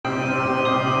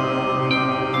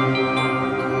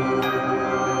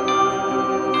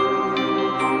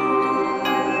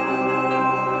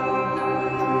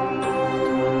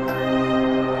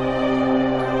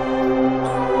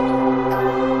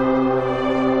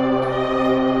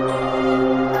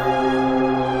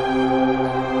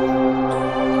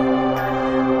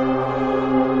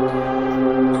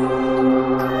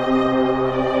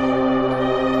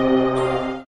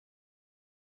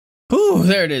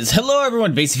it is. Hello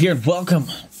everyone, Vaesive here, and welcome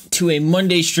to a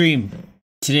Monday stream.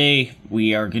 Today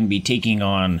we are going to be taking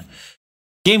on a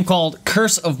game called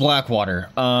Curse of Blackwater.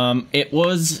 It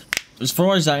was, as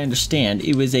far as I understand,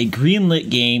 it was a greenlit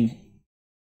game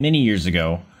many years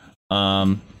ago.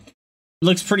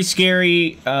 Looks pretty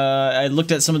scary. I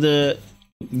looked at some of the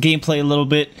gameplay a little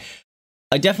bit.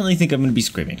 I definitely think I'm going to be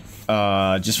screaming,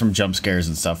 just from jump scares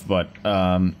and stuff, but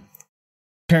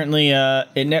apparently,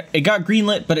 it got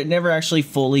greenlit, but it never actually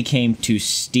fully came to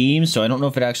Steam, so I don't know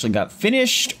if it actually got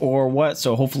finished or what,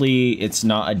 so hopefully it's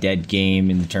not a dead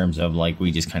game in terms of, like, we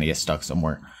just kind of get stuck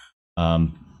somewhere.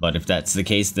 But if that's the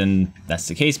case, then that's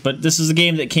the case. But this is a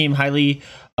game that came highly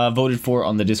voted for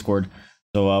on the Discord,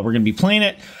 so we're going to be playing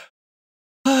it.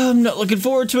 I'm not looking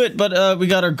forward to it, but we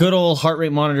got our good old heart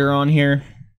rate monitor on here.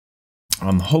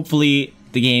 Hopefully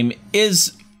the game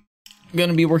is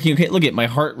gonna be working okay. Look at my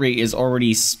heart rate is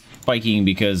already spiking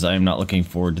because I'm not looking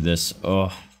forward to this.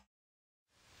 Oh.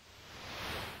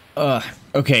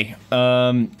 Okay.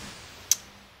 Alright,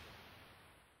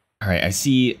 I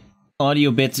see audio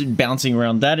bits bouncing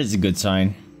around. That is a good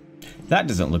sign. That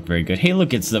doesn't look very good. Hey,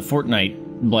 look, it's the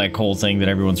Fortnite black hole thing that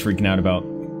everyone's freaking out about.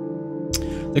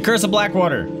 The Curse of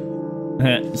Blackwater.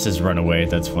 It says run away.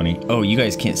 That's funny. Oh, you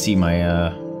guys can't see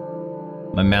my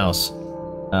my mouse.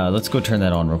 Let's go turn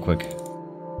that on real quick.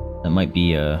 That might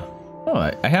be,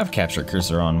 oh, I have capture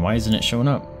cursor on. Why isn't it showing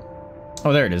up?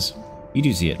 Oh, there it is. You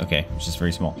do see it. Okay, it's just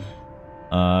very small.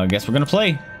 I guess we're gonna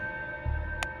play.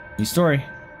 New story.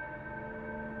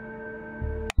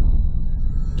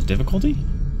 Difficulty?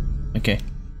 Okay.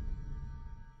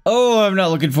 Oh, I'm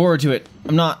not looking forward to it.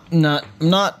 I'm not. I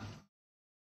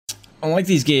don't like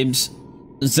these games.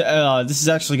 This is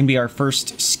actually gonna be our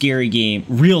first scary game,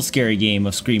 real scary game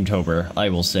of Screamtober, I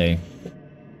will say.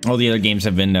 All the other games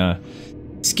have been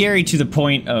scary to the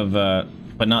point of,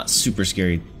 but not super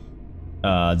scary.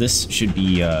 This should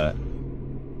be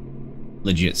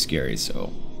legit scary,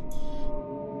 so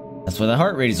that's why the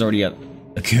heart rate is already up.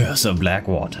 The Curse of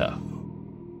Blackwater.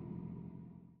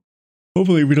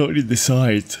 Hopefully we don't need the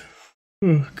sides,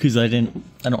 because I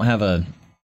don't have a.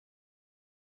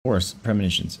 Of course,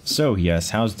 premonitions. So, yes,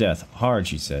 how's death? Hard,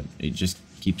 she said. It just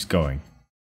keeps going.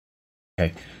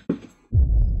 Okay.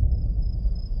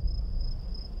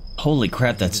 Holy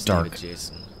crap, that's dark.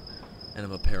 Jason, and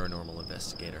I'm a paranormal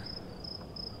investigator.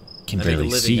 Can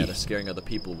barely see. Out of scaring other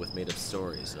people with made-up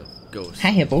stories of ghosts,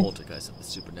 poltergeists of the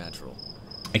supernatural.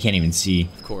 I can't even see.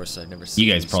 Of course, I've never seen.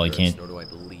 You guys probably can't. Nor do I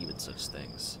believe in such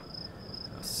things.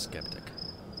 I'm a skeptic.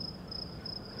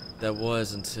 That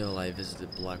was until I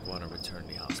visited Blackwater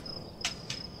Maternity Hospital.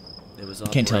 It was.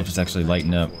 Can't tell if it's actually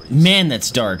lighting up. Man, that's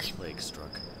dark.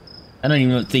 I don't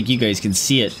even think you guys can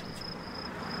see it.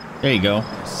 There you go.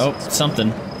 Oh,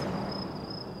 something.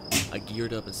 I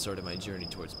geared up and started my journey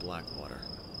towards Blackwater,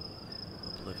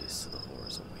 oblivious to the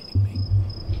horrors awaiting me.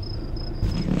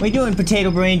 What are you doing,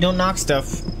 potato brain? Don't knock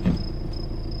stuff.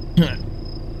 Okay,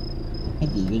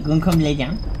 you gonna come lay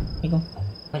down? Here you go.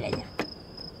 Go lay down.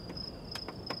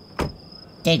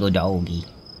 There you go, doggy.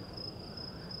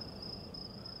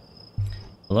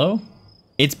 Hello?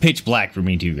 It's pitch black for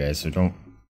me too, guys, so don't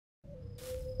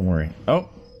worry. Oh.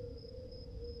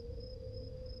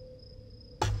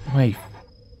 My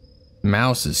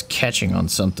mouse is catching on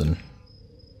something.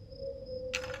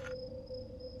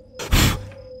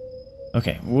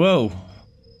 Okay, whoa.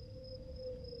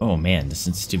 Oh man, the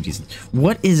sensitivity's...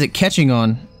 What is it catching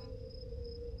on?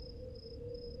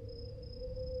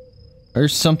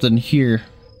 There's something here.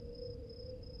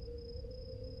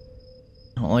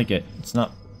 I don't like it. It's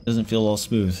not... doesn't feel all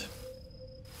smooth.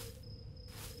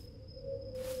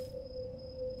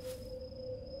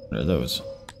 What are those?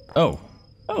 Oh.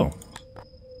 Oh.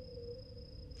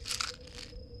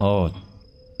 Oh,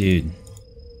 dude.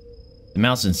 The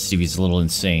mouse sensitivity is a little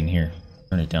insane. Here,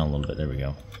 turn it down a little bit. There we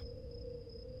go.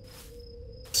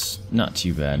 It's not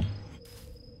too bad.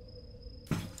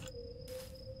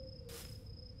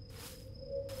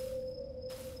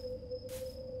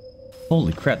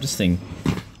 Holy crap, this thing.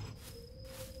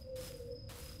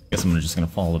 Guess I'm just gonna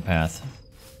follow the path.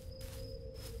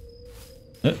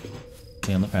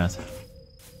 Stay on the path.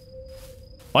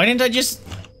 Why didn't I just...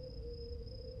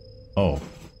 Oh.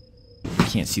 I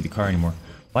can't see the car anymore.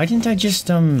 Why didn't I just,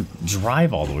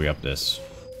 drive all the way up this?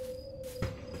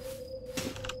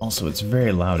 Also, it's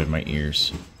very loud in my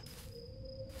ears.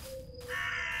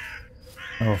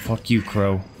 Oh, fuck you,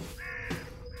 Crow.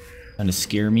 Trying to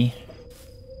scare me?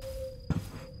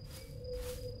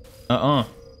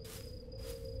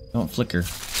 Don't flicker.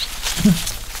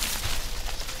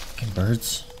 Fucking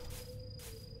birds.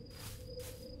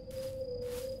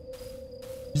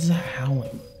 What is that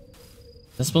howling?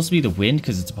 Is that supposed to be the wind?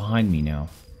 Because it's behind me now.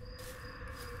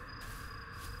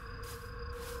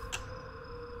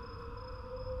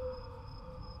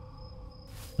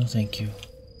 No, thank you.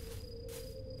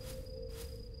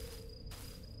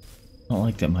 I don't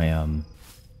like that my,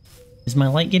 Is my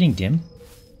light getting dim?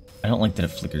 I don't like that it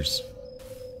flickers.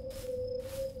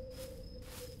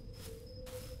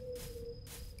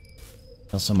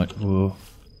 Feels so much, whoa,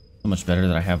 so much better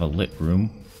that I have a lit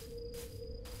room.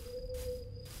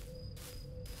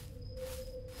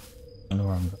 I don't know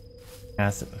where I'm going.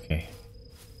 Past it, okay.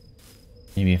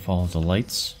 Maybe I follow the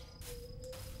lights.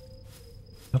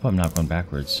 I hope I'm not going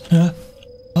backwards.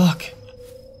 Fuck!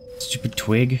 Stupid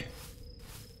twig.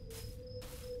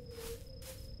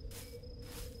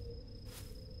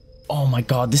 Oh my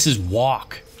god, this is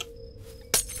walk.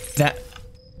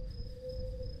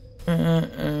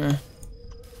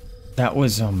 That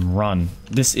was run.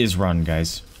 This is run,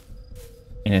 guys.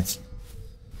 And it's,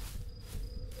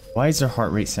 why is there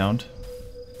heart rate sound?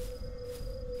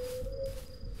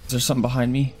 Is there something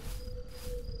behind me?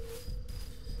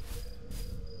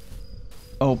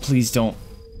 Oh, please don't.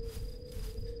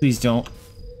 Please don't.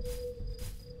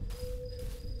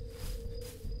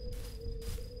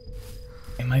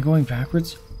 Am I going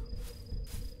backwards?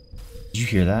 Did you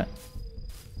hear that?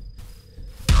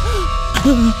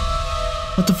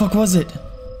 What the fuck was it?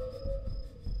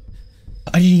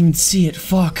 I didn't even see it.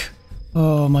 Fuck.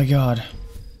 Oh my god.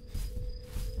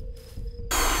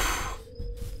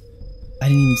 I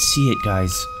didn't even see it,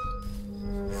 guys.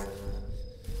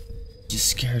 It just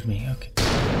scared me. Okay.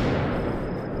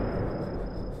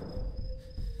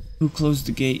 Who closed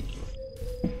the gate?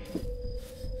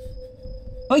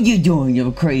 What you doing,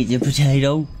 you crazy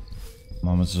potato?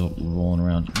 Mama's rolling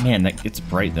around. Man, that gets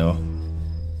bright though.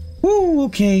 Woo,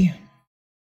 okay.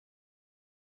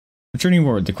 Returning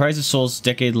word, the cries of souls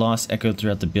decade lost echoed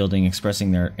throughout the building,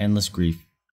 expressing their endless grief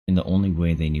in the only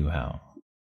way they knew how.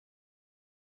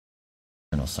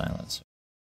 Eternal silence.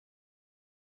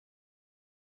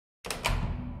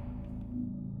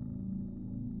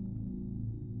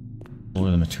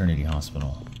 Or the maternity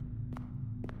hospital.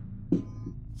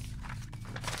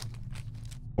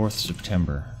 4th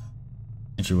September.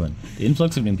 Entry 1. The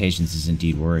influx of new patients is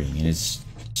indeed worrying and is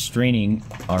straining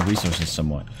our resources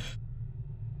somewhat.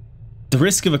 The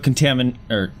risk of a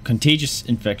contagious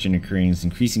infection occurring is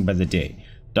increasing by the day.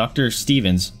 Dr.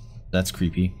 Stevens, that's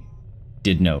creepy,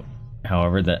 did note,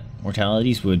 however, that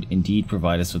mortalities would indeed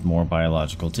provide us with more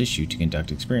biological tissue to conduct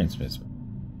experiments.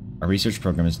 Our research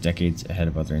program is decades ahead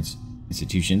of other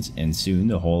institutions, and soon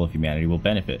the whole of humanity will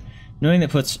benefit. Knowing that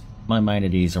puts my mind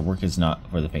at ease, our work is not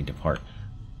for the faint of heart.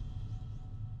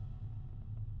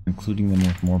 Including them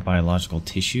with more biological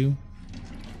tissue?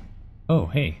 Oh,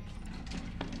 hey.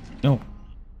 No.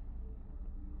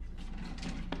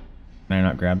 Can I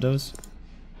not grab those?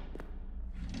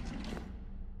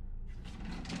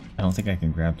 I don't think I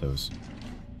can grab those.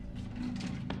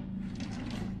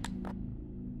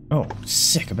 Oh,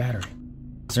 sick, a battery.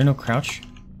 Is there no crouch?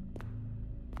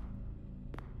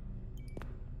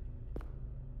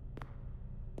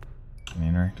 Can I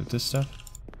interact with this stuff?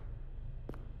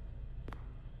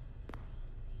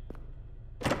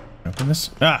 Open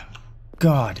this? Ah!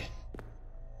 God!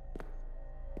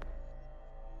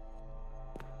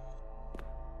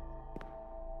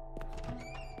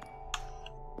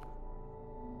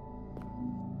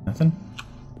 Nothing?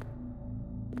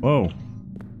 Whoa.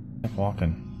 Keep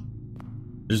walking.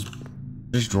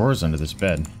 There's drawers under this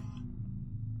bed.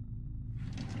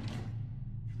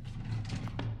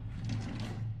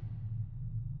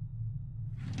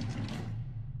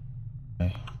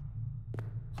 Okay.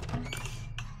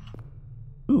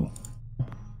 Ooh.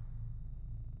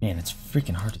 Man, it's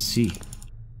freaking hard to see.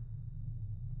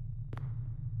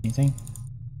 Anything?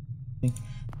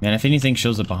 Man, if anything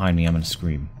shows up behind me, I'm gonna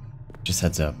scream. Just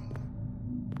heads up.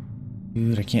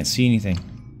 Dude, I can't see anything.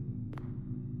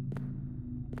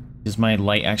 Does my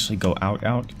light actually go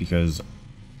out? Because...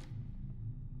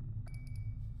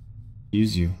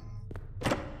 use you.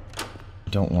 I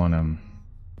don't want, I want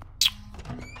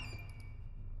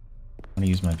to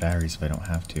use my batteries if I don't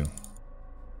have to.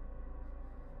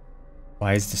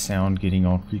 Why is the sound getting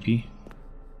all creepy?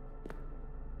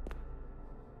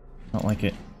 I don't like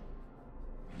it.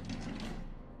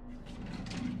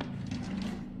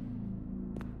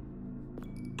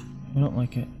 I don't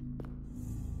like it.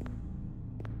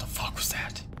 What the fuck was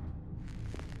that?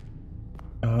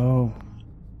 Oh.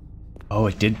 Oh,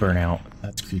 it did burn out.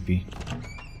 That's creepy.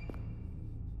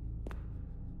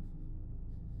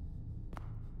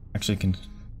 Actually, I can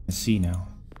see now.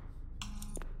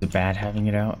 Is it bad having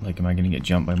it out? Like, am I gonna get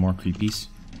jumped by more creepies?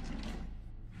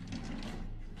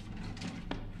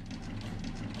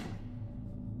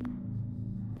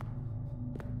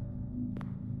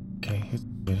 Okay,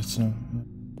 it's no.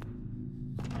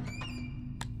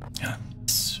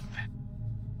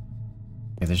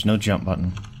 Okay, there's no jump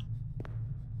button.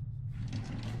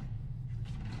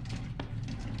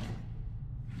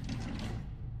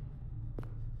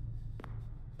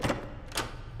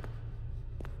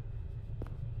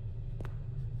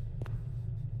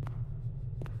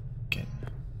 Okay.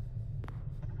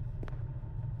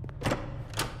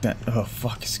 That, oh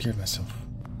fuck, I scared myself.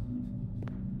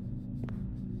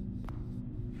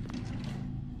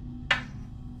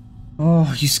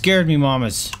 Oh, you scared me,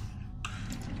 mamas.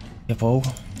 Hippo.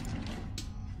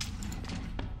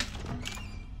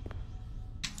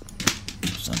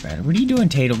 It's not bad. What are you doing,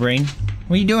 Tato Brain?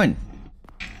 What are you doing?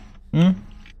 Hmm?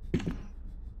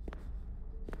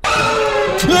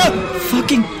 Ah!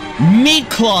 Fucking meat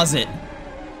closet!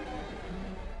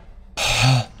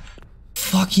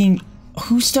 Fucking...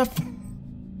 Who stuffed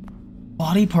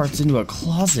body parts into a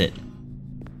closet?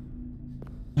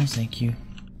 No, thank you.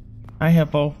 Hi,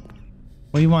 Hippo.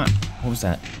 What do you want? What was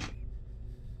that?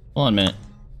 Hold on a minute.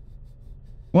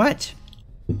 What?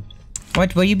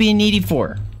 What are you being needy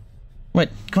for? What?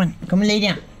 Come on. Come and lay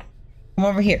down. Come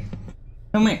over here.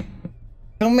 Come here.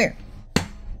 Come here.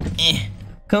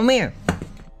 Come here.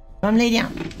 Come lay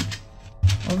down.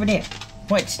 Over there.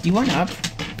 What? Do you want up?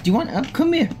 Do you want up?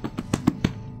 Come here.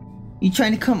 You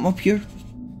trying to come up here?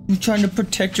 You trying to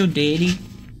protect your daddy?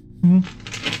 Hmm?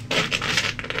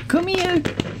 Come here.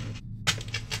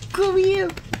 Come here.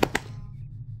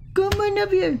 Come on up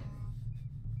here.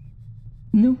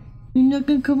 No, you're not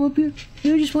gonna come up here.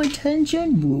 You just want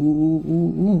attention. Woo, woo,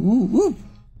 woo, woo, woo.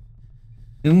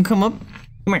 You can come up.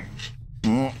 Come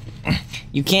here.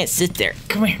 You can't sit there.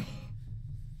 Come here.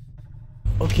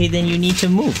 Okay, then you need to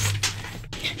move.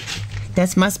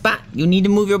 That's my spot. You need to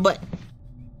move your butt.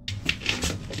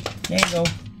 There you go.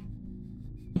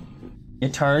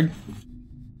 It's hard.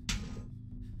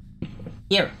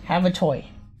 Here, have a toy.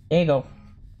 There you go.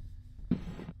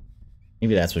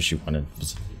 Maybe that's what she wanted.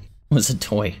 Was a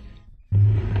toy.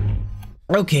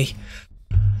 Okay.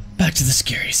 Back to the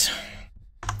scaries.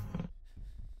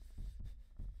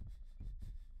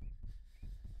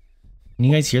 Can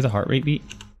you guys hear the heart rate beat?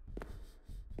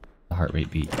 The heart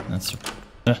rate beat.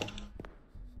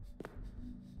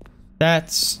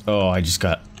 That's... Oh, I just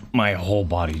got... My whole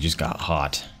body just got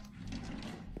hot.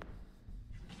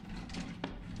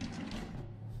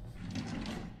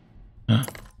 Huh?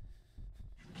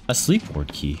 A sleep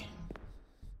ward key.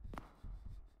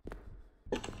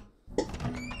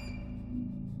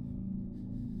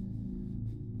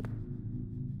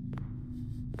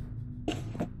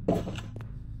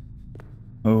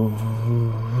 Oh,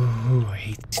 I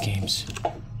hate these games.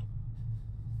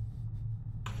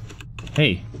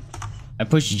 Hey, I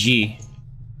pushed G.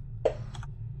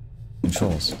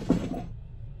 Controls.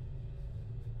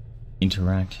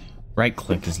 Interact. Right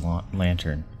click is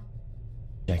lantern.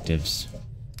 Objectives.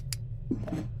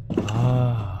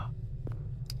 Ah.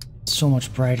 So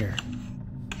much brighter.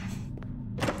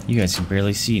 You guys can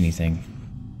barely see anything.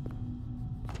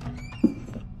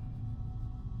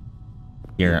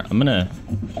 Here, I'm gonna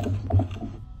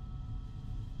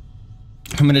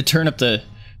turn up the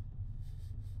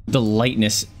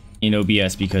lightness in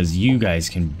OBS because you guys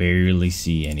can barely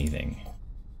see anything.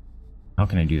 How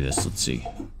can I do this? Let's see.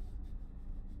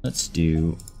 Let's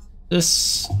do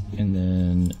this and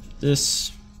then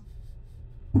this.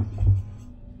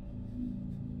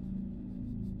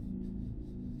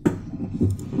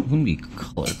 Wouldn't be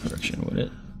color correction, would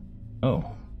it?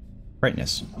 Oh,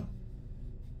 brightness.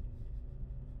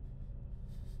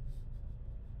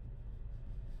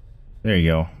 There you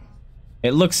go.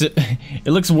 It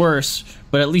looks worse,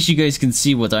 but at least you guys can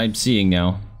see what I'm seeing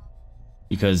now.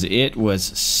 Because it was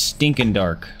stinking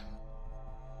dark.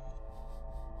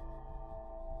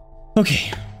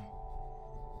 Okay.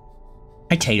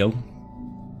 Hi, Tato.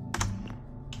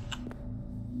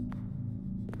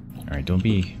 Alright, don't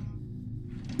be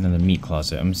another meat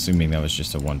closet. I'm assuming that was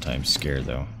just a one-time scare,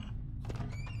 though.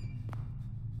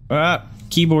 Ah!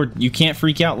 Keyboard, you can't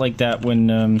freak out like that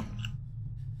when,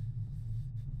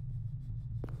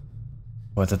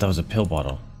 Oh, I thought that was a pill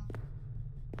bottle.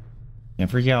 Can't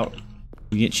freak out.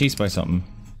 You get chased by something.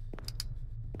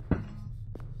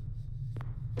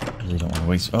 Really don't want to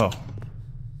waste. Oh,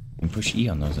 you can push E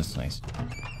on those. That's nice.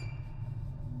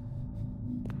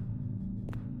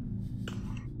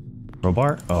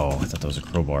 Crowbar? Oh, I thought that was a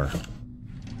crowbar.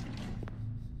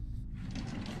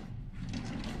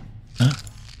 Huh?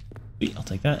 Sweet, I'll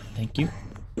take that. Thank you.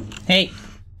 Hey,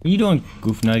 what are you doing,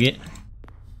 Goof Nugget?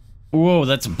 Whoa,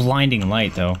 that's blinding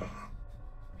light, though.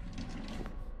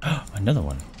 Another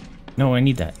one. No, I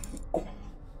need that.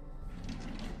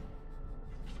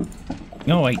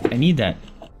 No, I need that.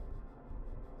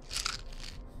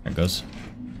 There it goes.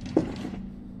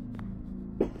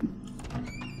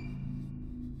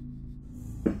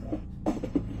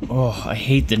 Oh, I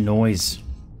hate the noises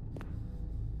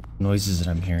that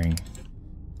I'm hearing.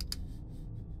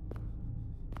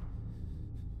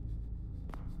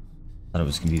 Thought it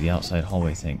was gonna be the outside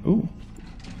hallway thing. Ooh.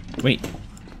 Wait.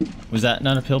 Was that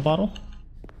not a pill bottle?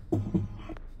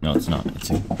 No, it's not. It's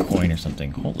a coin or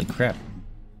something. Holy crap.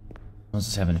 I was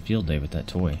just having a field day with that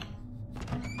toy.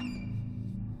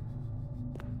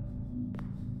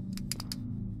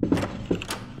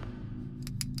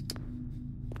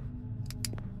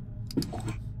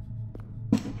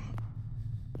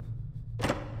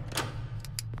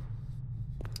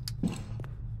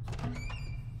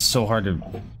 It's so hard to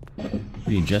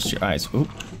readjust your eyes. Oop.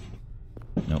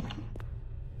 Nope.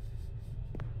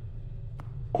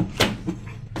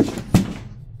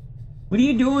 What are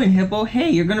you doing, Hippo? Hey,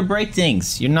 you're gonna break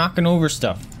things. You're knocking over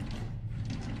stuff.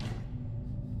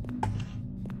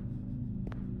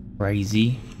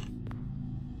 Crazy.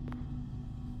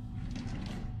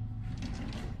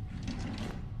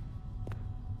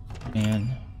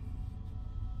 Man.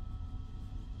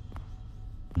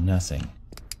 Nothing.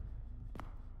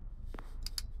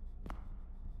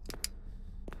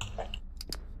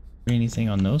 Anything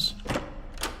on those?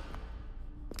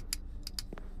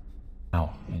 Ow,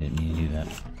 I didn't mean to do that.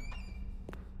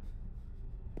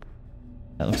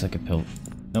 That looks like a pill.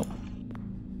 Nope.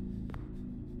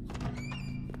 I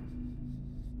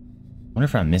wonder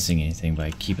if I'm missing anything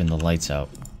by keeping the lights out.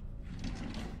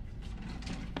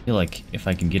 I feel like if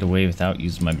I can get away without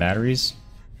using my batteries,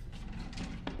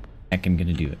 heck, I'm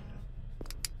gonna do it.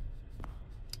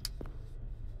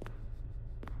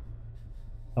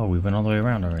 Oh, we went all the way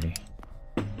around already.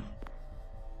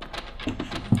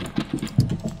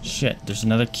 Shit, there's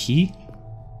another key?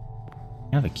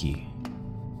 I have a key.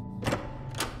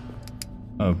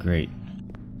 Oh, great.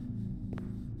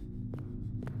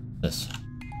 This.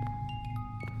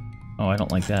 Oh, I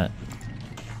don't like that.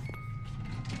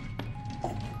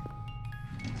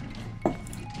 I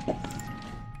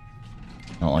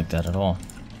don't like that at all.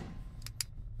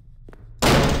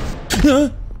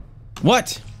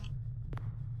 What?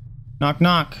 Knock,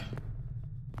 knock.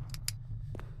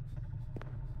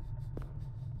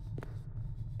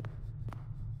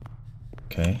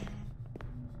 Okay.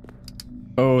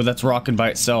 Oh, that's rocking by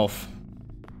itself.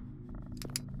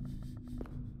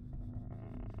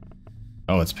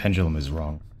 Oh, its pendulum is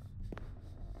wrong.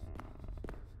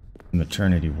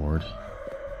 Maternity ward.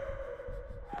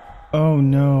 Oh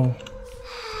no.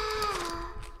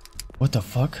 What the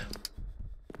fuck?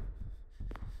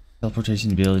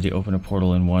 Teleportation ability to open a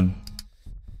portal in one.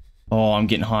 Oh, I'm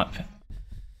getting hot.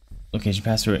 Location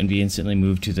pass through it and be instantly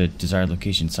moved to the desired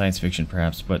location. Science fiction,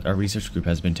 perhaps, but our research group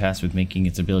has been tasked with making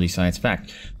its ability science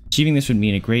fact. Achieving this would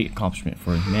mean a great accomplishment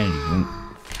for humanity.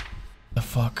 The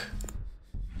fuck?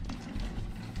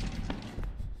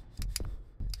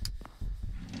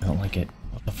 I don't like it.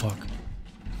 What the fuck?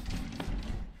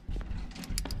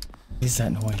 What is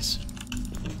that noise?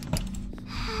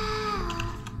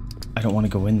 I don't want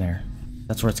to go in there.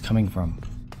 That's where it's coming from.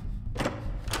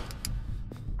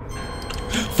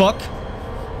 Fuck!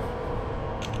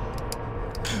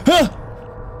 Huh!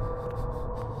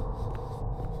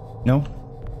 No?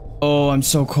 Oh, I'm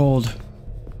so cold.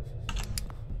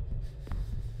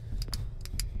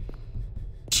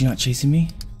 Is she not chasing me?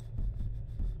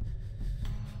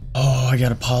 Oh, I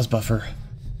got a pause buffer.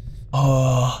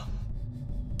 Oh.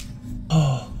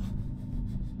 Oh.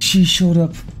 She showed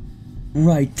up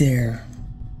right there.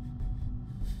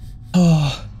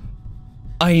 Oh.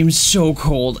 I am so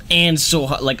cold and so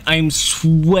hot. Like, I'm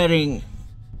sweating.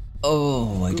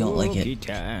 Oh, I don't like it.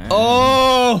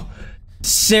 Oh!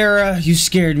 Sarah, you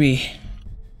scared me.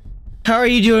 How are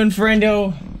you doing,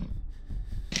 friendo?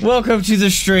 Welcome to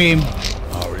the stream.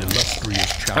 Our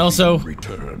illustrious champion Also,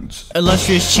 returns.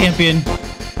 Illustrious champion.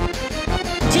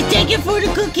 Just thank you for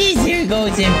the cookies. Here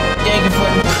goes him. Thank you for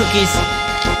the cookies.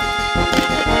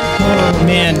 Oh,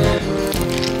 man.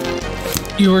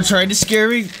 You were trying to scare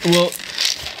me? Well,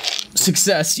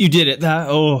 success. You did it. That,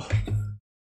 oh.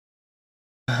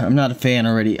 I'm not a fan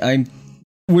already.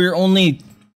 We're only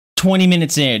 20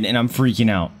 minutes in and I'm freaking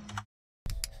out.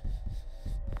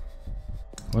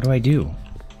 What do I do?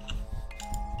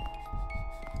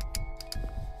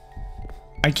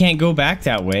 I can't go back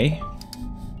that way.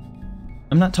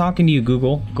 I'm not talking to you,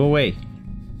 Google. Go away.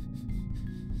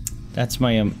 That's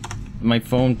my my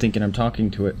phone thinking I'm talking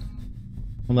to it.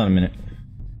 Hold on a minute.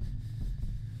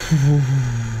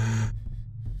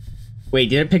 Wait,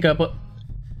 did it pick up?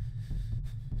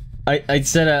 I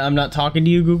said I'm not talking to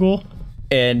you, Google.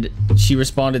 And she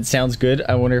responded, sounds good.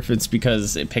 I wonder if it's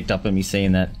because it picked up on me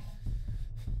saying that.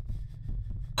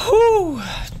 Whew.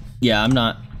 Yeah,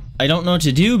 I don't know what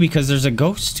to do because there's a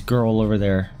ghost girl over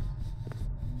there.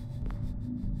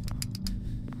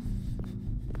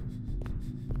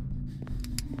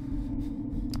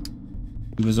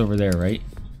 He was over there, right?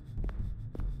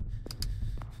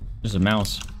 There's a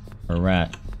mouse or a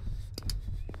rat.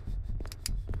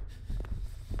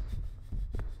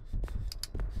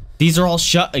 These are all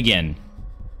shut again.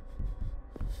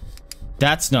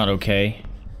 That's not okay.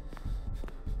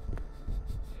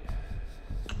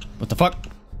 What the fuck?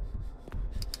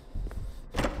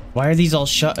 Why are these all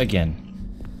shut again?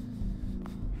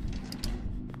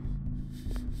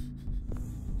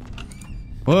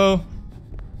 Whoa.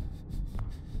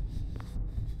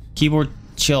 Keyboard,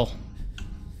 chill.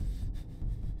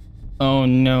 Oh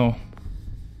no.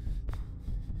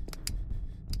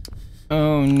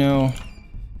 Oh no.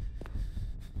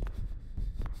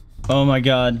 Oh my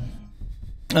god.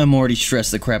 I'm already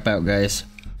stressed the crap out, guys.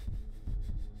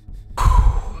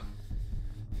 Whew.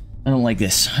 I don't like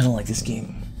this. I don't like this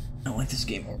game. I don't like this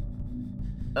game.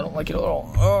 I don't like it at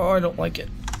all. Oh, I don't like it.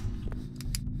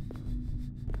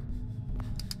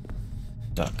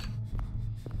 Duck.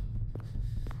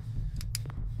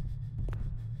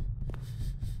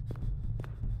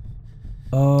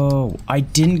 Oh, I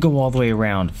didn't go all the way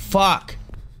around. Fuck!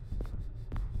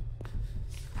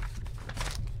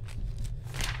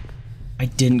 I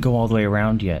didn't go all the way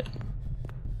around yet.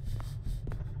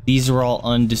 These are all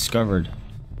undiscovered.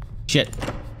 Shit.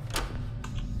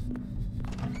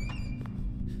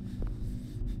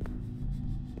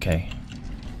 Okay.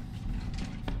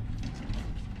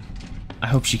 I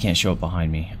hope she can't show up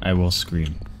behind me. I will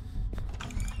scream.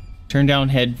 Turn down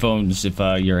headphones if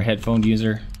you're a headphone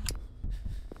user.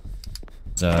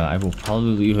 I will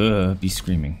probably be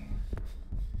screaming.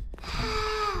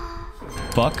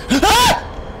 Fuck. Ah!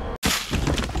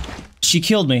 She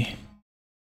killed me.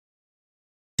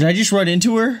 Did I just run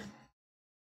into her?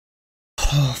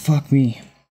 Oh, fuck me.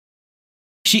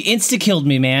 She insta-killed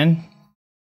me, man.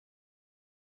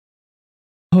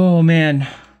 Oh, man.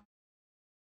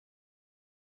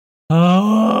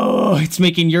 Oh, it's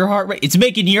making your heart rate. It's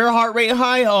making your heart rate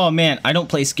high. Oh, man. I don't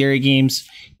play scary games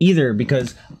either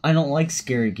because I don't like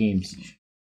scary games.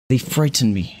 They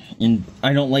frighten me. And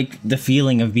I don't like the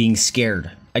feeling of being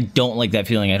scared. I don't like that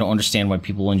feeling. I don't understand why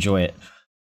people enjoy it.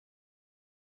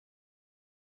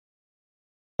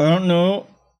 I don't know.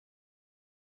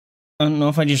 I don't know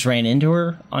if I just ran into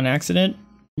her on accident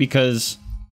because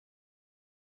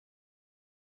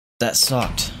that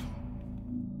sucked.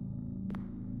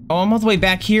 Oh, I'm all the way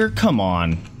back here? Come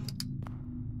on.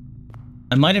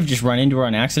 I might have just run into her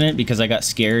on accident because I got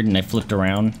scared and I flipped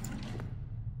around.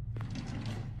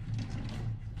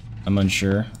 I'm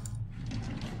unsure.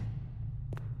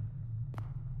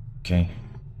 Okay.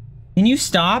 Can you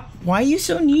stop? Why are you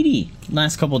so needy?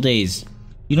 Last couple days.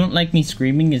 You don't like me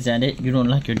screaming? Is that it? You don't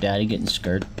like your daddy getting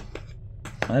scared?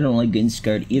 I don't like getting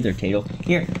scared either, Tato.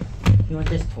 Here. You want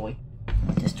this toy? You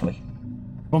want this toy?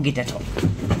 Go get that toy.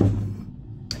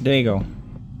 There you go.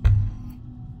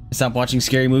 Stop watching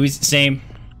scary movies? Same.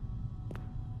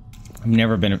 I've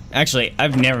never been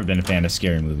I've never been a fan of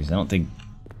scary movies. I don't think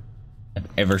I've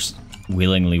ever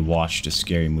willingly watched a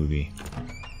scary movie.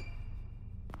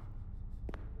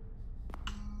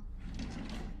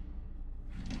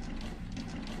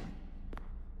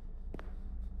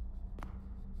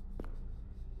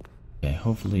 Okay,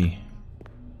 hopefully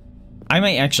I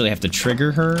might actually have to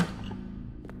trigger her.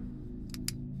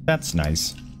 That's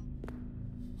nice.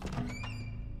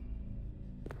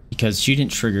 Because she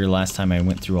didn't trigger last time I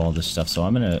went through all this stuff, so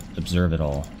I'm gonna observe it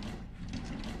all.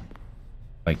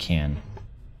 If I can.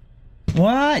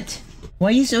 What? Why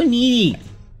are you so needy?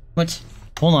 What?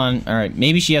 Hold on. Alright,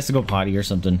 maybe she has to go potty or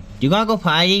something. You gotta go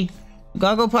potty? You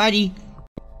gotta go potty?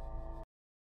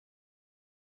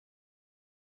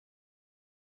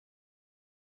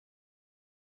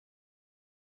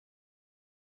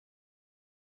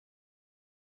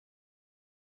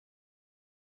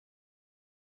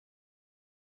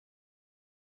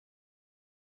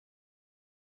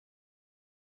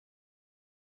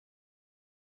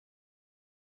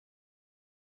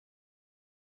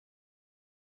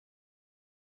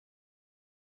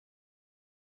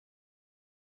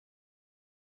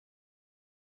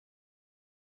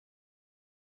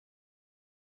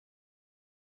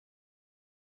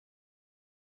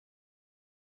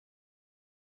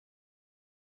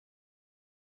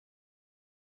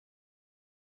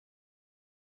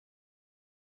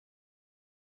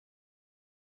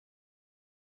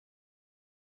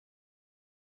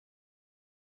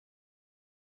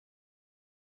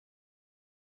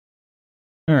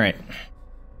 Alright.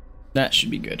 That should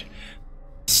be good.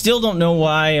 Still don't know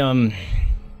why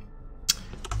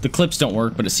the clips don't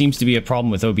work, but it seems to be a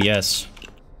problem with OBS.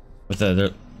 With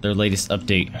their latest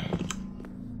update.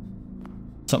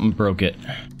 Something broke it.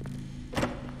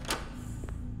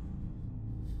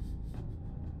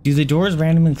 Do the doors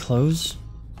randomly close?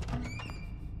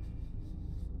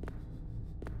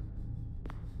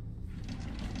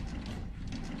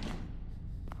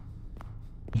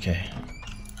 Okay.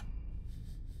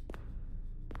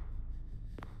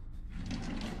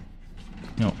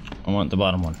 No, I want the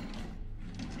bottom one.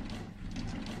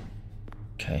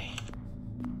 Okay.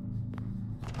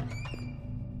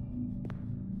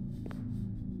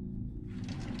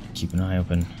 Keep an eye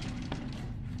open.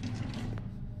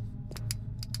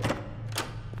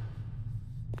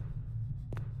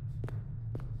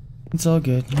 It's all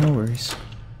good, no worries.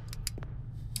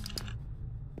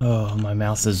 Oh, my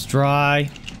mouth is dry.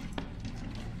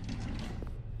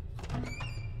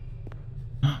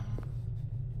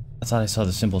 I thought I saw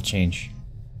the symbol change.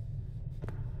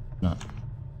 No.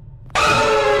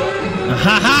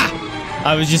 Ha!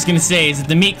 I was just gonna say, is it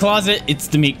the meat closet? It's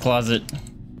the meat closet.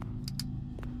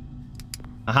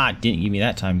 Aha, didn't give me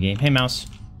that time, game. Hey, mouse.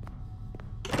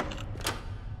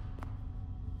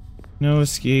 No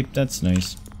escape, that's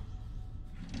nice.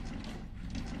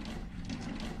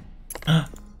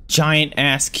 Giant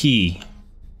ass key.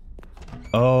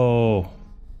 Oh.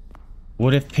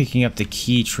 What if picking up the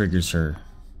key triggers her?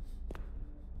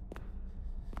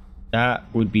 That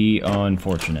would be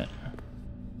unfortunate.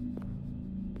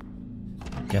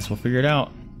 Guess we'll figure it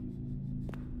out.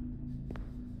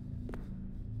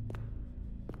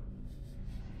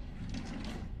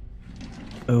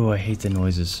 Oh, I hate the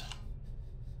noises.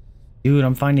 Dude,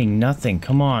 I'm finding nothing.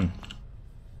 Come on.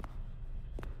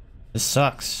 This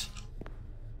sucks.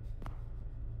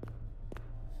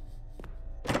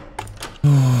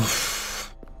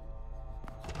 Oof.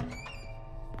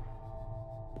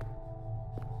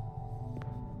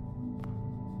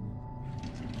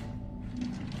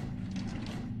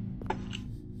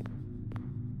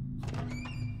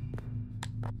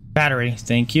 Battery,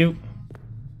 thank you.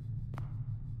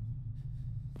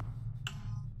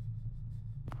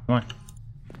 Come on.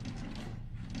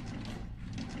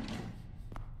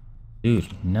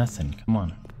 Dude, nothing. Come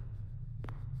on. I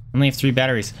only have 3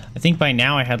 batteries. I think by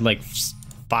now I had like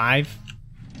 5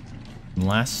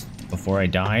 last before I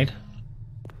died.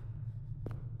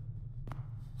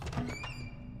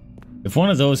 If one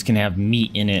of those can have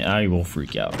meat in it, I will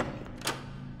freak out.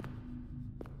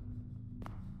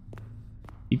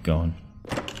 Keep going.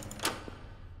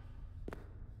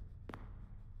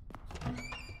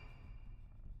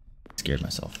 Scared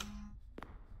myself.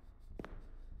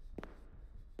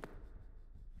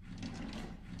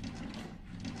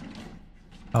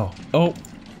 Oh. Oh!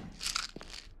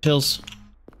 Pills.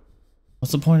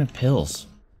 What's the point of pills?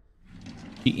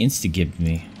 He insta-gibbed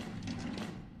me.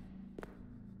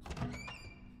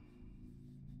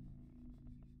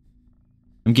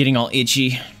 I'm getting all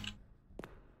itchy.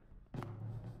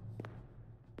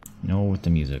 No with the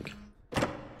music.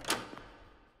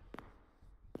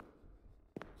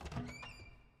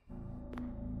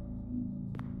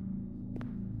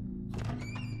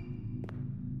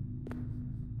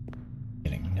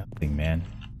 Getting nothing, man.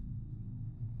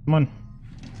 Come on.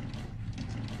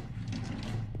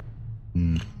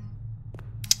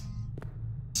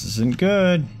 This isn't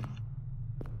good.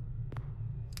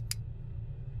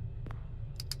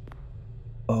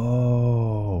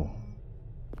 Oh.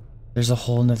 There's a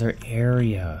whole nother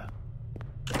area.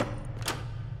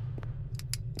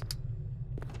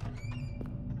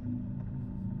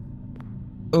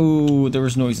 Oh, there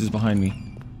was noises behind me.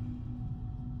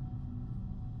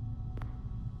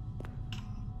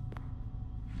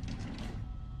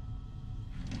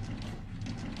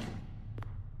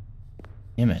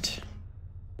 Damn it.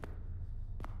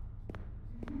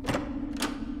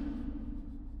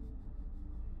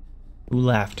 Who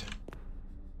laughed?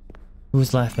 Who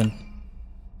was laughing?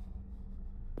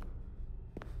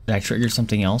 Did I trigger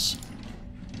something else?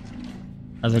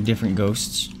 Are there different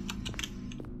ghosts?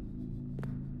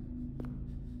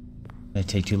 Did I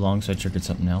take too long so I triggered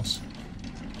something else?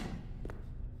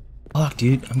 Fuck,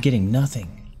 dude, I'm getting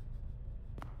nothing.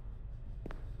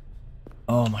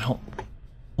 Oh, my whole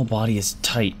body is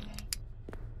tight.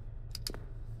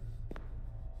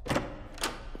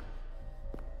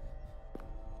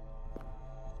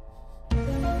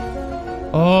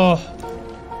 Oh.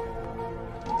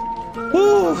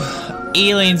 Woo.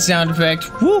 Alien sound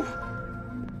effect. Woo.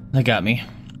 That got me.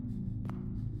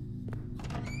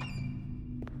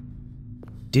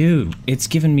 Dude, it's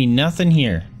giving me nothing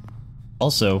here.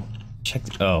 Also, check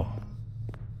the... Oh.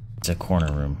 It's a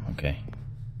corner room. Okay.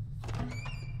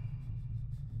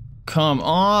 Come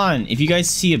on! If you guys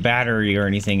see a battery or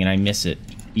anything and I miss it,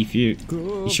 be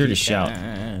sure to shout.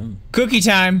 Cookie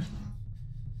time!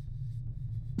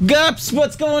 Gups,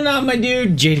 what's going on, my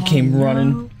dude? Jada came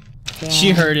running. She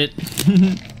heard it.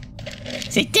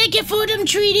 Say, thank you for them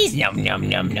treaties. Num num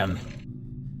num num.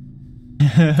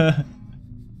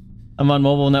 I'm on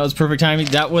mobile and that was perfect timing.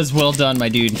 That was well done, my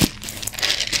dude.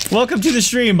 Welcome to the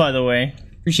stream, by the way.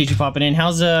 Appreciate you popping in.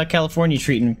 How's California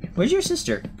treating? Where's your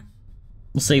sister?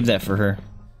 We'll save that for her.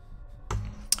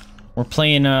 We're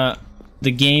playing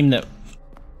the game that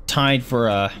tied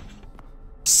for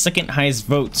second highest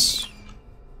votes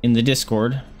in the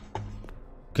Discord,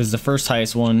 because the first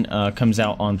highest one comes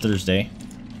out on Thursday,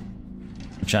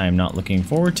 which I am not looking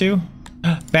forward to.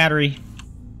 Battery.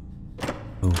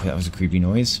 Oh, that was a creepy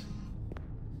noise.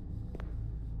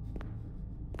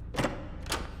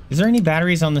 Is there any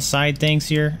batteries on the side things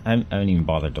here? I haven't even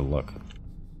bothered to look.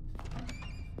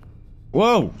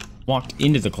 Whoa! Walked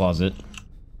into the closet.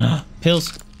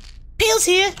 Pills. Pills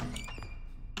here!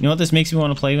 You know what this makes me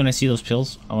want to play when I see those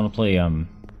pills? I want to play,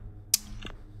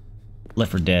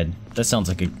 Left 4 Dead. That sounds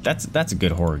like that's a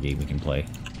good horror game we can play.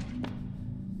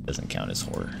 Doesn't count as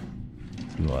horror.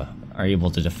 You, are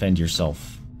able to defend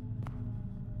yourself.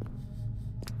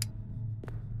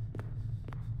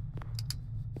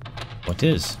 What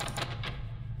is?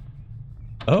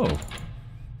 Oh.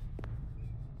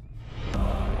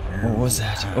 What was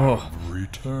that? Oh.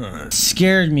 Return.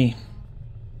 Scared me.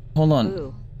 Hold on.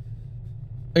 Boo.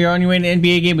 You're on your way to an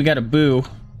NBA game, we got a boo.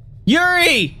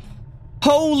 Yuri!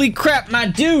 Holy crap, my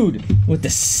dude! With the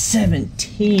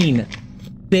 17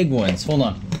 big ones. Hold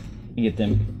on. Let me get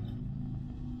them.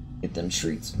 Get them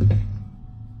treats.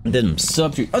 And then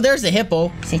sub treats. Oh, there's the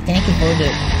hippo. Say thank you for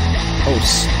the... Oh,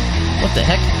 what the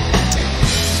heck?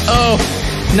 Oh,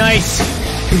 nice.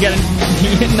 We got a...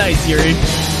 Nice, Yuri.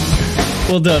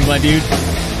 Well done, my dude.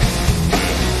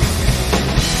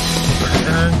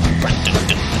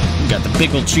 We got the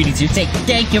big old treaties here. Say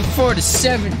thank you for the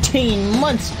 17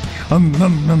 months.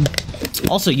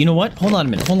 Also, you know what? Hold on a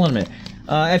minute.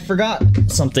 I forgot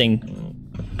something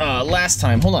last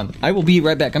time. Hold on. I will be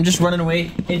right back. I'm just running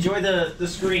away. Enjoy the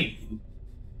screen.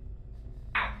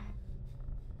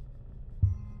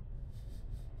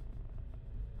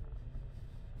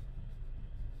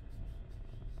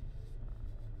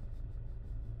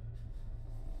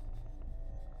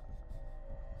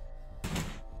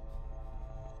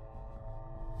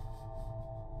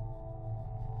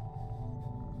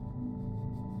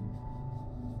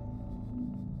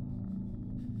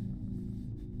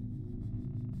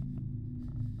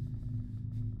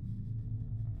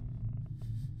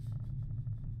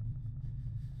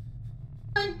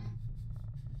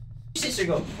 Sister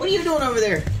go, what are you doing over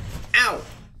there? Ow!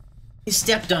 You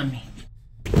stepped on me.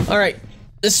 Alright,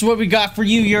 this is what we got for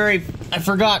you, Yuri. I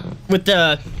forgot with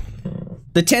the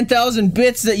 10,000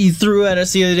 bits that you threw at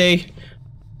us the other day.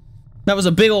 That was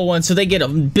a big old one, so they get a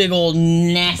big old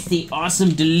nasty, awesome,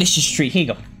 delicious treat. Here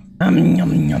you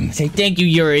go. Say thank you,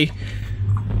 Yuri.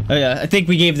 I think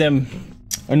we gave them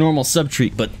a normal sub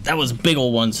treat, but that was a big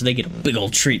old one, so they get a big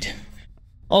old treat.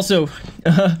 Also,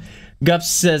 Gups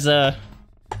says,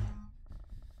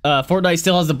 Fortnite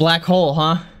still has the black hole,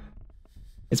 huh?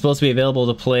 It's supposed to be available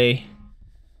to play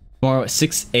tomorrow at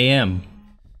 6 AM.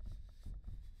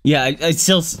 Yeah, I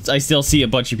still see a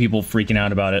bunch of people freaking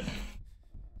out about it.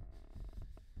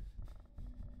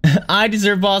 I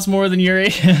deserve boss more than Yuri.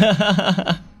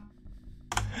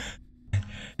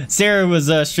 Sarah was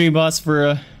stream boss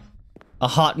for a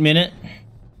hot minute.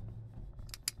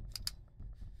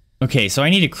 Okay, so I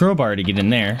need a crowbar to get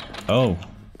in there. Oh,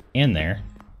 in there.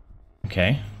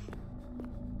 Okay.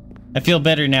 I feel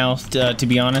better now, to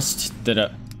be honest,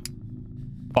 that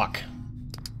fuck.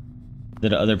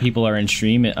 That other people are in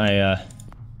stream.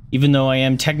 Even though I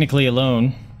am technically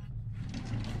alone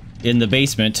in the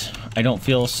basement, I don't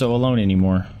feel so alone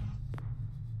anymore.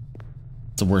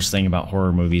 It's the worst thing about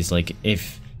horror movies. Like,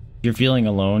 if you're feeling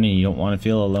alone and you don't want to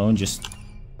feel alone, just,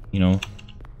 you know,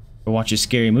 go watch a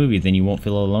scary movie, then you won't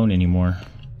feel alone anymore.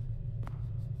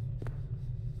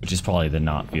 Which is probably the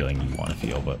not feeling you want to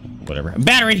feel, but whatever.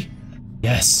 Battery!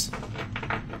 Yes!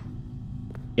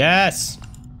 Yes!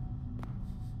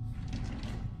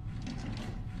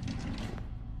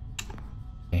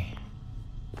 Okay.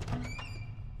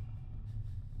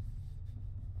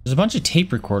 There's a bunch of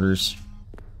tape recorders.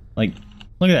 Like,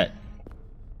 look at that.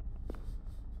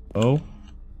 Oh?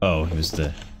 Oh, it was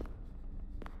the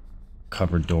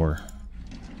cupboard door.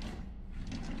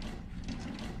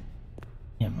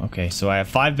 Yeah, okay, so I have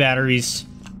 5 batteries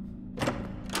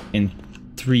and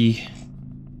 3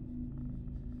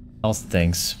 Health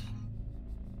things.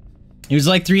 It was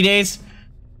like 3 days.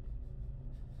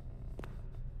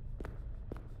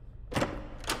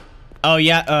 Oh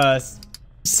yeah,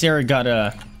 Sarah got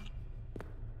her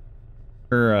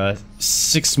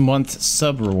 6-month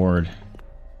sub reward.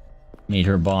 Made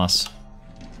her boss.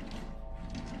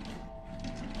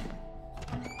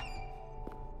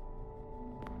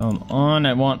 Come on,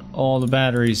 I want all the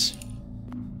batteries.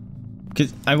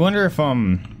 Cause I wonder if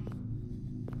the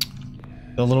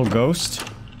little ghost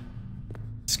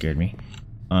scared me.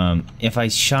 If I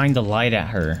shine the light at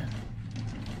her,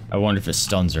 I wonder if it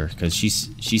stuns her, because she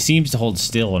seems to hold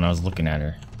still when I was looking at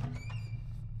her.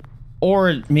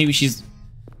 Or maybe she's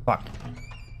fuck.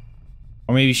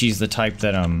 Or maybe she's the type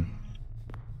that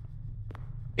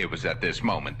It was at this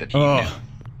moment that he knew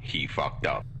he fucked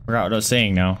up. Forgot what I was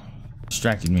saying now.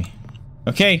 Distracted me.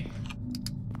 Okay.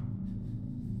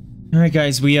 Alright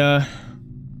guys, we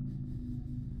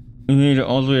made it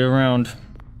all the way around.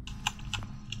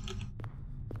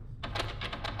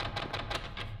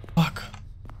 Fuck.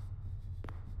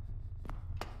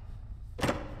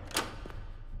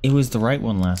 It was the right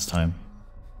one last time.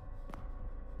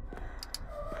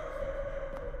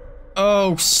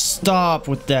 Oh, stop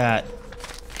with that.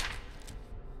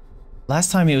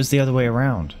 Last time it was the other way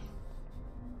around.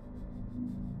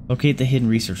 Locate the hidden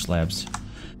research labs.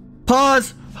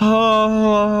 Pause!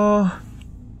 Oh.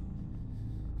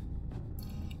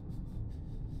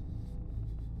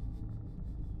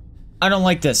 I don't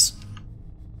like this.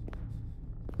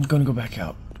 I'm gonna go back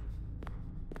out.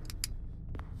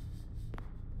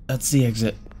 That's the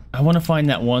exit. I want to find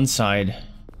that one side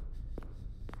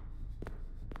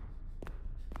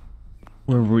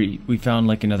where we found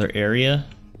like another area.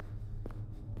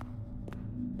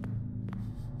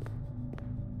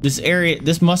 This area,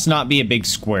 this must not be a big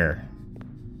square.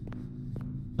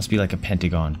 Must be like a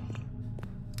pentagon.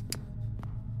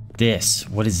 This,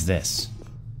 what is this?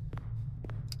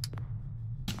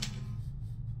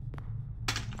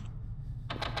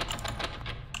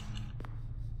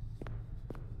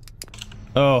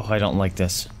 Oh, I don't like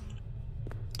this.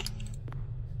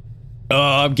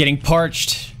 Oh, I'm getting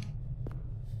parched.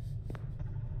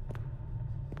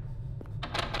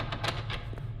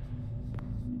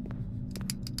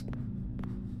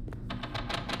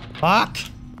 Fuck.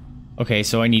 Okay,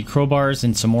 so I need crowbars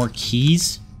and some more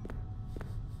keys.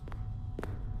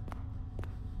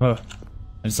 Oh,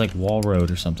 it's like wall road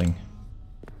or something.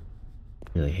 I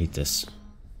really hate this.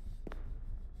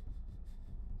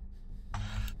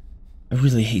 I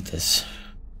really hate this.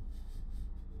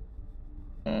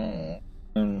 I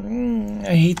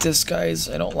hate this, guys.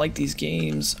 I don't like these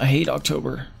games. I hate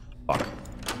October. Fuck.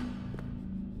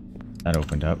 That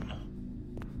opened up.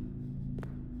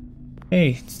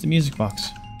 Hey, it's the music box.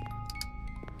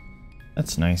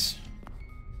 That's nice.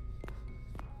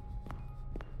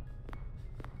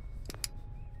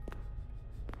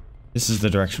 This is the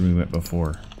direction we went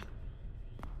before.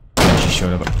 She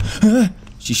showed up.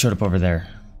 She showed up over there.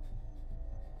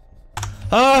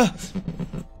 Ah!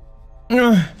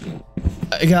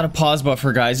 I got a pause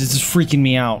buffer, guys. This is freaking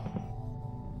me out.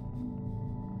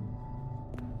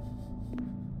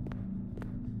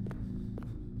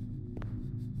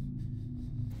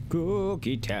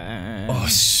 Cookie time. Oh,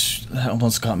 that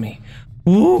almost got me.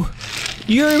 Ooh,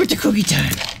 you're with the cookie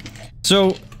time.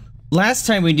 So, last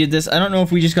time we did this, I don't know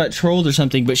if we just got trolled or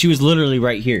something, but she was literally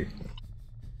right here.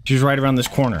 She was right around this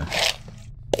corner.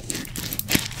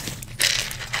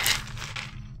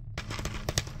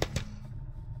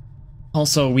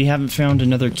 Also, we haven't found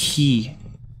another key.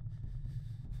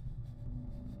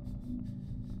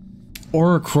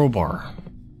 Or a crowbar.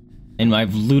 And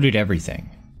I've looted everything.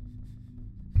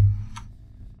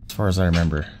 As far as I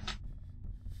remember.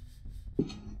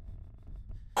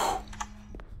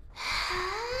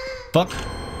 Fuck.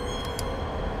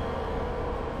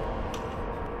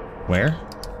 Where?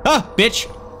 Ah, bitch!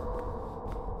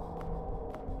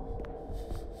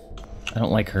 I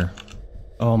don't like her.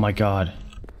 Oh my god.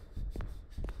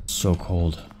 So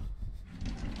cold.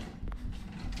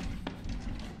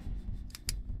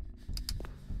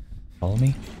 Follow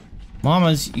me?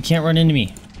 Mamas, you can't run into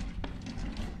me.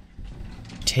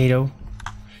 Potato.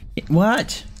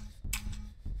 What?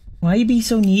 Why you be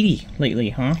so needy lately,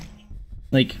 huh?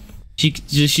 Like,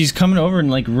 she's coming over and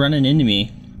like running into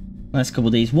me last couple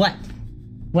days. What?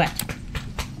 What?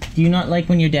 Do you not like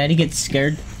when your daddy gets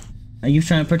scared? Are you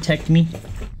trying to protect me?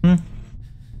 Hmm?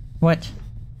 What?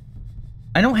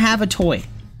 I don't have a toy.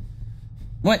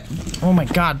 What? Oh my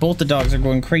god, both the dogs are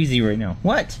going crazy right now.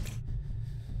 What?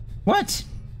 What?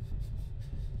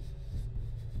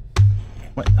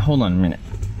 What? Hold on a minute.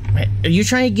 Are you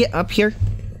trying to get up here?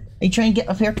 Are you trying to get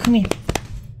up here? Come here.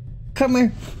 Come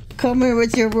here. Come here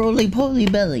with your roly-poly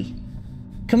belly.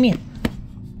 Come here.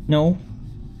 No.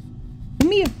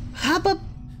 Come here. Hop up.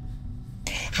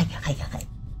 Hi.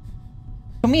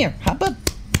 Come here. Hop up.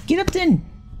 Get up then.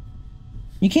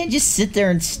 You can't just sit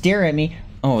there and stare at me.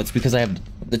 Oh, it's because I have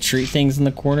the tree things in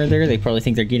the corner there. They probably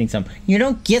think they're getting some. You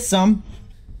don't get some.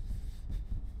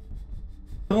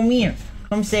 Come here.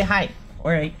 Come say hi.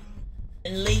 Alright.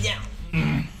 And lay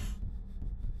down.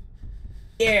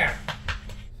 Yeah.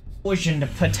 Pushing the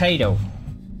potato.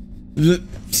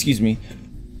 Excuse me.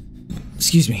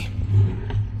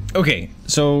 Okay,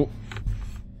 so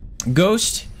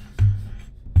Ghost,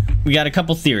 we got a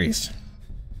couple theories.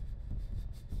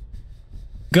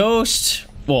 Ghost,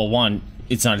 well, one,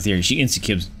 it's not a theory. She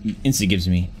instantly gives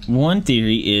me. One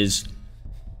theory is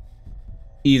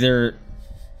either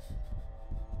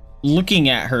looking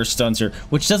at her stuns her,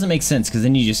 which doesn't make sense because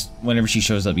then you just, whenever she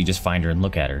shows up, you just find her and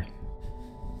look at her,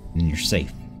 and you're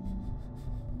safe.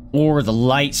 Or the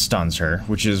light stuns her,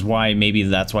 which is why maybe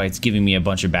that's why it's giving me a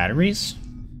bunch of batteries.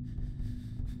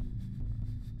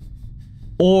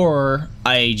 Or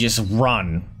I just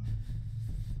run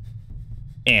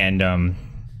and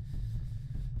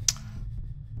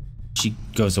she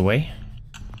goes away.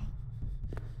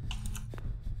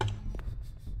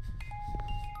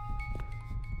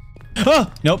 Oh!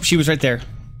 Nope, she was right there.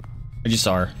 I just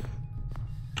saw her.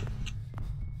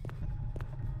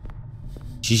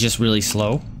 She's just really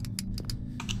slow.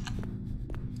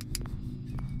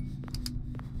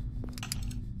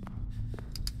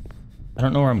 I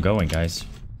don't know where I'm going, guys.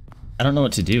 I don't know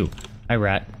what to do. Hi,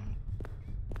 rat.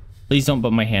 Please don't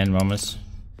bump my hand, mamas.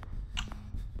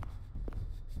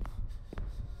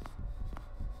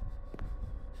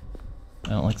 I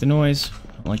don't like the noise.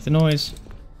 I don't like the noise.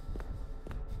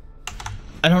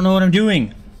 I don't know what I'm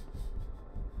doing.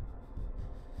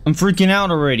 I'm freaking out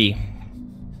already.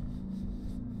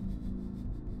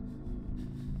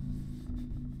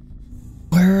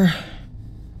 Where?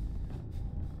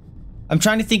 I'm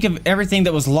trying to think of everything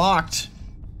that was locked.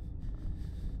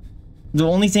 The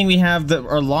only thing we have that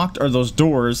are locked are those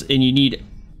doors, and you need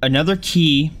another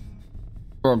key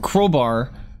or a crowbar,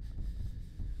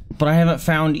 but I haven't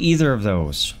found either of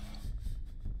those.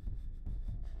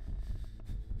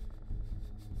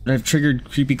 I've triggered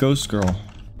creepy ghost girl.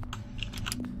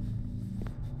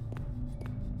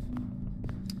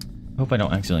 I hope I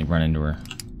don't accidentally run into her.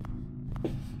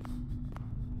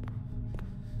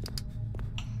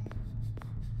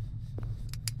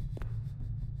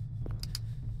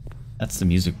 That's the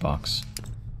music box.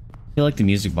 I feel like the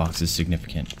music box is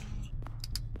significant.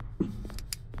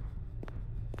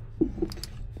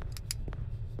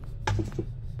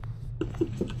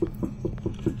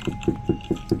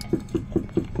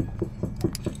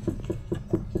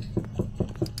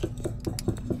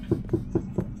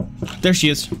 There she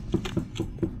is.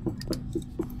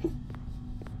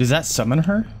 Does that summon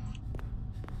her?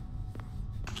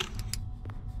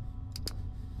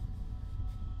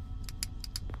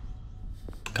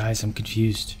 Guys, I'm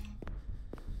confused.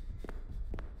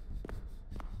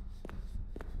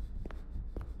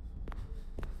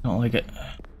 I don't like it.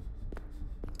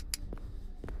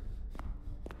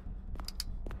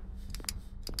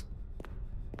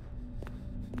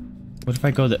 What if I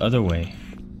go the other way?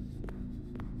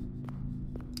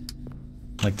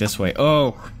 Like this way.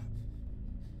 Oh!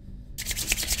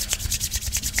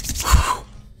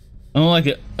 I don't like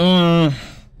it. I'm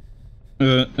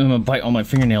gonna bite all my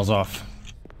fingernails off.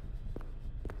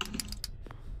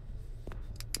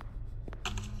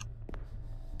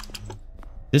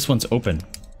 This one's open.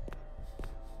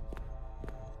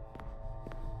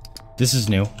 This is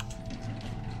new.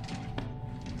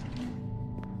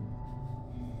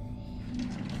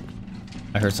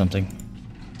 I heard something.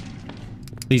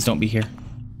 Please don't be here.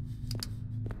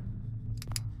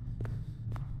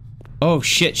 Oh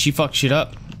shit, she fucked shit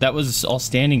up. That was all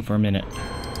standing for a minute.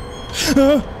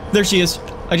 There she is.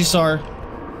 I just saw her.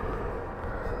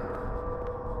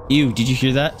 Ew, did you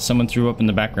hear that? Someone threw up in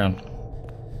the background.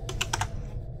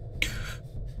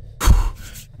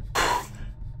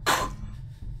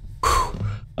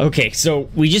 Okay, so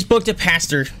we just booked a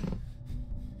pastor.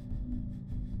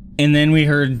 And then we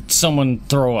heard someone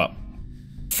throw up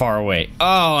far away.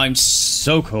 Oh, I'm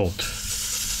so cold.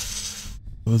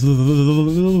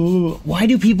 Why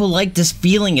do people like this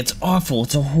feeling? It's awful.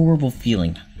 It's a horrible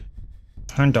feeling.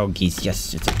 Hound doggies,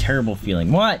 yes, it's a terrible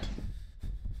feeling. What?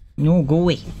 No, go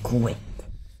away. Go away.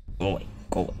 Go away.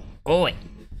 Go away. Go away.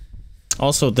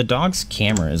 Also, the dog's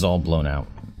camera is all blown out.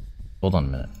 Hold on a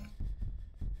minute.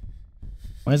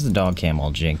 Why is the dog cam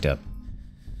all janked up?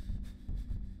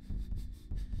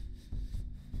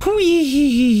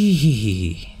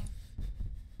 Whee!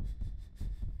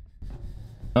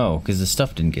 Oh, because the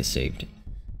stuff didn't get saved.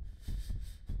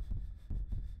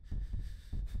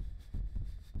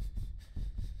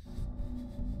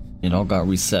 It all got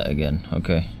reset again.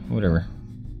 Okay, whatever.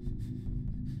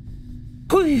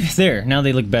 Whew, there, now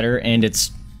they look better and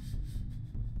it's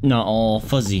not all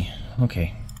fuzzy.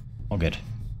 Okay, all good.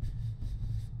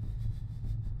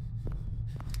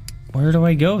 Where do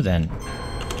I go then?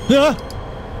 Ah!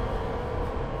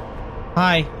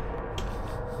 Hi.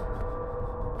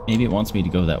 Maybe it wants me to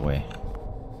go that way.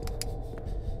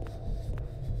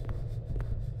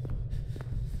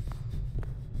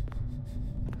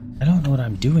 I don't know what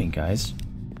I'm doing, guys.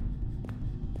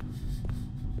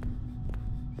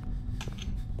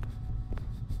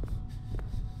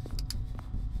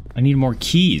 I need more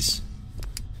keys.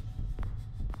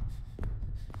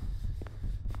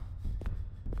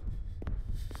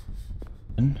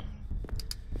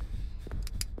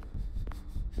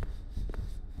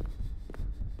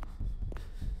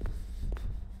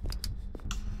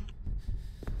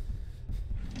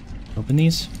 Open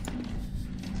these.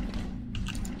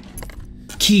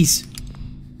 Keys!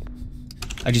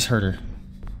 I just heard her.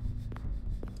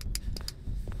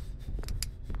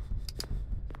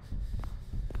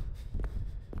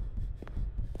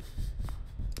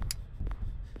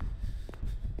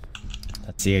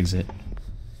 That's the exit.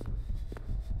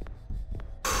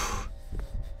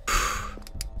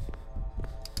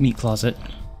 Meat closet.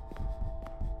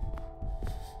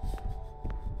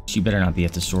 She better not be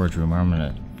at the storage room or I'm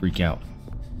gonna freak out.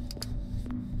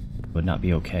 Would not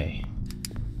be okay.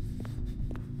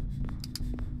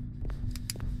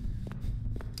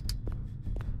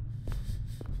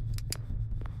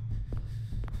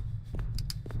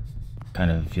 Kind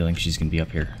of feeling she's gonna be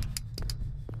up here.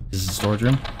 This is the storage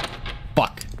room?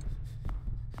 Fuck!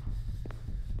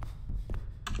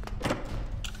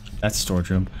 That's the storage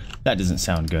room. That doesn't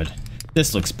sound good.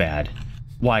 This looks bad.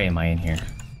 Why am I in here?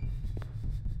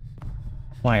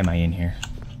 Why am I in here?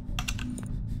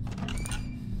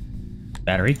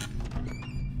 Battery?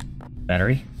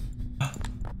 Battery?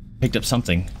 Picked up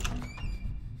something.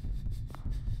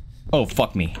 Oh,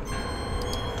 fuck me.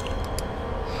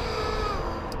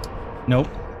 Nope.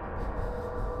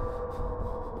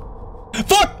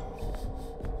 Fuck!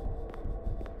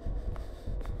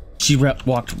 She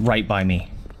walked right by me.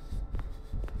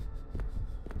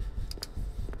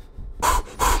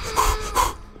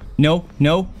 No,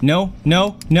 no, no,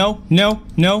 no, no, no,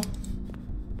 no.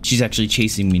 She's actually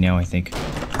chasing me now, I think.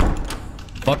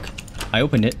 Fuck. I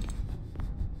opened it.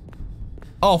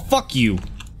 Oh, fuck you.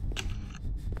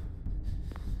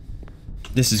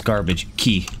 This is garbage.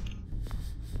 Key.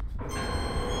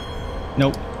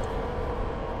 Nope.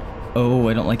 Oh,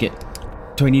 I don't like it.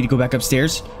 Do I need to go back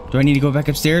upstairs? Do I need to go back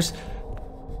upstairs?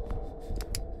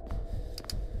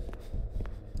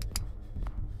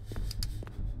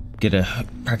 Gotta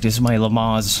practice my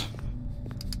Lamaze.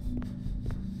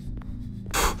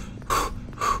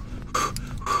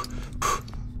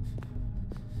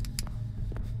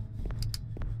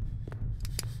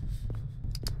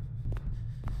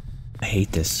 I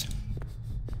hate this.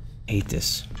 Hate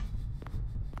this.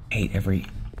 Hate every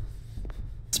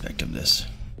aspect of this.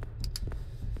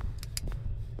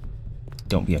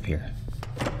 Don't be up here.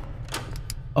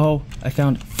 Oh, I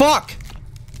found. Fuck!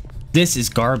 This is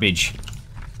garbage.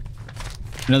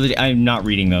 Another day, I'm not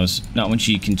reading those. Not when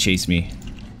she can chase me.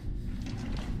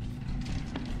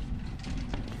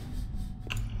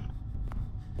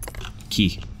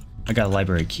 Key. I got a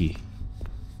library key.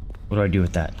 What do I do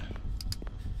with that?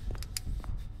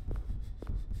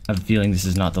 I have a feeling this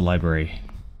is not the library.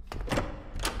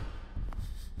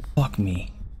 Fuck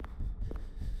me.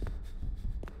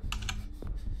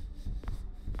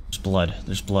 There's blood.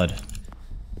 There's blood.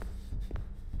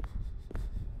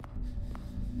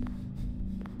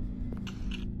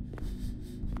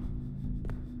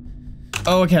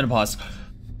 Oh, I can't pause.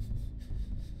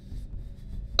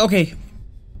 Okay.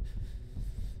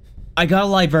 I got a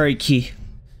library key.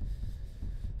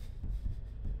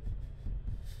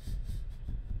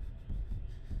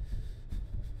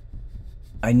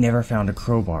 I never found a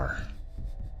crowbar.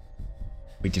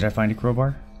 Wait, did I find a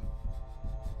crowbar?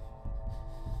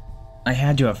 I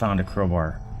had to have found a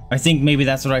crowbar. I think maybe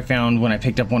that's what I found when I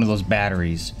picked up one of those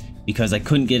batteries, because I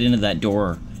couldn't get into that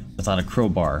door without a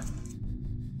crowbar.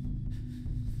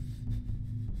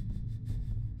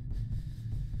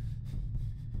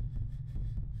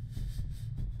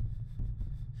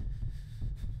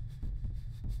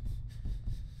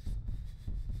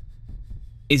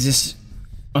 Is this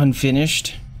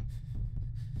unfinished?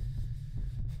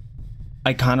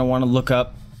 I kind of want to look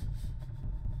up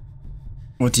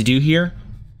what to do here,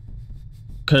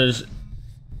 because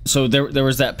So there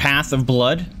was that path of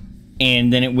blood,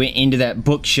 and then it went into that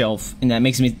bookshelf, and that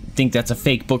makes me think that's a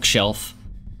fake bookshelf.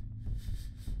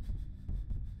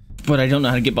 But I don't know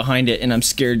how to get behind it, and I'm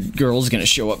scared girl's gonna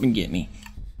show up and get me.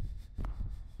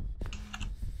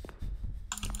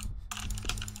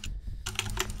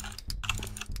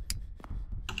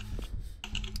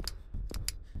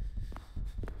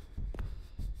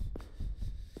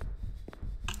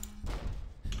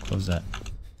 Close that.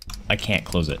 I can't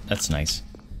close it. That's nice.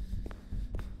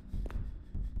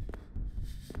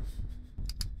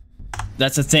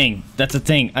 That's a thing. That's a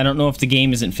thing. I don't know if the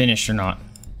game isn't finished or not.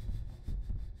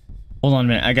 Hold on a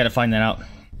minute. I gotta find that out.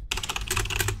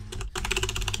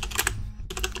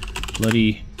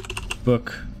 Bloody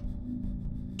book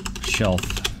shelf.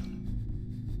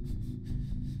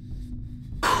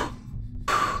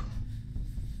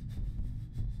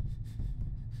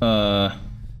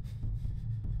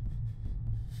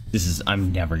 This is...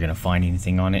 I'm never gonna find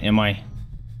anything on it, am I?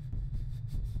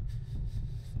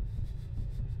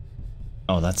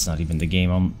 Oh, that's not even the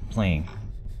game I'm playing.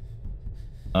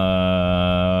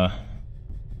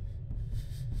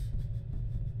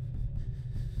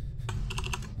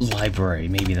 Library,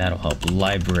 maybe that'll help.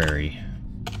 Library.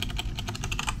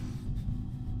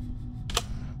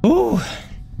 Ooh!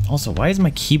 Also, why is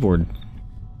my keyboard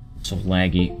so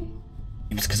laggy? Maybe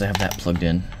it's because I have that plugged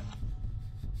in.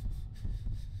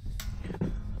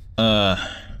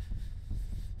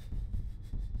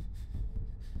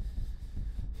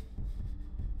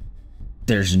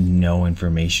 There's no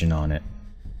information on it.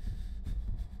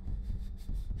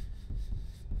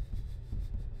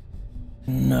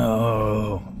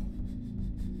 No.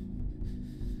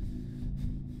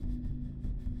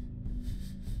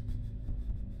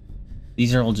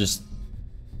 These are all just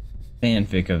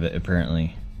fanfic of it,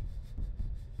 apparently.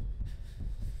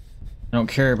 I don't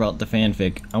care about the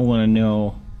fanfic. I want to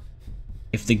know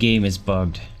if the game is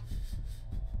bugged.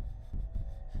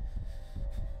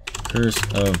 Curse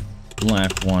of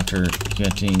Blackwater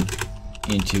getting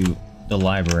into the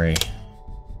library.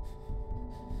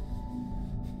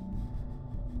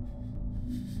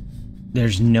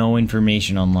 There's no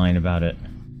information online about it.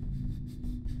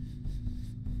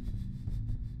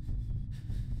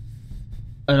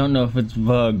 I don't know if it's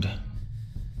bugged.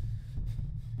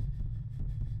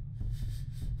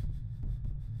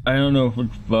 I don't know if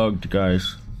it's bugged,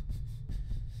 guys.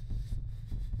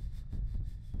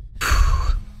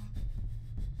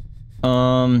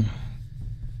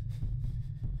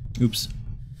 Oops.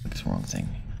 That's the wrong thing.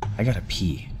 I gotta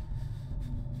pee.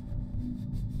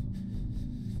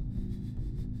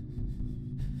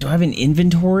 Do I have an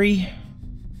inventory?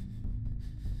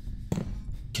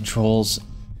 Controls.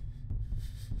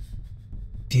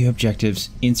 View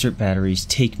objectives. Insert batteries.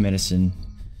 Take medicine.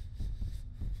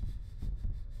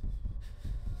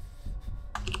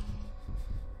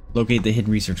 Locate the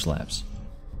hidden research labs.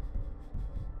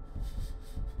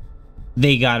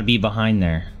 They gotta be behind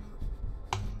there.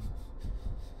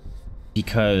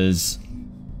 Because...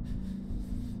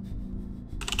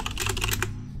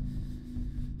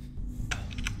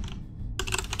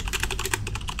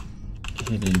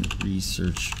 hidden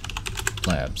research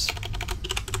labs.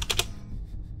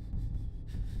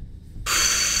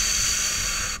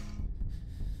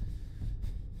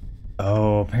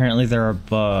 Oh, apparently there are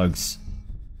bugs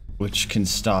which can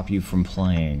stop you from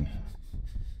playing.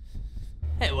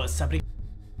 Hey, what's happening?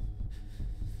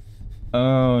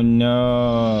 Oh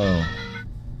no.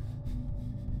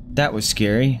 That was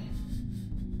scary.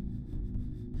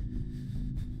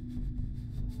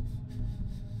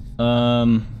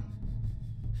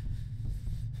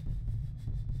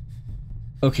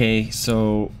 Okay,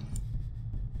 so...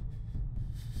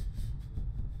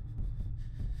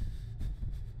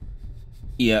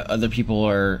 yeah, other people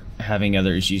are having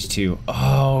other issues too.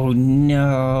 Oh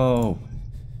no!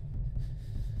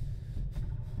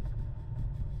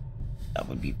 That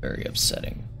would be very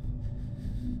upsetting.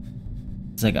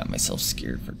 'Cause I got myself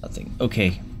scared for nothing.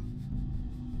 Okay.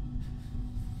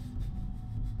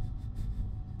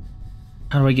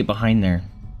 How do I get behind there?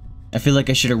 I feel like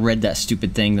I should have read that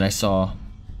stupid thing that I saw.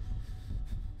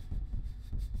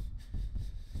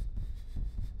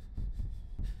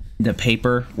 The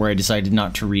paper where I decided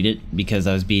not to read it because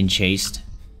I was being chased.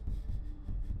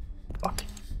 Fuck.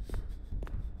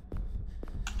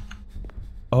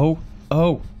 Oh,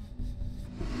 oh.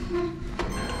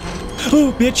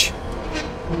 Oh, bitch!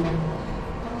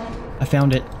 I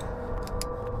found it.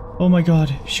 Oh my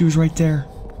god, she was right there.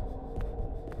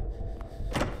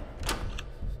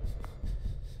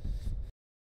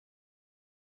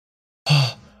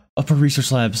 Upper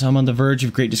research labs. I'm on the verge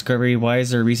of great discovery. Why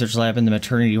is there a research lab in the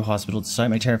maternity hospital? Despite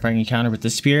my terrifying encounter with the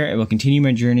spear, I will continue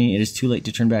my journey. It is too late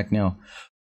to turn back now.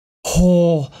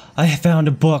 Oh, I found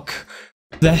a book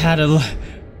that had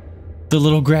the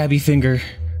little grabby finger.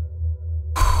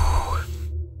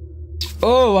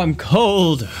 Oh, I'm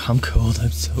cold. I'm cold.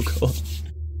 I'm so cold.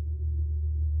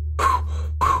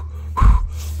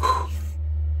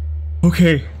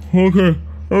 Okay.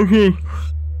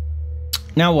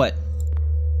 Now what?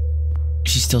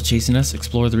 She's still chasing us?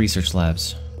 Explore the research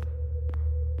labs.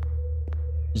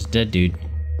 There's a dead dude.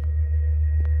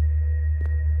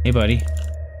 Hey, buddy.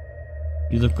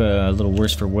 You look a little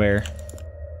worse for wear.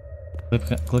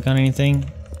 Click on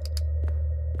anything?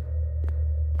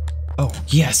 Oh,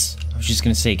 yes! I was just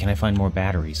gonna say, can I find more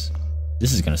batteries?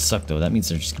 This is gonna suck, though. That means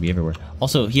they're just gonna be everywhere.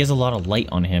 Also, he has a lot of light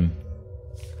on him.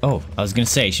 Oh, I was gonna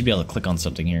say, I should be able to click on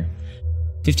something here.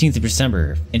 15th of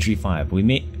December, entry 5.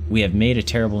 We have made a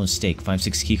terrible mistake. Find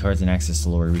 6 keycards and access to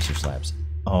lower research labs.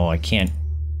 Oh, I can't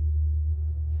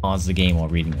pause the game while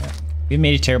reading that. We have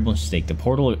made a terrible mistake. The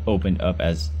portal opened up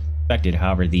as expected,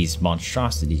 however, these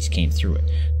monstrosities came through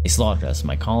it. They slaughtered us,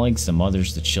 my colleagues, the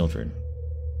mothers, the children.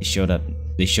 They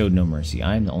showed no mercy.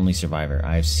 I am the only survivor.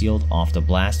 I have sealed off the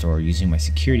blast door using my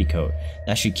security code.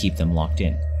 That should keep them locked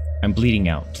in. I'm bleeding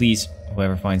out. Please,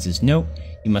 whoever finds this note,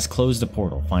 you must close the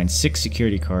portal. Find 6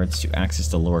 security cards to access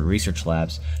the lower research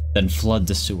labs, then flood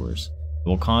the sewers. It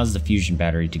will cause the fusion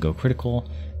battery to go critical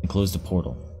and close the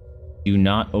portal. Do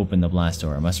not open the blast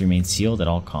door. It must remain sealed at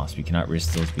all costs. We cannot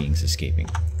risk those beings escaping.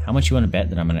 How much you want to bet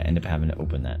that I'm going to end up having to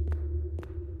open that?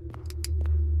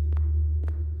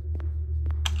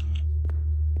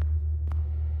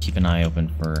 Keep an eye open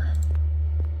for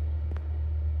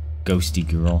Ghosty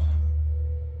Girl.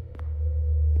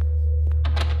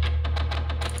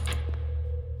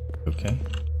 Okay.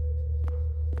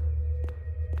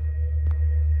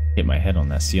 Hit my head on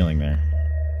that ceiling there.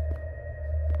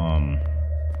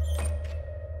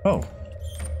 Oh.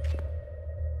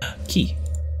 Key.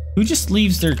 Who just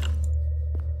leaves their...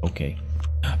 Okay.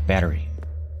 Battery.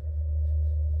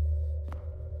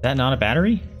 Is that not a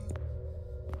battery?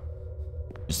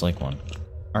 Just like one.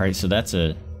 Alright, so that's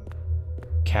a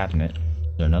cabinet.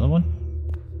 Is there another one?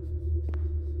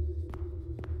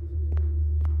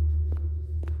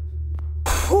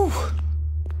 Whew.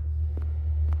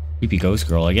 Creepy ghost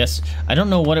girl, I guess. I don't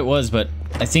know what it was, but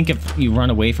I think if you run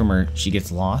away from her, she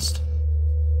gets lost.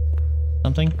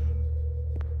 Something.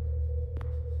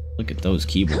 Look at those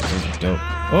keyboards, those are dope.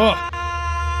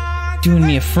 Oh! Doing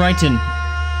me a frighten.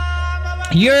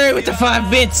 You're with the 5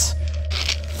 bits!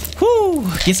 Whoo!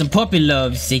 Get some puppy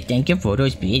love. Say thank you for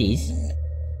those bitties.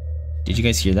 Did you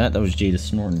guys hear that? That was Jada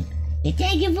snorting. Say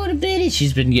thank you for the bitties.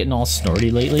 She's been getting all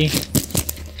snorty lately.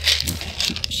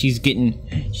 She's getting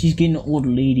an old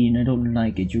lady and I don't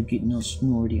like it. You're getting all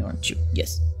snorty, aren't you?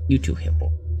 Yes, you too,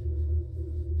 hippo.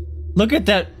 Look at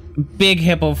that big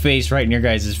hippo face right in your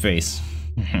guys' face.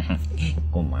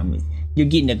 Oh, mommy. You're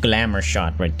getting a glamour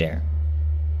shot right there.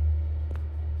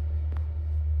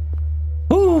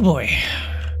 Oh, boy.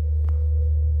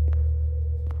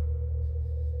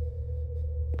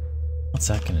 What's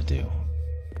that gonna do?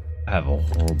 I have a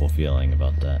horrible feeling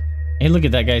about that. Hey, look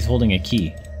at that guy's holding a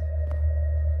key.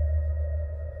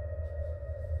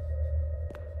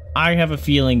 I have a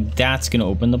feeling that's gonna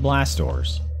open the blast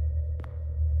doors.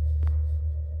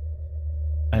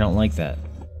 I don't like that.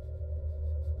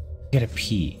 Gotta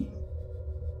pee.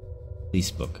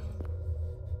 Police book.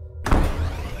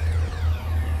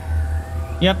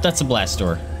 Yep, that's a blast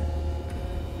door.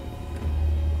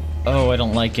 Oh, I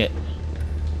don't like it.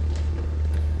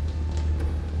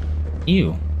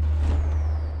 Ew.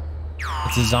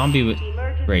 It's a zombie with...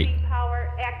 Great.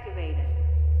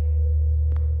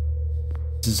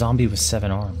 It's a zombie with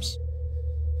 7 arms.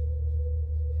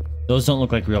 Those don't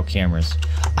look like real cameras.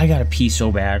 I gotta pee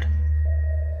so bad.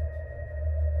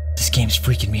 This game's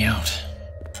freaking me out.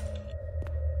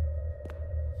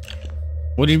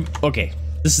 Okay,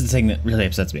 this is the thing that really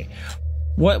upsets me.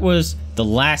 What was the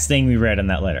last thing we read in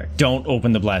that letter? Don't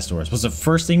open the blast doors. What's the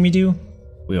first thing we do?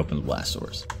 We open the blast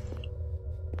doors.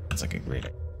 That's like a great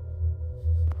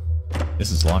idea.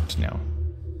 This is locked now.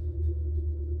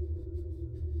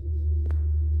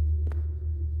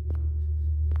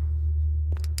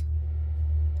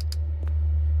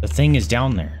 The thing is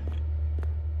down there.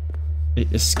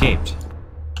 It escaped.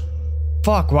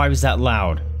 Fuck, why was that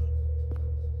loud?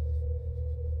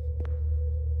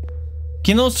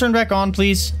 Can those turn back on,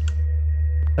 please?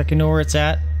 I can know where it's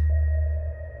at.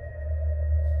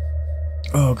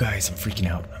 Oh, guys, I'm freaking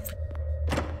out.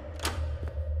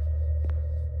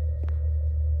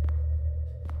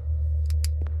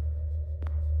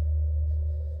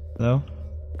 Hello?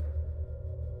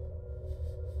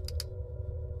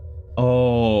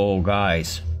 Oh,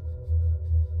 guys.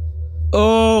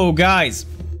 Oh, guys.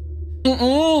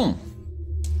 I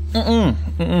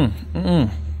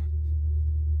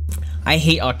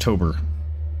hate October.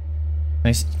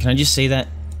 Can I just say that?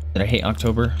 That I hate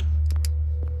October?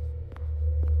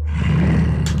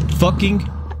 Fucking.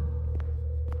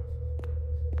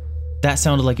 That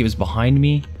sounded like it was behind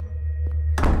me.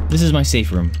 This is my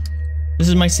safe room. This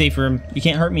is my safe room. You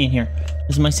can't hurt me in here.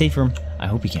 This is my safe room. I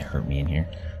hope you can't hurt me in here.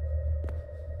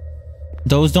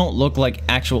 Those don't look like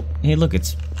actual... Hey, look,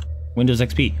 it's Windows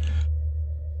XP.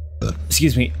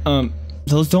 Excuse me.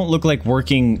 Those don't look like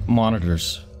working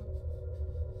monitors.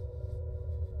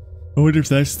 I wonder if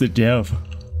that's the dev.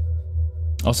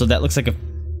 Also, that looks like a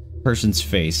person's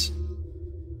face.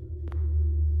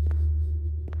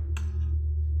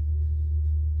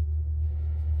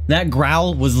 That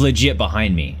growl was legit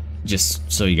behind me,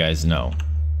 just so you guys know.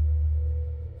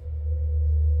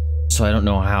 So I don't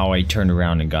know how I turned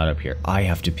around and got up here. I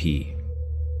have to pee.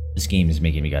 This game is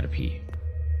making me gotta pee.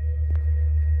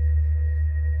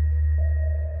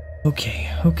 Okay.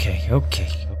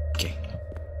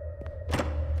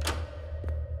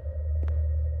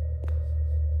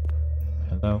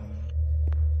 Hello?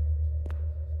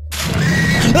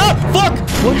 Ah! Fuck!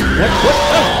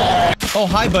 What? Oh,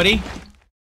 hi, buddy.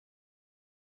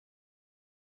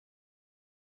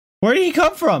 Where did he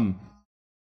come from?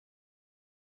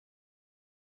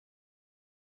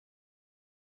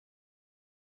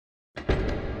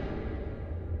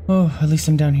 Oh, at least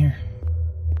I'm down here.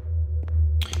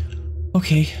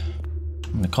 Okay.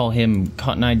 I'm gonna call him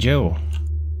Cotton Eye Joe.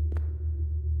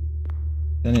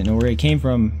 I didn't know where he came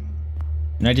from.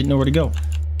 And I didn't know where to go.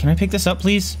 Can I pick this up,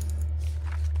 please?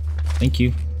 Thank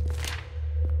you.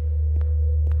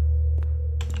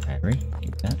 Battery.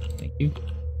 Give that. Thank you.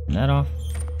 Turn that off.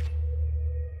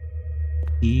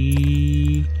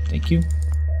 Thank you.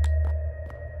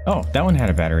 Oh, that one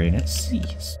had a battery in it. See,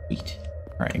 sweet.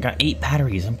 Alright, I got 8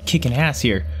 batteries. I'm kicking ass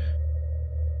here.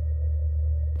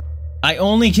 I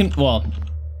only can... Well,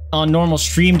 on normal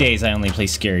stream days, I only play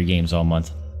scary games all month.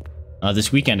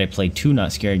 This weekend, I played 2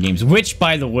 not scary games. Which,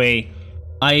 by the way,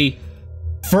 I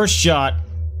first shot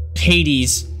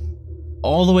Hades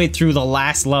all the way through the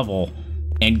last level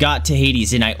and got to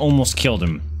Hades, and I almost killed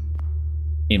him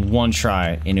in one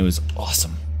try, and it was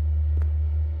awesome.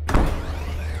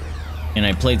 And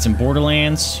I played some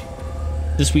Borderlands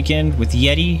this weekend with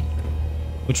Yeti,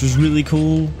 which was really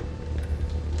cool.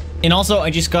 And also,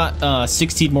 I just got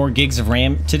 16 more gigs of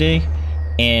RAM today,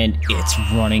 and it's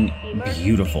running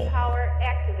beautiful.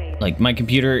 Like, my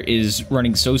computer is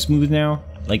running so smooth now.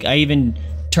 Like, I even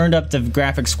turned up the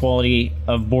graphics quality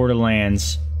of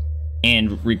Borderlands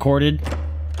and recorded,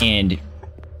 and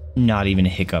not even a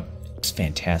hiccup. It's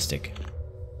fantastic.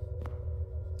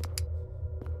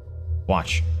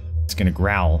 Watch. It's gonna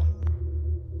growl.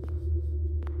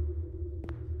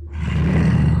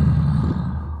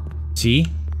 See?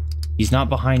 He's not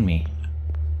behind me.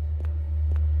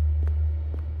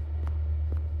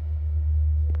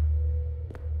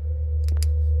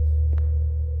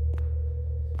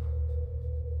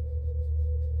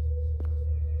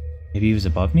 Maybe he was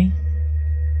above me?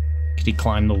 Could he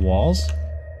climb the walls?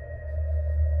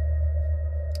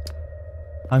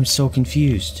 I'm so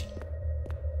confused.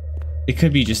 It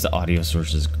could be just the audio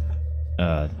sources,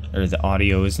 or the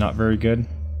audio is not very good.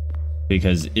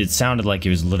 Because it sounded like he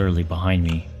was literally behind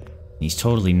me. He's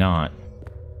totally not.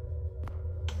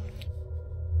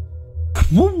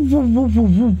 Whoa, whoa, whoa, whoa,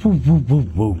 whoa, whoa,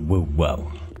 whoa, whoa,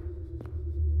 whoa.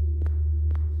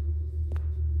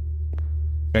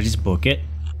 Did I just book it?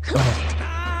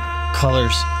 Oh.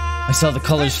 Colors. I saw the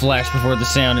colors flash before the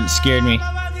sound and it scared me.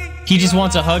 He just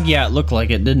wants a hug? Yeah, it looked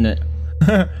like it, didn't it?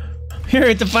 Here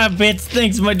at the 5 bits.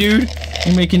 Thanks, my dude.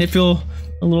 You're making it feel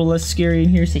a little less scary in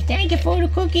here. Say, thank you for the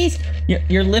cookies.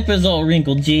 Your lip is all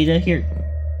wrinkled, Jada. Here,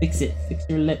 fix it. Fix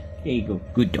your lip. There you go.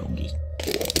 Good doggy.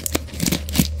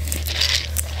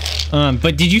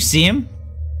 But did you see him?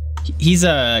 He's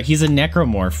a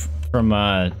necromorph from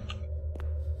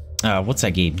what's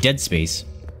that game? Dead Space.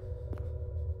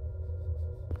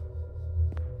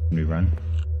 Can we run?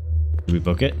 Did we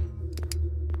book it?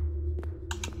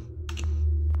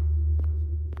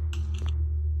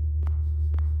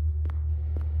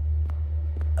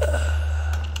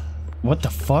 What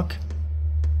the fuck?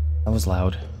 That was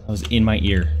loud. That was in my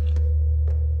ear.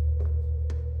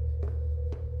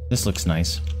 This looks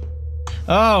nice.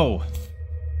 Oh!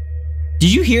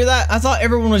 Did you hear that? I thought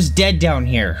everyone was dead down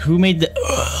here. Who made the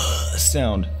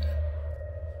sound?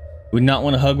 Would not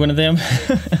want to hug one of them.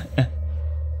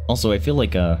 Also, I feel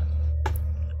like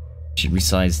Should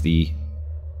resize the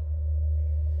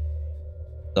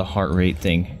heart rate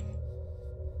thing.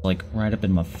 Like right up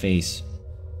in my face.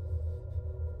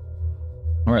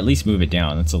 Or at least move it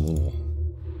down. That's a little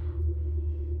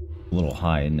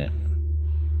high, isn't it?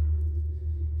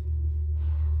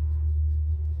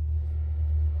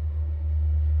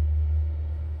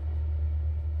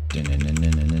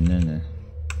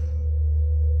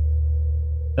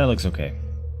 That looks okay.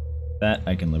 That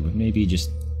I can live with. Maybe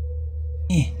just...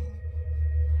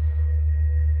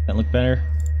 That look better?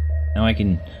 Now I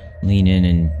can lean in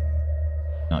and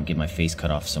not get my face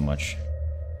cut off so much.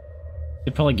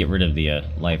 Could probably get rid of the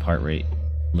live heart rate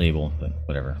label, but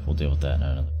whatever. We'll deal with that in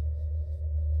another.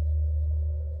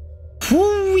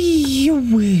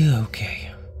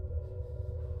 Okay.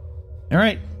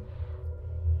 Alright.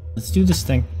 Let's do this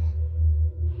thing.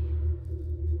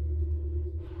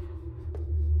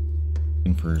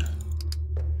 Looking for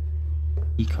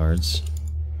key cards.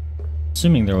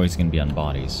 Assuming they're always going to be on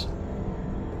bodies.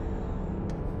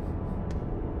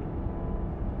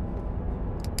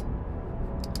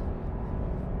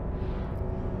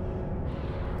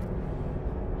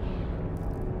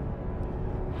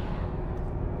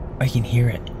 I can hear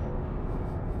it.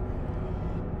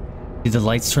 Did the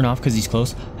lights turn off because he's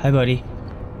close? Hi, buddy.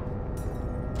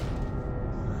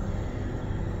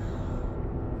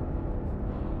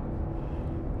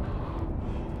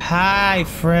 Hi,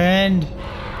 friend.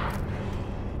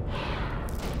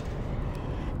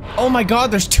 Oh my god,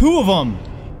 there's two of them!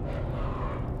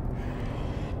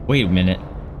 Wait a minute.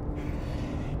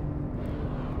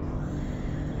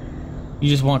 You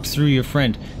just walked through your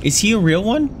friend. Is he a real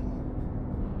one?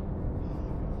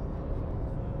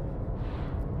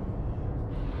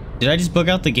 Did I just bug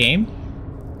out the game?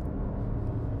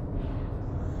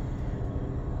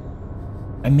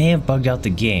 I may have bugged out the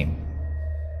game.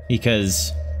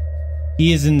 Because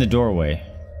he is in the doorway.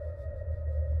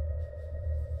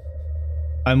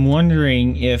 I'm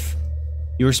wondering if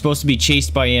you were supposed to be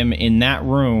chased by him in that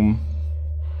room.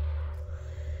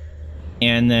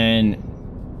 And then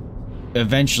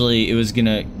eventually it was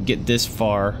gonna get this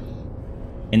far.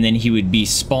 And then he would be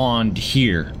spawned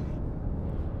here.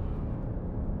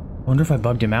 I wonder if I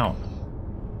bugged him out.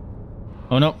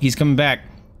 Oh no, he's coming back.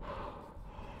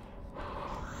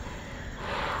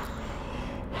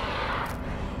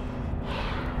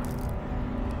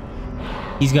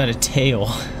 He's got a tail.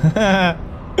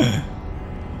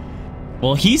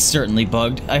 Well, he's certainly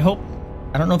bugged. I hope...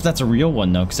 I don't know if that's a real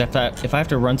one, though, because if I have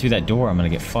to run through that door, I'm gonna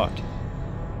get fucked.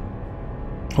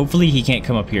 Hopefully he can't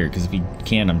come up here, because if he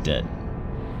can, I'm dead.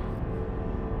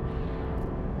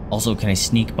 Also, can I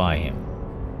sneak by him?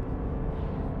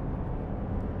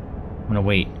 I'm gonna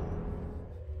wait.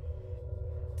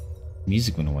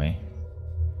 Music went away.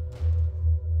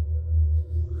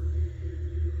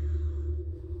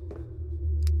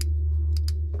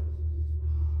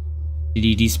 Did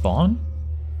he despawn?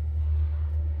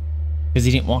 Because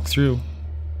he didn't walk through.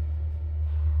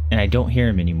 And I don't hear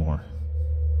him anymore.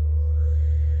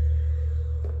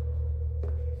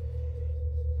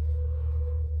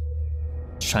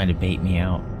 He's trying to bait me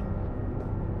out.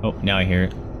 Oh, now I hear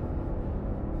it.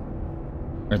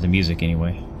 Or the music,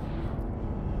 anyway.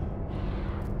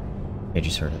 I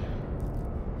just heard it.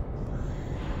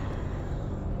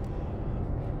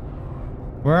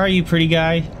 Where are you, pretty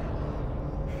guy?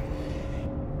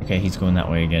 Okay, he's going that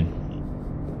way again.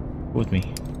 Go with me.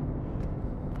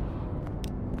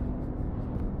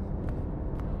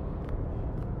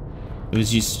 It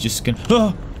was just gonna...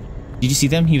 Oh! Did you see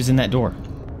them? He was in that door.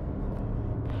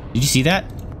 Did you see that?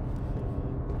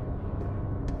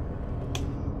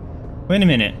 Wait a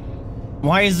minute.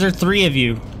 Why is there 3 of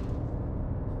you?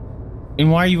 And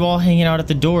why are you all hanging out at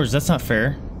the doors? That's not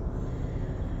fair.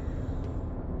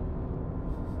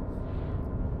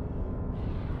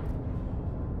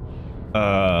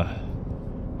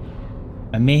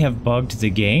 I may have bugged the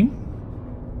game?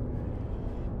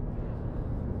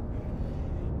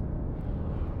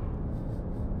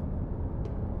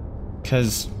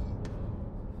 Because...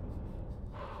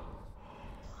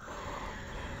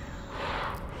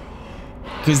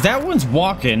 that one's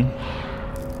walking.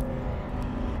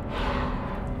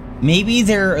 Maybe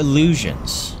they're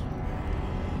illusions.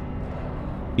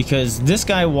 Because this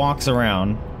guy walks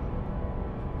around,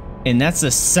 and that's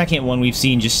the second one we've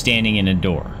seen just standing in a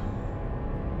door.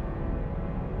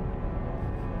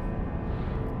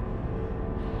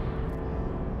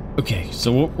 Okay,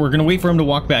 so we're gonna wait for him to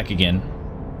walk back again.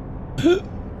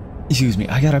 Excuse me,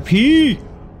 I gotta pee!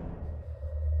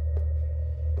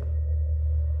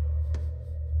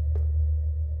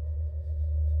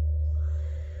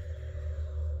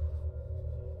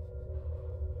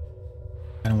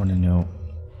 I don't want to know.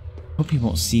 hope he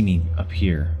won't see me up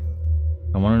here.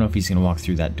 I want to know if he's gonna walk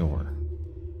through that door.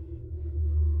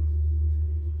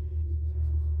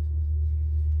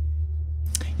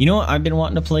 You know what I've been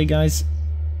wanting to play, guys?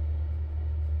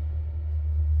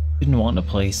 Been wanting to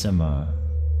play some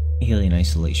Alien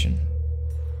Isolation.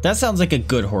 That sounds like a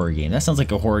good horror game. That sounds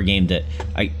like a horror game that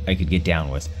I could get down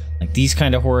with. Like, these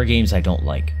kind of horror games I don't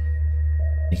like.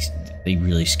 They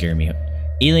really scare me.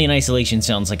 Alien Isolation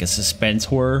sounds like a suspense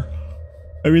horror.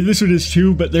 I mean, this one is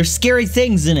too, but there's scary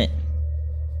things in it.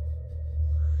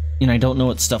 And I don't know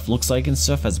what stuff looks like and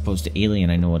stuff, as opposed to Alien,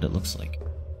 I know what it looks like.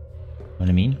 Know what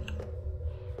I mean?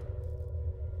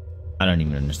 I don't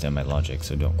even understand my logic,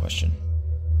 so don't question.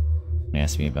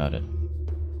 Ask me about it.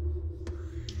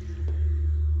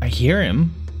 I hear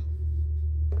him.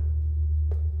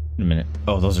 Wait a minute.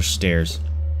 Oh, those are stairs.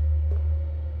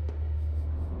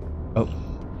 Oh,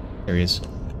 there he is.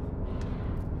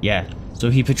 Yeah, so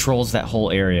he patrols that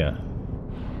whole area.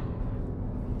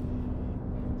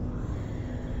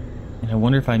 And I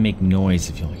wonder if I make noise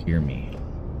if he'll hear me.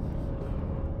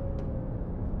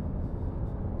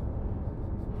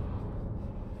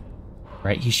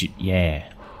 Right, he should,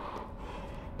 yeah.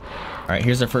 Alright,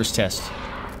 here's our first test.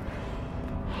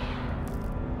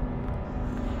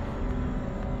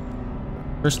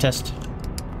 First test.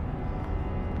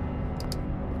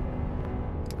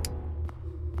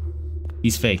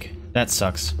 He's fake. That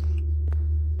sucks.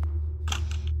 I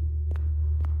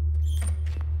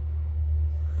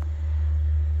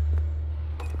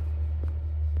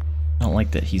don't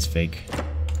like that he's fake.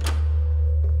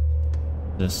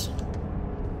 This.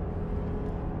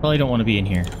 Probably don't want to be in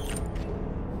here.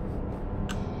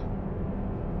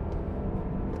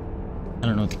 I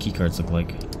don't know what the keycards look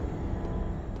like.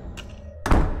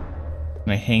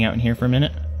 Can I hang out in here for a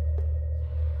minute?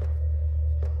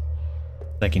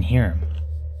 I can hear him.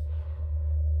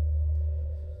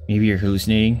 Maybe you're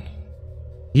hallucinating.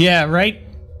 Yeah, right?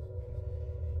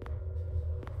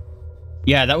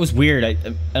 Yeah, that was weird. I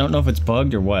don't know if it's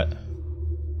bugged or what.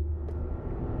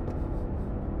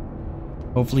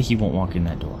 Hopefully he won't walk in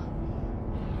that door.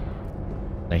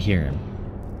 I hear him.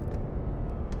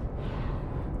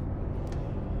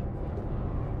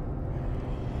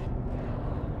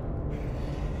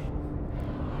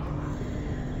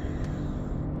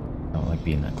 I don't like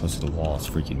being that close to the wall. It's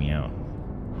freaking me out.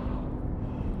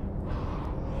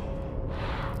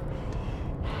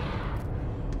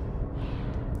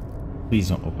 Please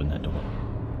don't open that door.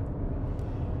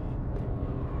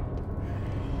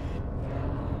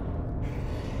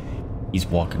 He's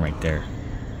walking right there.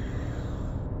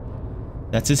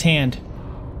 That's his hand.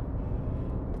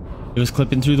 It was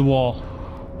clipping through the wall.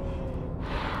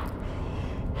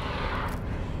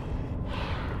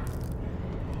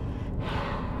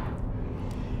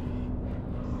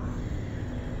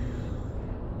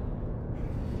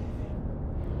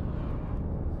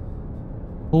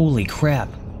 Holy crap.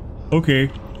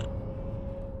 Okay.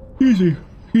 Easy.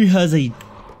 He has a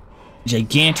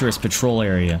gigantorous patrol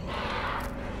area.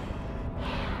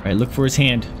 Alright, look for his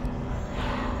hand.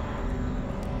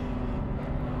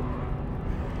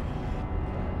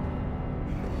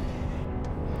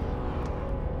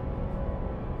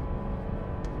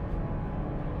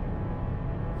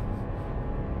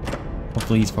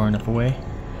 Hopefully he's far enough away.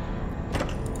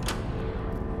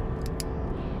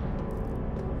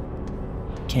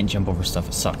 Can't jump over stuff,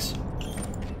 it sucks.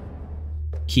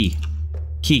 Key.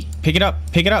 Key. Pick it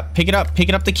up, pick it up, pick it up, pick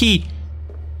it up the key.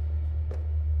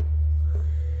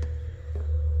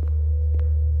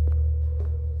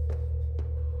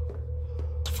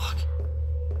 What the fuck?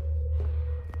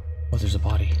 Oh, there's a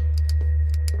body.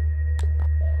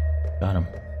 Got him.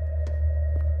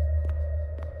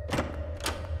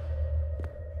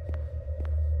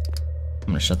 I'm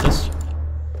gonna shut this.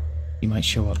 He might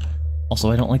show up. Also,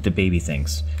 I don't like the baby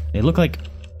things. They look like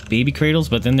baby cradles,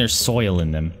 but then there's soil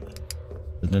in them.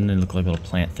 But then they look like little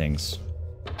plant things.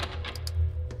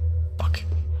 Fuck.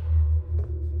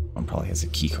 One probably has a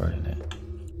key card in it.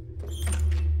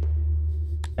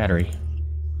 Battery.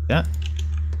 That.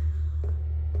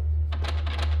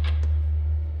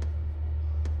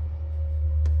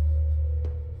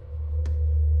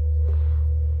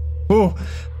 Oh,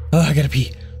 I gotta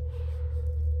pee.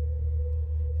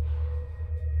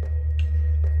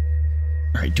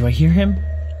 Alright, do I hear him?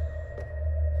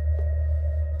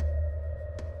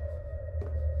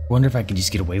 Wonder if I can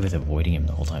just get away with avoiding him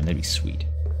the whole time. That'd be sweet.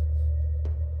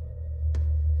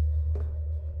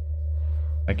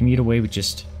 If I can get away with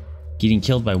just getting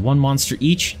killed by one monster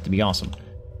each, that'd be awesome.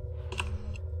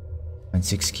 And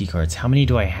 6 key cards. How many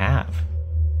do I have?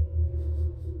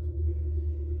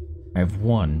 I have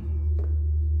 1.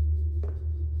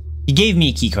 He gave me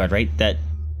a key card, right? That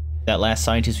last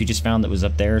scientist we just found that was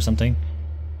up there or something?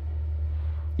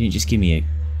 He didn't just give me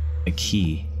a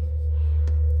key.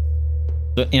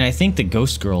 And I think the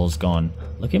ghost girl is gone.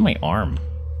 Look at my arm.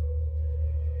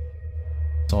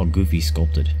 It's all goofy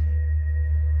sculpted.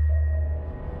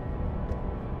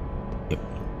 Yep.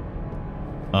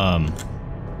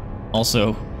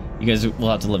 Also, you guys will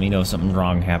have to let me know if something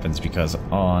wrong happens because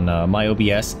on my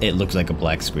OBS, it looks like a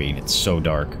black screen. It's so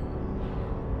dark.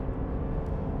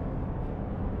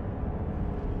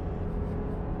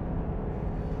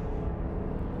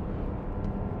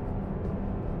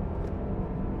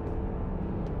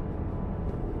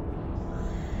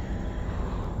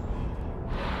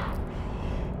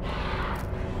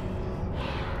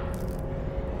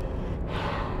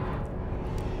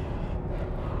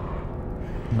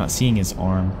 I'm not seeing his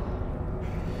arm.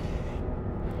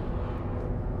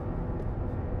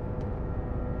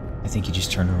 I think he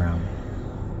just turned around.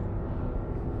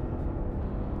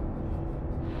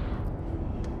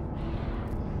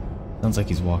 Sounds like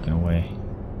he's walking away.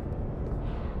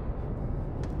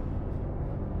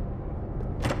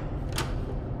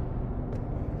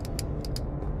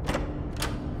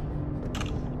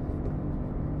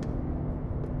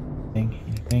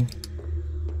 Anything?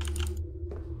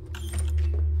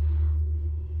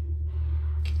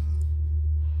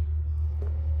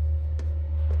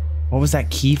 What was that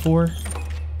key for?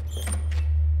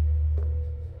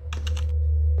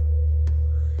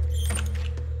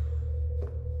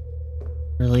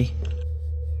 Really?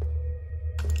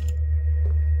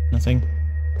 Nothing?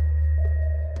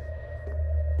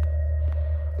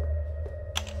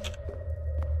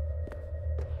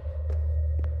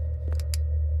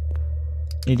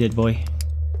 You did, boy.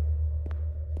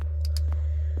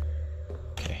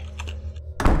 Okay.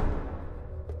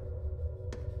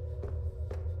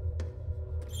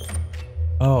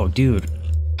 Oh, dude.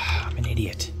 I'm an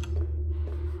idiot.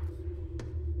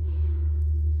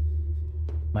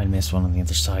 Might miss one on the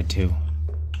other side, too.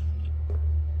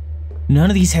 None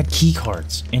of these had key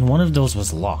cards, and one of those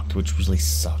was locked, which really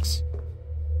sucks.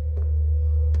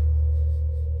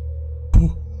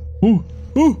 Ooh, ooh,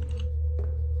 ooh.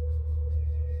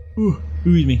 Ooh,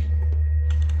 read me.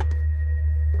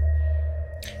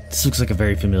 This looks like a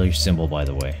very familiar symbol, by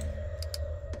the way.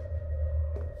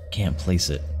 Can't place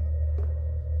it.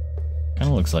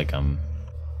 Kinda looks like, Tony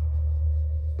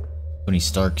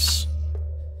Stark's...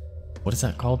 What is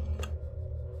that called?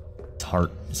 It's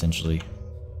heart, essentially.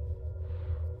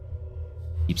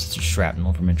 Keeps its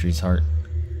shrapnel from entering his heart.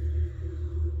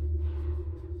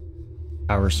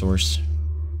 Power source.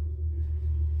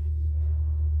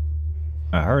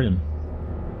 I heard him.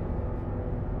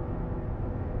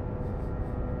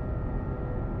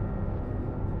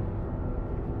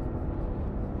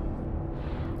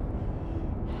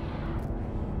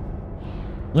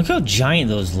 Look how giant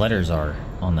those letters are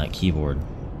on that keyboard.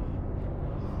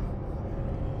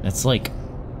 That's like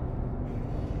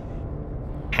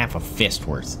half a fist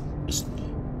worth. Just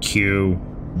QWERTY.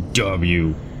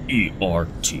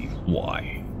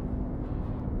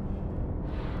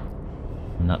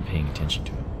 I'm not paying attention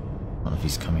to him. I don't know if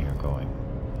he's coming or going.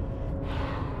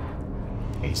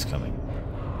 Okay, he's coming.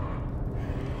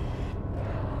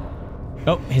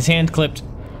 Oh, his hand clipped.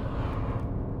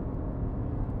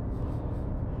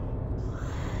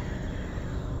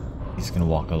 He's gonna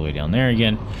walk all the way down there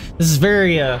again. This is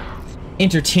very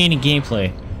entertaining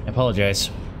gameplay. I apologize,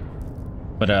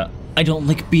 but I don't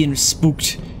like being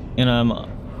spooked, and I'm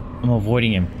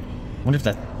avoiding him. I wonder if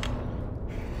that.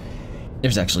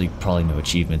 There's actually probably no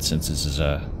achievement since this is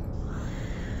a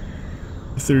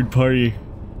third party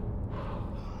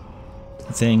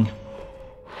thing.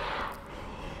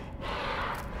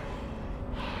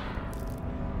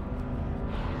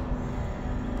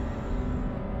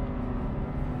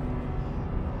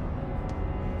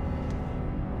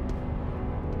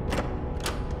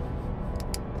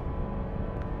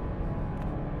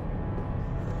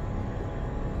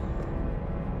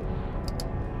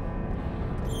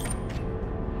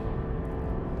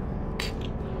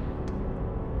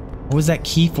 What was that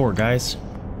key for, guys?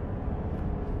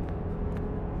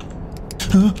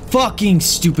 Fucking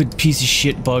stupid piece of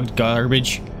shit bugged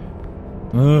garbage.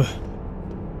 Ugh.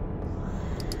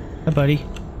 Hi, buddy.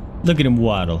 Look at him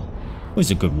waddle. Oh,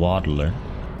 he's a good waddler.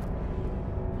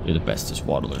 You're the bestest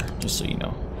waddler, just so you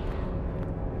know.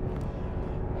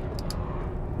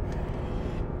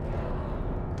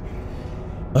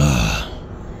 Ugh.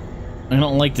 I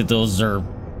don't like that those are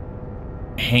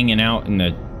hanging out in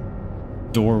the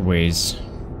doorways.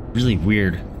 Really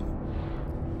weird.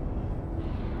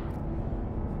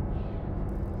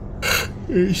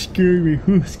 It scared me.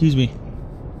 Ooh, excuse me.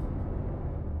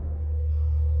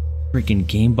 Freaking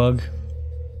game bug.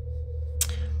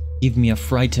 Give me a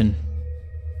frighten.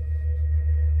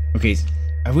 Okay,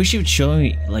 I wish it would show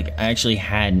me, like, I actually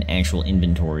had an actual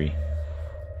inventory.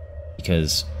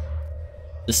 Because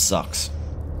this sucks.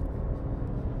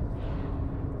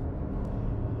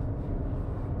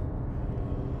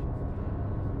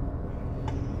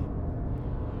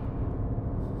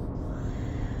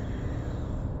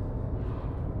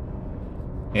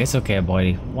 It's okay,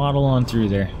 buddy. Waddle on through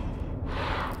there.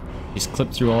 Just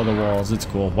clip through all the walls. It's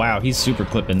cool. Wow, he's super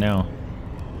clipping now.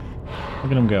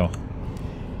 Look at him go.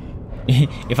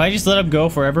 If I just let him go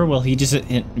forever, will he just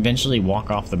eventually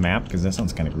walk off the map? Because that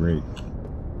sounds kind of great.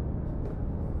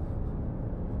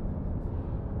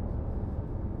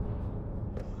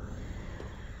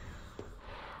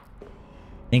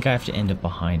 I think I have to end up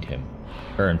behind him.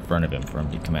 Or in front of him for him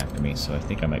to come after me, so I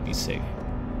think I might be safe.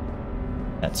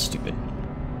 That's stupid.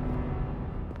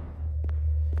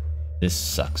 This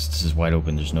sucks. This is wide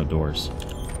open. There's no doors.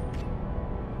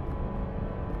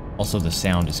 Also, the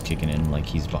sound is kicking in like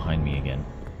he's behind me again.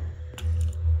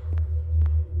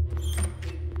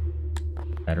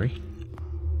 Battery.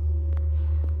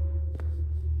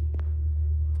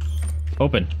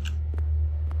 Open.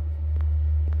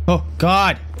 Oh,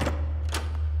 God!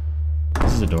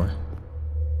 This is a door.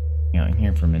 Yeah, in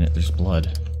here for a minute. There's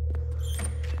blood.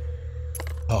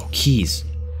 Oh, keys.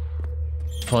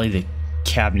 Probably the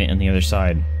cabinet on the other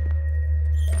side.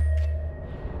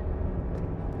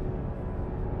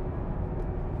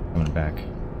 Coming back.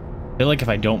 I feel like if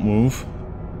I don't move,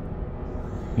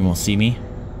 he won't see me.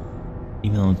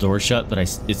 Even though the door's shut, but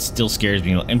it still scares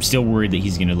me. I'm still worried that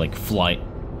he's gonna, like, fly.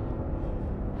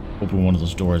 Open one of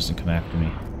those doors and come after me.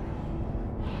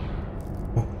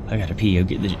 Oh, I gotta pee. I'll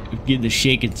get the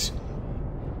shakings.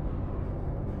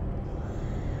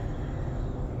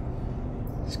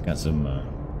 He's got some,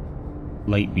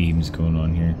 light beams going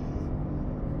on here.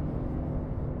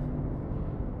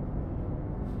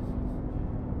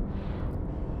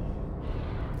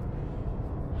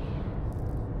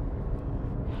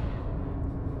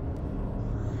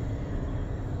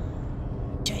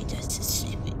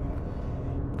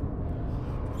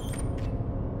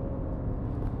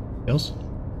 Bill's?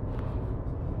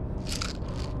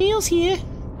 Bill's here.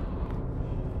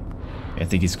 I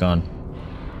think he's gone.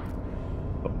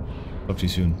 Oh, up too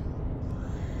soon.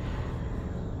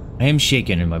 I am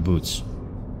shaking in my boots.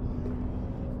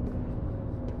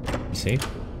 You safe?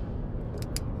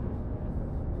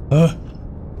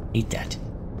 Eat that.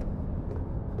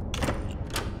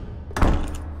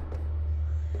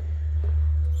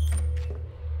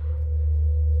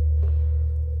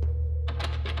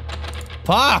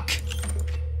 Fuck!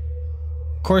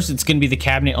 Of course it's gonna be the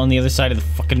cabinet on the other side of the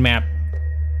fucking map.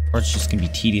 Or it's just gonna be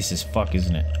tedious as fuck,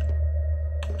 isn't it?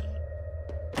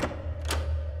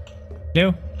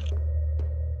 No?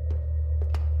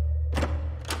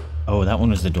 Oh, that one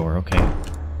was the door, okay.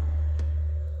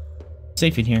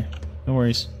 Safe in here. No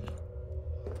worries.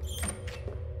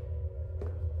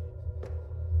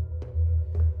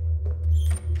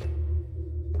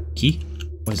 Key?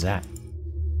 What is that?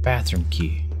 Bathroom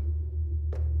key.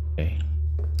 Okay.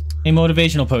 A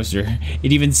motivational poster.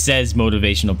 It even says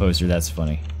motivational poster. That's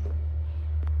funny.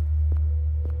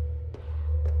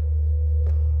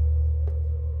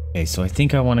 Okay, so I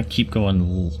think I want to keep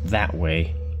going that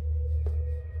way.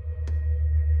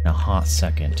 In a hot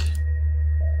second.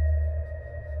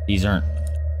 These aren't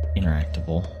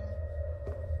interactable.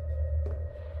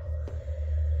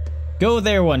 Go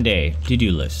there one day.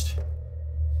 To-do list.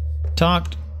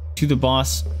 Talked to the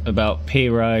boss about pay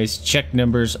rise. Check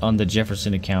numbers on the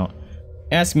Jefferson account.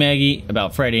 Ask Maggie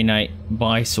about Friday night.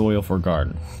 Buy soil for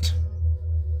garden.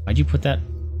 Why'd you put that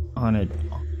on a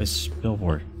office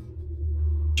billboard?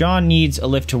 John needs a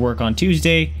lift to work on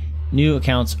Tuesday. New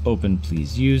accounts open.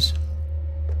 Please use.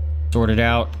 Sort it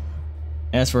out.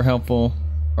 Ask for help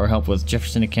with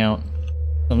Jefferson account.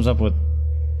 Thumbs up with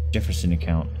Jefferson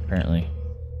account, apparently.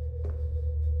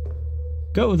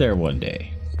 Go there one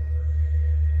day.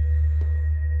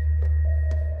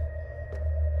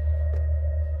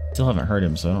 Still haven't heard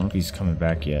him, so I don't know if he's coming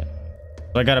back yet.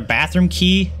 So I got a bathroom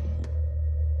key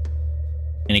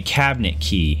and a cabinet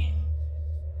key.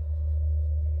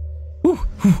 Whew,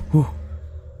 whew, whew.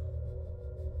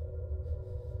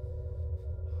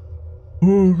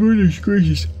 Oh, goodness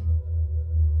gracious.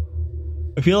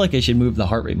 I feel like I should move the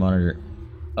heart rate monitor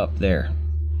up there.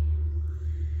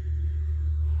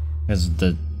 Because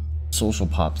the social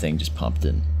pop thing just popped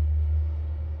in.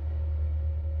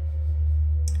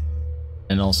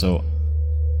 And also,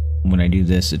 when I do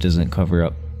this, it doesn't cover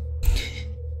up.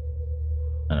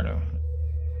 I don't know.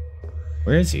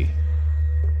 Where is he?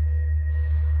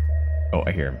 Oh,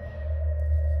 I hear him.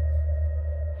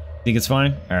 Think it's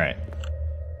fine? Alright.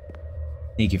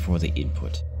 Thank you for the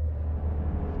input.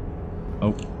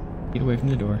 Oh, get away from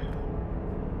the door.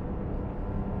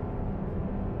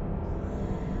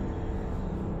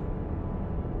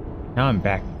 Now I'm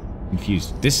back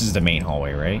confused. This is the main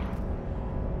hallway, right?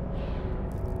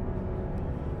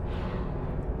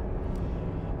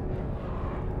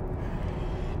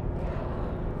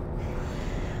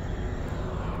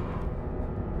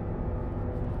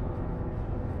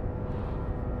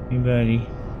 Anybody?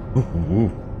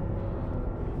 Ooh.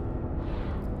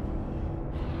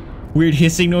 Weird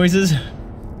hissing noises.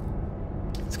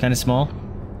 It's kind of small.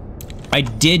 I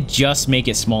did just make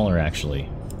it smaller, actually,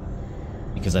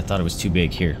 because I thought it was too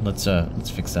big. Here, let's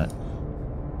fix that.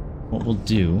 What we'll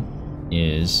do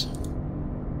is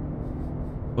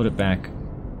put it back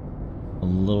a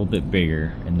little bit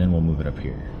bigger, and then we'll move it up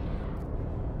here.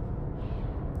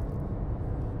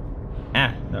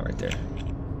 Ah, not right there.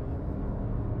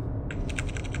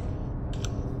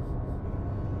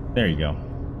 There you go.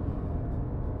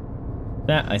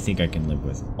 That I think I can live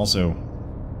with. Also,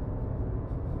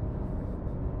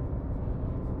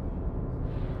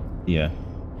 the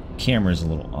camera's a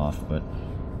little off, but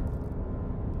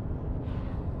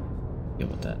deal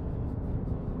with that.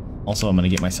 Also, I'm gonna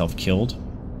get myself killed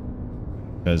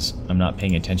because I'm not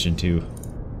paying attention to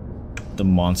the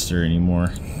monster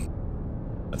anymore.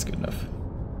 That's good enough.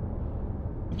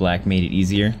 Black made it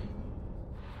easier.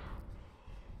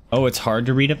 Oh, it's hard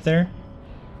to read up there?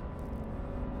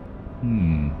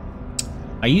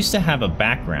 I used to have a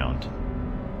background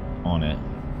on it.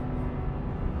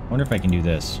 I wonder if I can do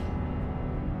this.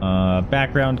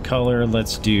 Background color,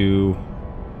 let's do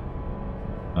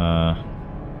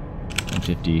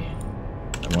 150 by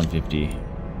 150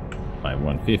 by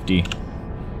 150.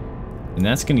 And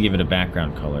that's gonna give it a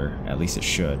background color, at least it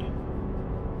should.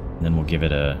 And then we'll give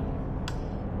it a...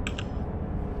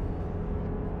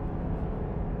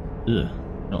 Ugh,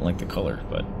 I don't like the color,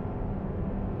 but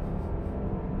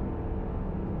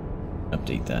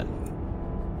update that.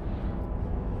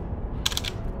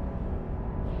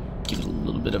 Give it a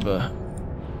little bit of a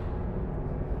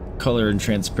color and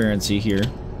transparency here.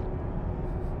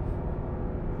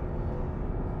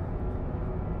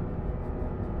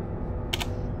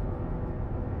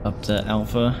 Up to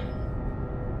alpha.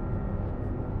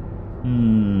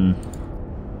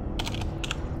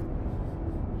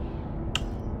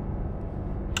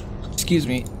 Excuse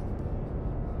me.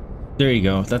 There you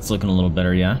go. That's looking a little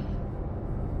better, yeah?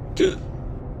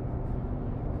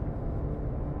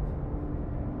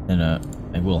 And I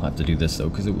will have to do this though,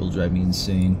 because it will drive me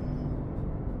insane.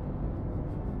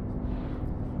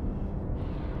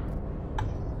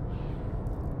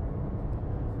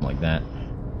 Like that.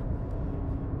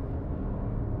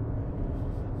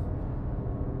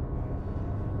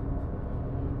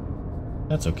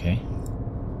 That's okay.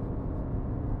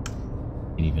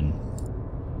 Can even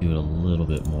do it a little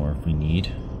bit more if we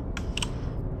need.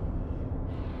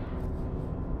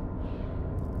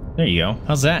 There you go.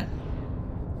 How's that?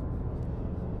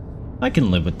 I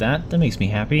can live with that. That makes me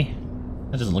happy.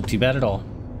 That doesn't look too bad at all.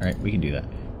 Alright, we can do that.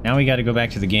 Now we gotta go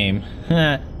back to the game.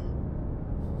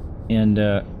 And,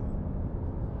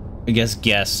 I guess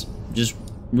just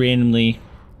randomly...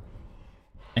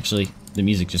 Actually, the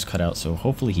music just cut out, so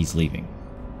hopefully he's leaving.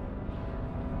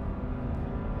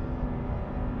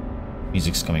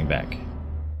 Music's coming back.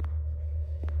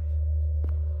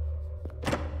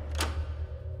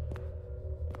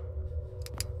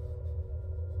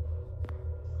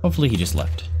 Hopefully he just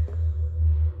left.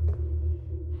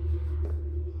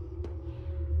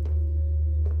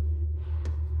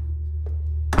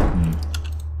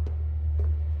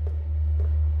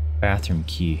 Bathroom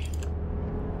key.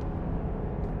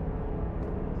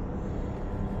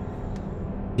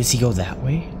 Does he go that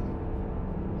way?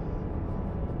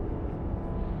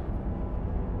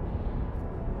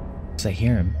 Because I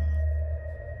hear him.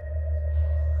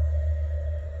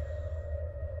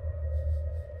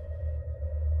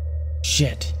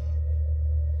 Shit.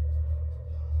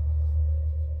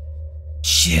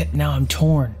 Shit, now I'm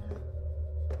torn.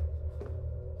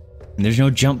 And there's no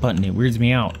jump button, it weirds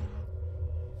me out.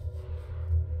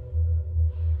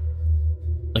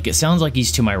 Like, it sounds like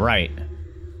he's to my right.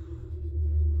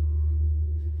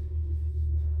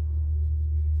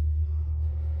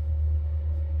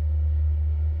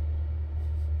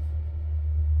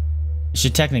 I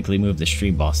should technically move the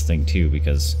stream boss thing too,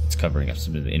 because it's covering up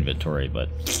some of the inventory, but...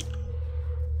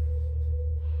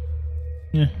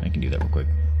 yeah, I can do that real quick.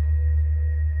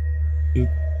 Doop.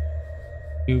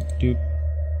 Doop, doop.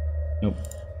 Nope.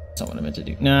 That's not what I meant to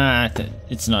do. Nah,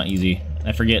 it's not easy.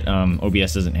 I forget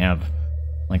OBS doesn't have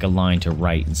like a line to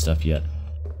write and stuff yet.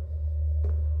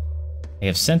 I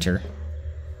have center.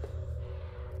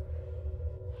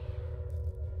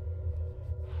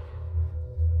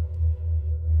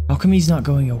 How come he's not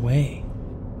going away?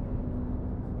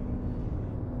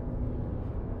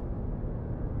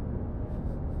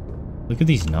 Look at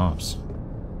these knobs.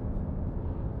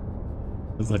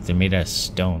 Look like they're made out of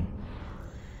stone.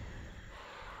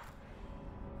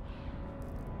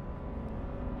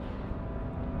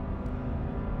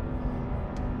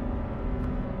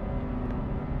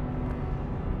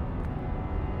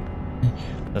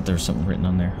 Thought there was something written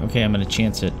on there. Okay, I'm gonna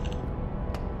chance it.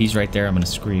 He's right there, I'm gonna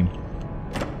scream.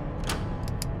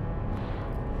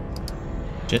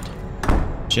 Shit.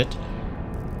 Shit.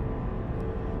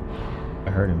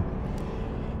 I heard him.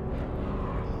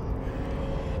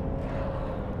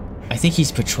 I think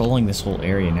he's patrolling this whole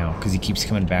area now, because he keeps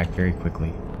coming back very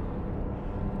quickly.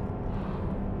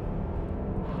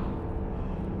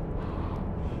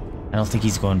 I don't think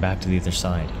he's going back to the other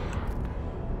side.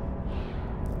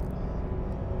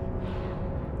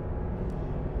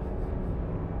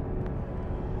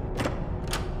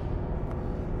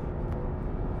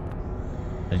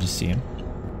 Did I just see him?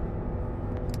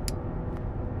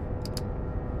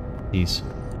 These.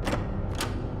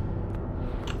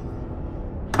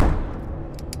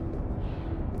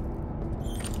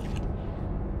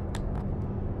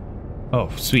 Oh,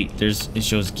 sweet. It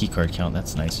shows a keycard count.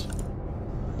 That's nice.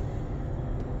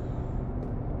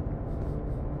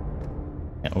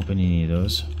 Can't open any of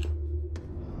those.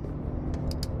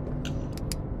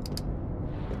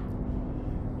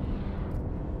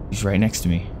 He's right next to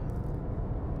me.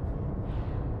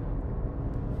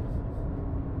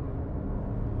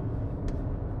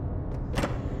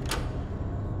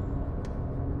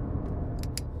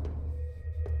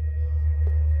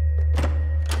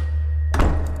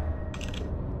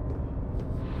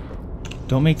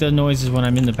 Don't make the noises when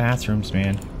I'm in the bathrooms,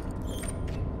 man.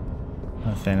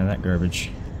 Not a fan of that garbage.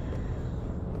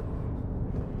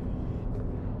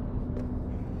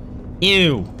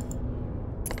 Ew!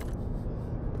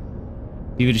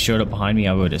 If he would have showed up behind me,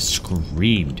 I would have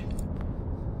screamed.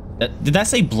 Did that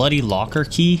say bloody locker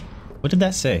key? What did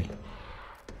that say?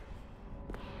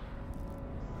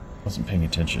 Wasn't paying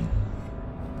attention.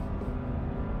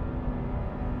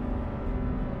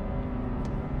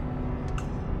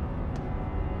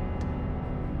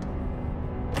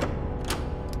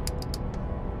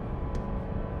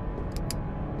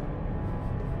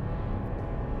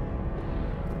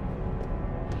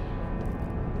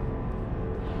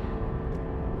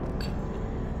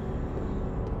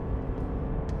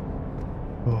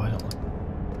 Oh, I don't like...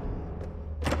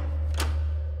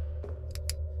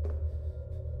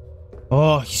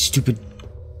 Oh, you stupid...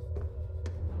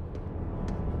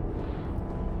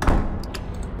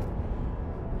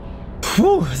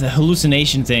 Whew, the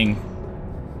hallucination thing.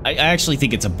 I actually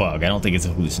think it's a bug. I don't think it's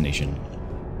a hallucination.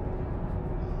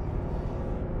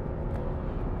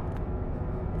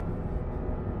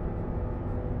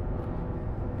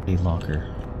 A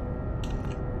locker.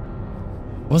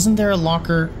 Wasn't there a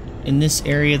locker in this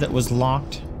area that was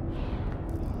locked?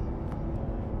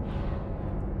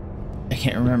 I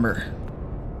can't remember.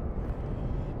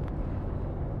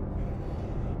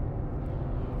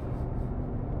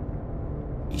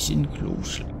 Listen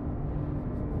closely.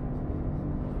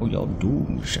 Oh, y'all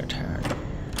doom Satan.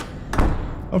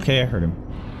 Okay, I heard him.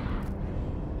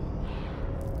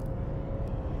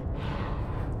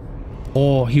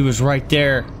 Oh, he was right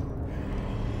there.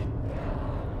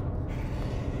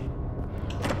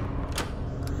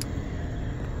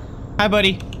 Hi,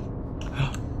 buddy.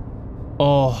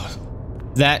 Oh,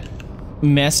 that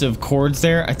mess of cords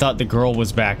there. I thought the girl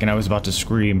was back and I was about to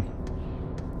scream.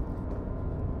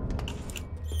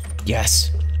 Yes.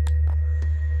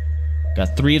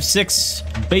 Got 3 of 6,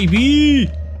 baby.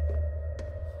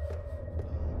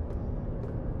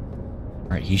 All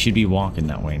right, he should be walking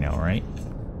that way now, right?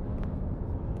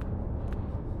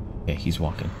 Okay, he's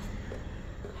walking.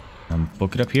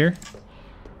 Book it up here.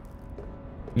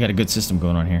 We got a good system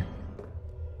going on here.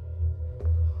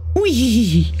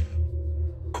 Whee!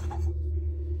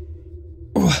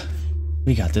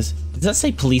 We got this. Does that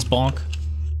say police bonk?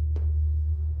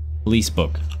 Police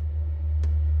book.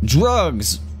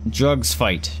 Drugs. Drugs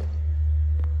fight.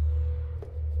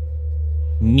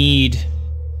 Mead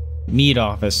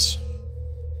office.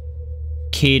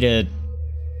 K to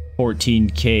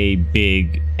 14K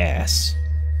big ass.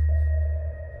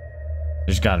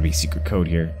 There's gotta be secret code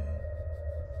here.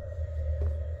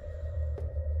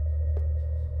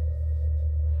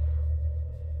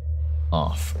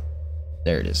 Off.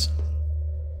 There it is.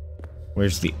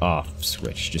 Where's the off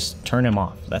switch? Just turn him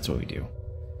off. That's what we do.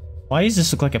 Why does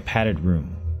this look like a padded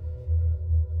room?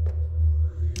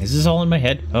 Is this all in my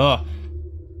head? Oh.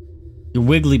 Your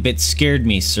wiggly bit scared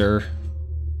me, sir.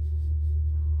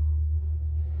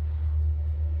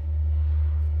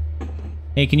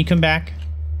 Hey, can you come back?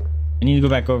 I need to go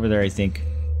back over there, I think.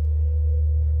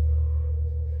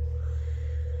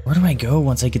 Where do I go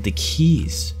once I get the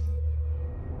keys?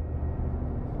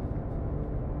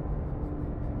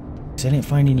 Because I didn't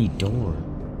find any door.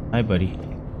 Hi, buddy.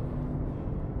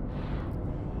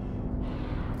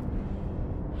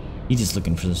 He's just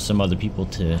looking for some other people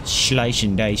to slice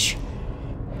and dice.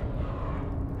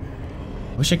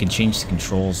 Wish I could change the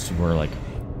controls to where, like,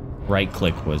 right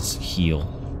click was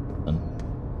heal.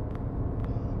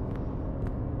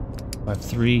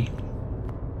 5-3.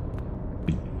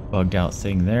 Bugged out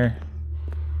thing there.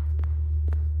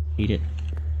 Hate it.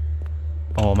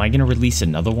 Oh, am I gonna release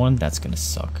another one? That's gonna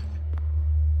suck.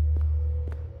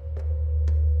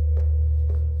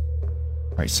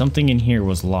 Alright, something in here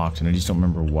was locked and I just don't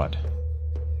remember what.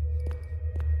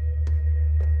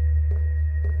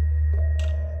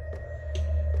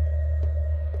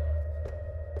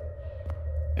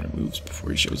 Kind of moves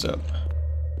before he shows up.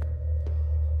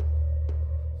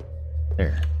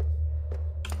 There.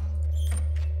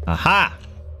 Aha!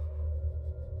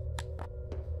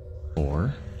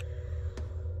 4.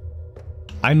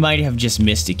 I might have just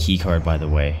missed a key card, by the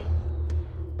way.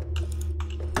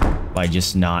 By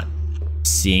just not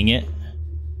seeing it.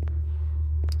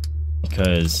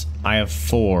 Because I have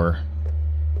 4.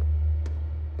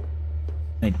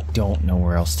 I don't know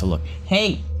where else to look.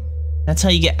 Hey! That's how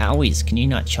you get owies. Can you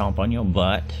not chomp on your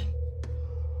butt?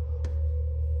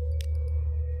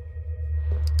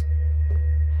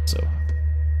 So,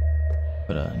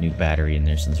 put a new battery in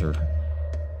there since we're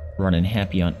running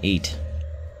happy on 8.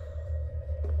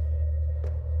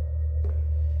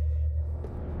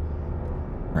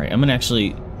 Alright, I'm gonna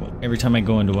actually, every time I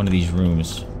go into one of these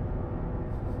rooms,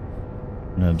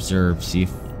 I'm gonna observe, see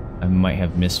if I might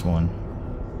have missed one.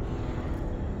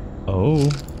 Oh,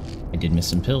 I did miss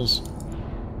some pills.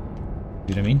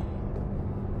 See what I mean?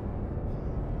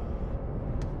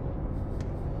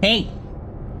 Hey!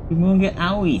 You're gonna get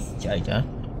owies, Jaja.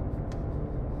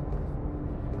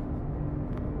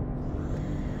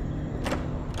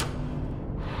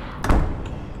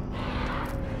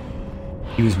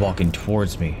 He was walking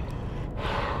towards me.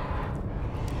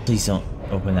 Please don't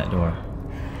open that door.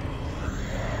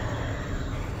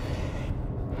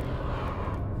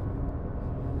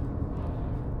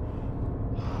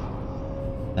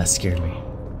 That scared me.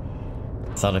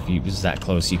 I thought if he was that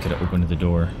close, he could have opened the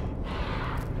door.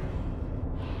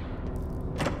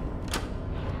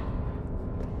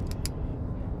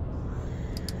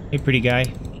 Hey, pretty guy.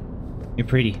 You're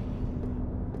pretty.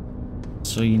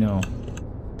 So you know.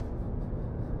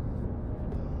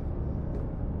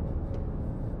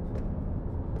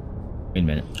 Wait a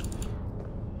minute.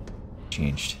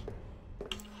 Changed.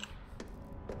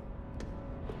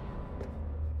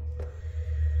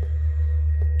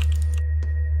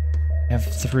 I have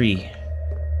 3.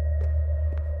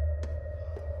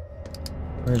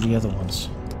 Where are the other ones?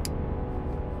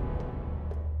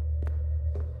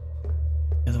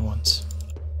 The other ones.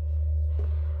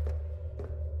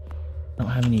 I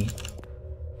don't have any.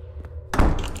 I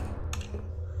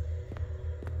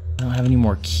don't have any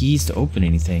more keys to open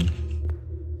anything.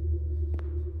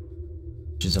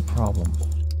 Which is a problem.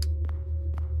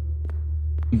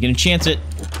 I'm gonna chance it.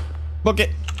 Book it.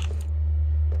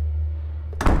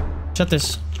 Shut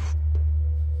this.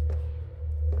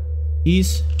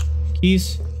 Keys.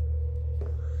 Keys.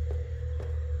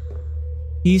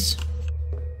 Keys.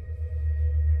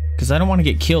 Because I don't want to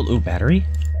get killed. Ooh, battery?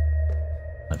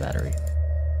 My battery.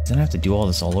 Then I have to do all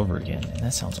this all over again. And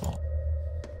that sounds awful.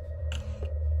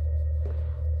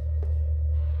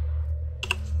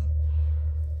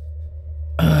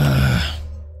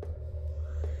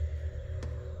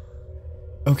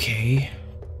 Okay.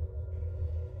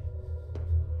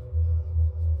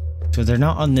 So they're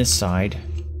not on this side.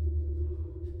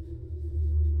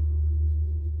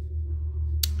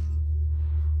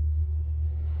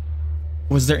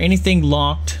 Was there anything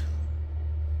locked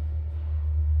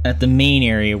at the main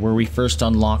area where we first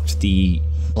unlocked the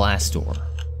blast door?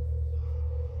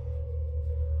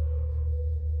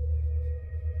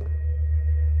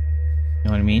 You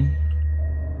know what I mean?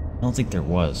 I don't think there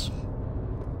was.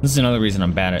 This is another reason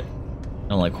I'm bad at, I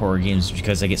don't like horror games,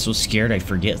 because I get so scared I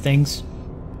forget things.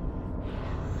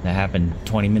 That happened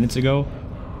 20 minutes ago.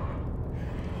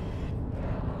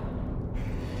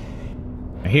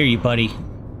 I hear you, buddy.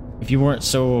 If you weren't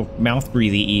so mouth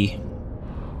breathy-y,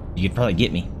 you could probably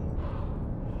get me.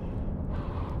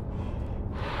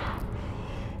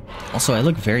 Also, I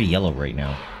look very yellow right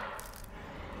now.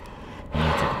 Look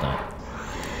at that.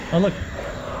 Oh, look.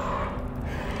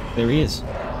 There he is.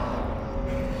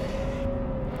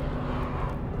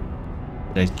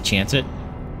 Did I chance it?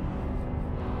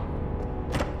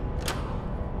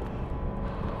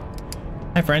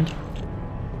 Hi, friend.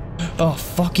 Oh,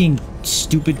 fucking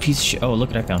stupid piece of shit. Oh, look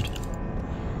what I found.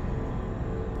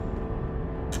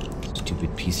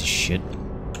 Stupid piece of shit.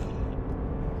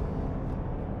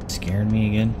 Scaring me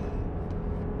again.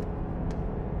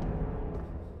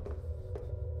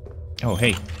 Oh,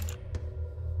 hey.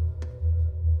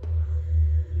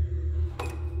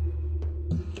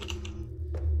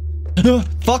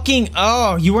 Fucking,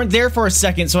 oh, you weren't there for a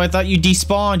second, so I thought you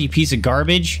despawned, you piece of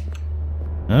garbage.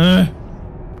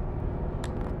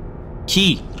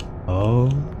 Key. Oh.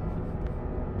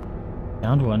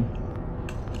 Found one.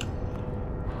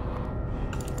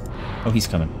 Oh, he's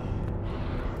coming.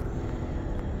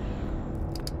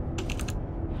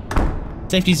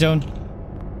 Safety zone.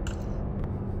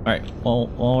 Alright, while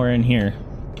we're in here,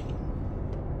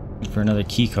 look for another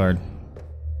key card.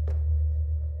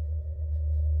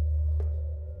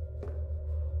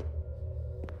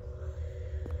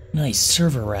 Nice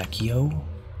server rack, yo.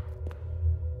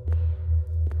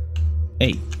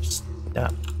 Hey,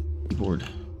 stop. Keyboard.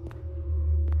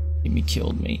 Get me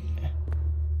killed, mate.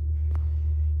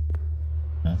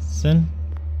 Nothing.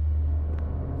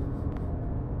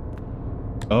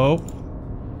 Oh.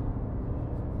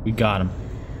 We got him.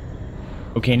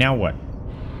 Okay, now what?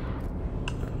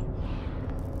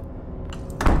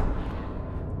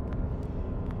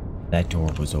 That door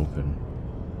was open.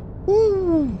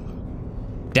 Woo!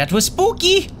 That was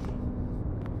spooky!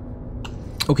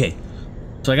 Okay,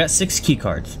 so I got 6 key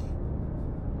cards.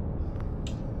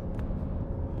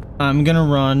 I'm gonna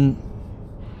run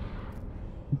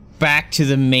back to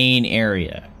the main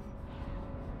area.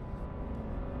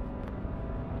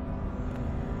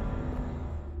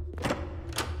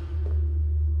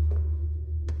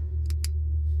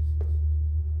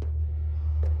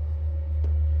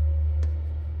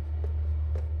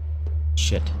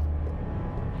 Shit.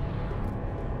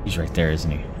 He's right there,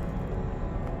 isn't he?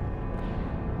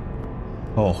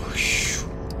 Oh, shh.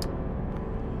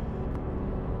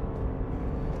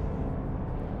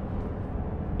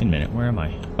 Wait a minute, where am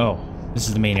I? Oh, this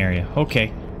is the main area.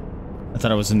 Okay. I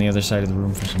thought I was in the other side of the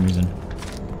room for some reason.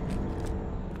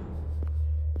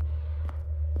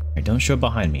 Alright, don't show up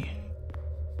behind me.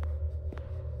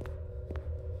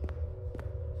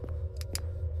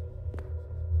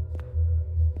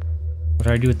 What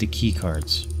do I do with the key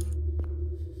cards?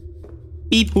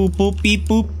 Beep boop boop beep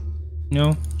boop.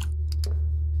 No.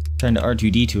 Trying to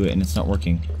R2D to it and it's not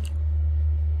working.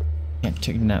 Can't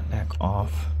turn that back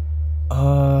off.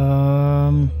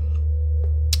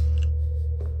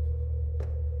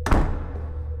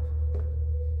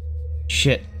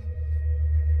 Shit.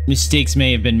 Mistakes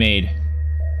may have been made.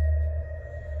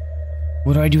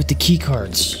 What do I do with the key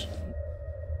cards?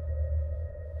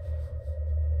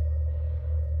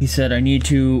 He said I need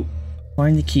to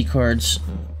find the key cards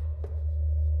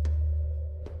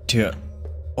to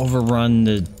overrun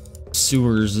the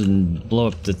sewers and blow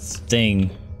up the thing.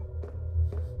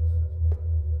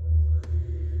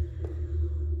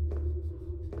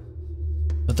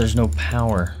 But there's no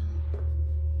power.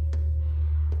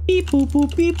 Beep boop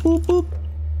boop beep boop boop.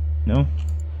 No?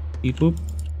 Beep boop.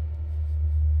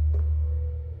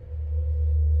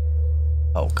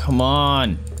 Oh, come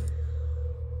on.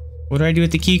 What do I do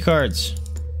with the key cards?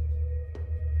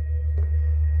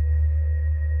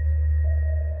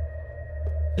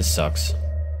 This sucks.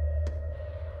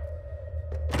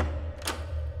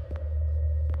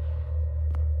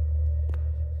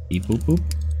 Beep boop boop.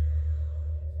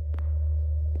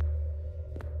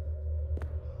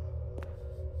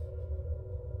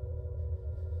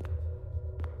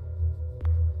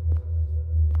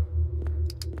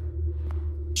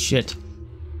 Shit.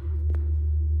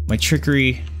 My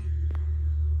trickery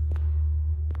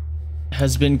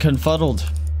has been confuddled.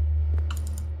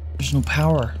 There's no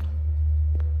power.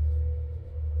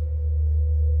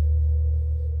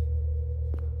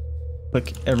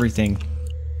 Click everything.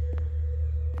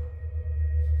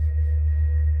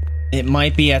 It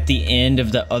might be at the end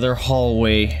of the other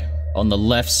hallway on the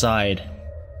left side.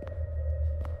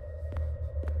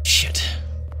 Shit.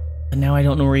 And now I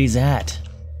don't know where he's at.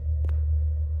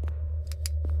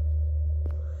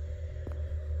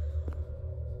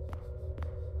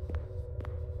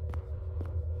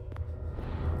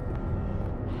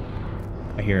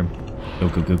 I hear him. Go,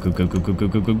 go, go, go, go, go, go, go,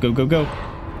 go, go, go, go, go.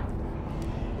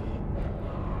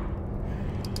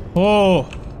 Oh!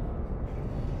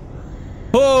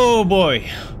 Oh boy!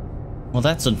 Well,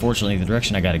 that's unfortunately the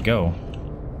direction I gotta go.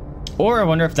 Or I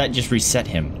wonder if that just reset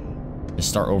him to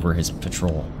start over his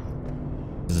patrol.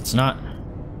 Because it's not...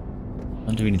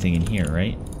 Don't do anything in here,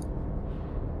 right?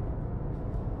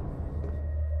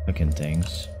 Cooking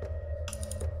things.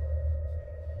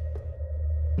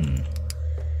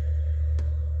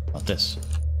 About this.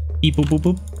 Beep boop boop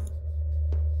boop.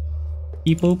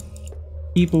 Beep boop.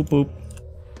 Beep boop boop.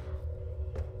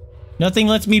 Nothing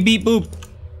lets me beep boop.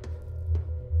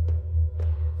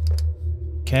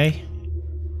 Okay.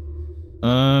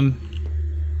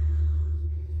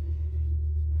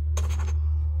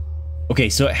 Okay,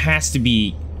 so it has to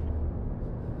be...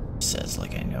 It says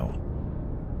like I know.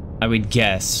 I would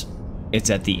guess it's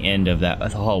at the end of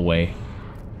that hallway.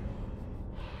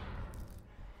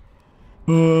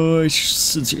 Oh, I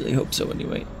sincerely hope so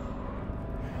anyway.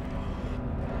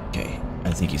 Okay,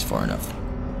 I think he's far enough.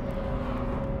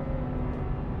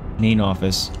 Main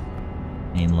office.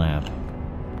 Main lab.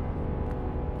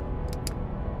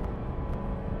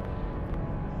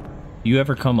 If you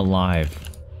ever come alive,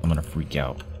 I'm gonna freak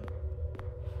out.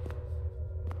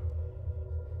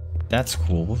 That's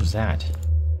cool. What was that?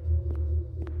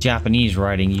 Japanese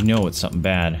writing, you know it's something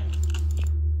bad.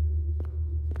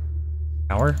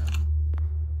 Power?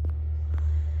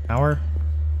 Power?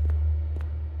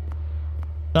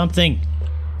 Something!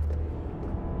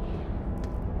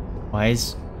 Why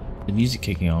is the music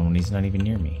kicking on when he's not even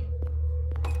near me?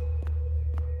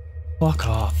 Fuck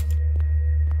off.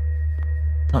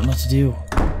 I don't know what to do.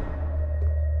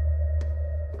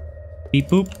 Beep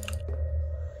boop.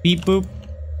 Beep boop.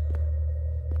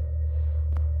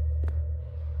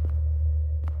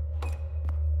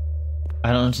 I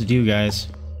don't know what to do, guys.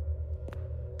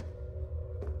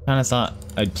 Kinda thought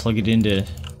I'd plug it into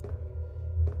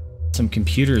some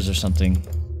computers or something.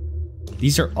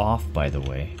 These are off, by the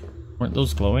way. Weren't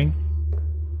those glowing?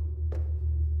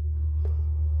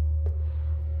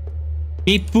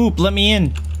 Beep boop, let me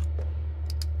in.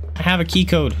 I have a key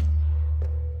code.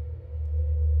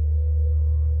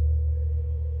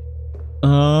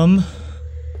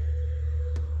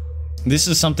 This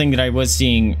is something that I was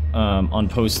seeing on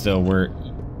posts though, where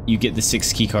you get the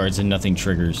 6 key cards and nothing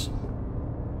triggers.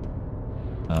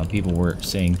 People were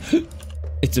saying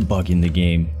it's a bug in the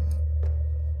game.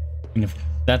 And if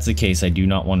that's the case, I do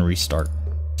not want to restart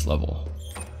this level.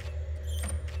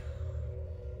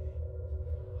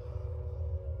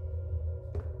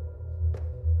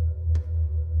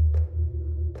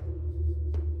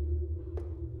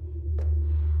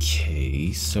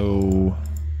 Okay, so...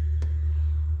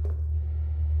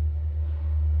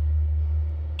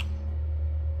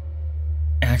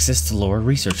 access to lower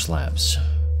research labs.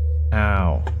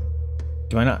 Ow.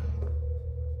 Do I not?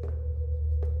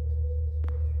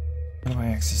 How do I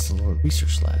access the lower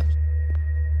research labs?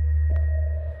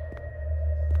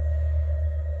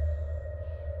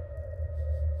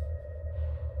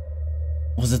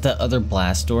 Was it that other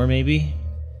blast door, maybe?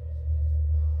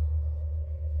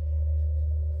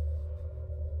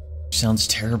 Sounds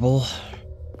terrible.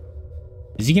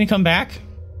 Is he gonna come back?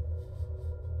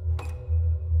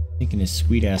 Taking his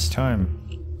sweet ass time.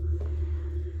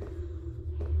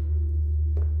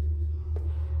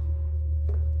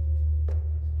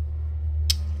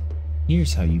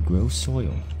 Here's how you grow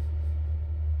soil.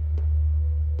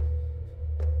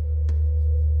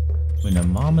 When a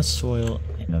mama soil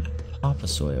and a papa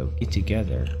soil get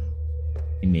together,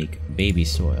 you make baby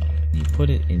soil. You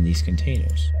put it in these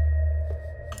containers.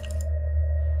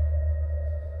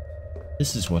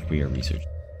 This is what we are researching.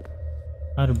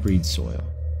 How to breed soil.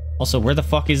 Also, where the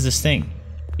fuck is this thing?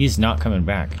 He is not coming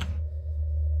back.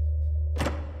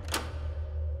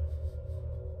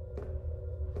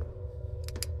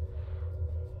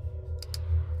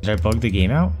 Did I bug the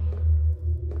game out?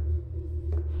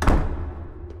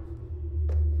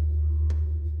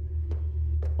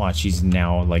 Watch, he's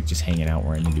now like just hanging out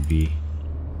where I need to be.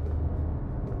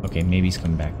 Okay, maybe he's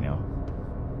coming back now.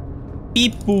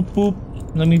 Beep boop boop.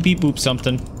 Let me beep boop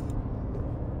something.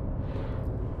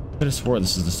 Could have swore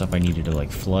this is the stuff I needed to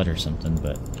like flood or something,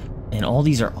 but... And all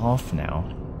these are off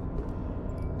now.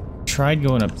 Tried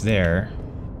going up there.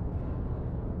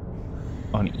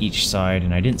 On each side,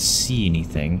 and I didn't see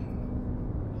anything.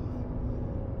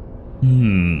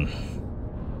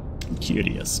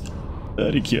 Curious.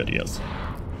 Very curious.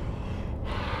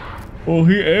 Oh,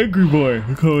 he angry boy.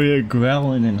 Look how he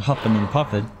growling and hopping and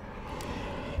puffing.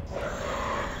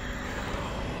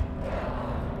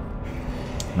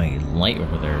 My light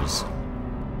over there is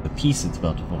the piece that's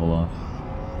about to fall off.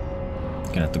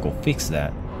 Gonna have to go fix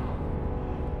that.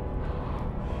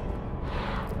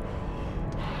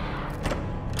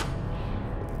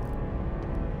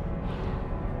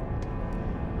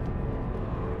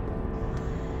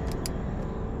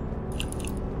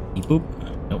 Beep boop.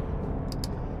 Nope.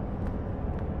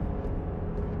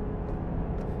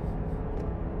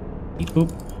 Beep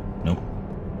boop. Nope.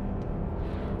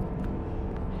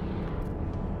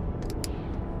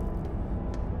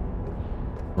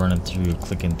 Running through,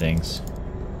 clicking things.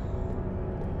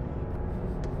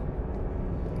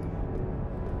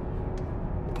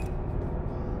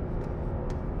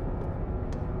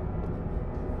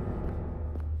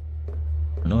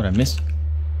 I don't know what I missed.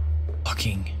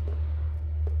 Fucking.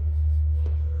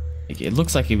 It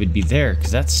looks like it would be there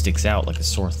because that sticks out like a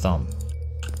sore thumb.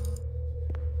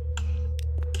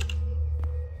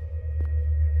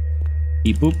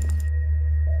 Beep boop.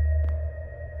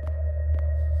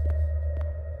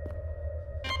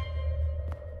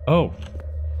 Oh.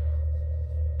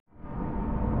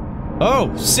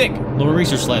 Oh, sick! Lower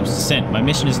research labs descent. My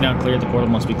mission is now clear. The portal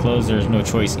must be closed. There is no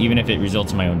choice, even if it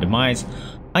results in my own demise.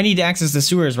 I need to access the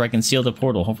sewers where I can seal the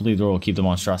portal. Hopefully the door will keep the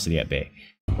monstrosity at bay.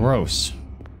 Gross.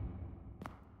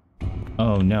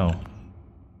 Oh no.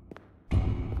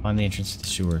 Find the entrance to the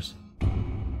sewers.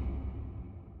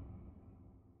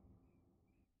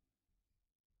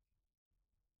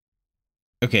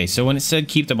 Okay, so when it said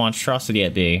keep the monstrosity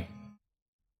at bay,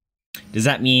 does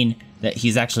that mean that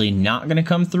he's actually not going to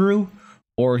come through,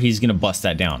 or he's going to bust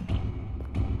that down?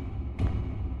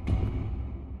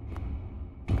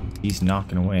 He's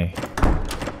knocking away.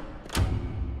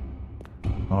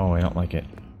 Oh, I don't like it.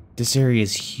 This area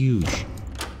is huge.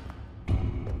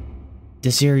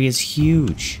 This area is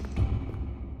huge.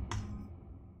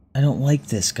 I don't like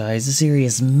this, guys. This area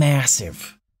is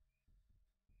massive.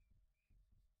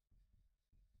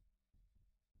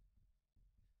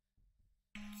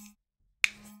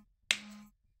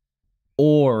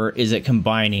 Or is it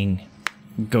combining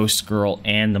Ghost Girl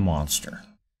and the monster?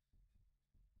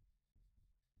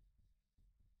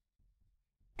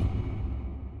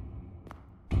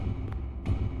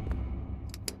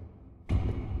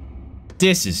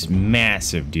 This is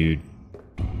massive, dude.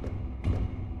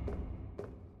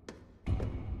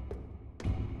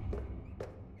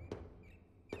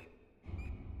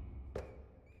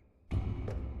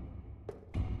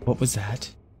 What was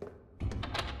that?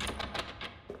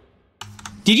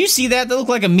 Did you see that? That looked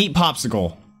like a meat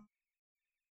popsicle.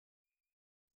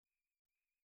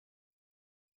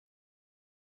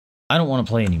 I don't want to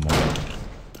play anymore.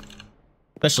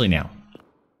 Especially now.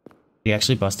 Did he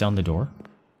actually bust down the door?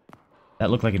 That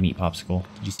looked like a meat popsicle.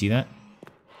 Did you see that?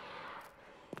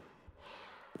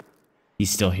 He's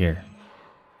still here.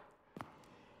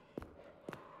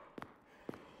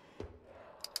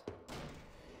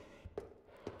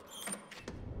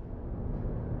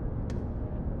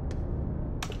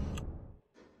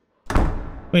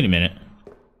 Wait a minute.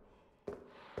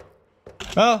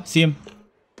 Oh, see him.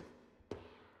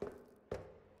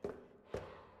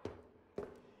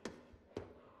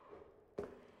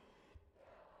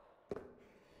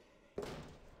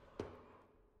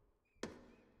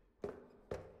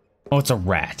 Oh, it's a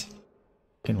rat.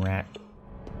 Fucking rat.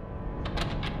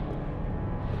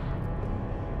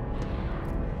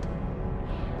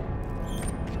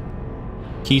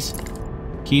 Keys.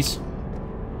 Keys.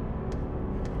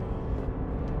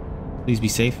 Please be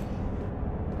safe.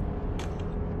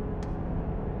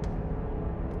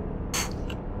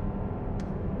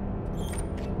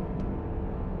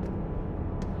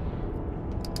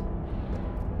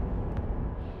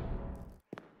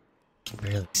 I can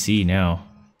barely see now.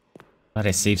 Thought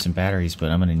I saved some batteries, but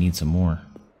I'm gonna need some more.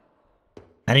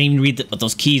 I didn't even read what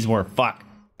those keys were. Fuck.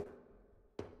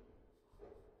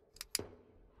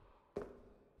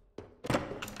 Is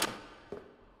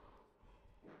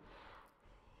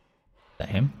that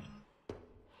him?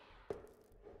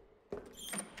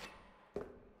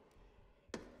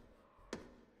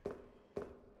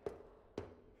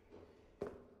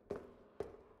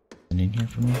 Is it in here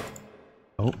for me?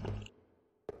 Oh.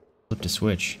 Flipped a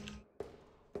switch.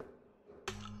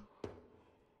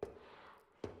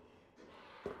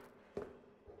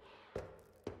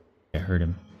 I heard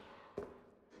him.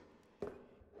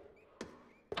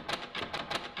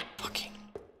 Fucking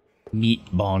meat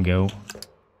bongo.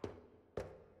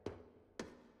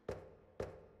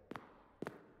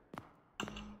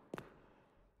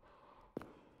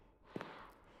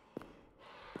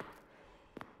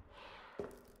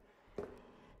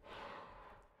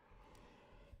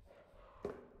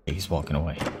 He's walking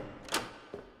away.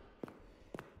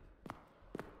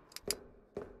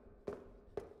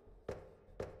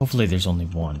 Hopefully there's only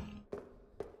one.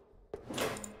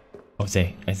 Oh,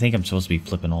 I think I'm supposed to be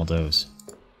flipping all those.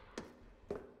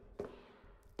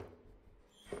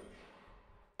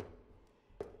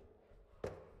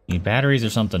 Need batteries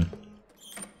or something.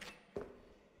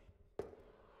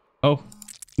 Oh,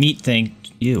 meat thing.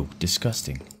 Ew,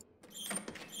 disgusting.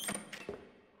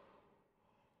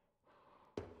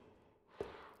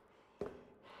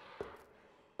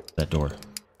 That door.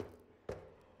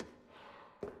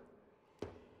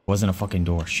 Wasn't a fucking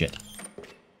door. Shit.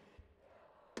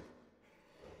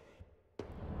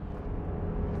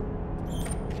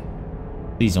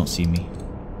 Please don't see me.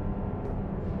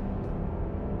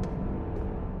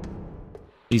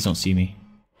 Please don't see me.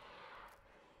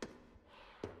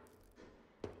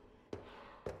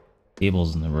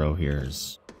 Tables in the row here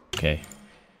is... Okay.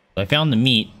 So I found the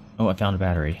meat. Oh, I found a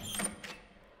battery.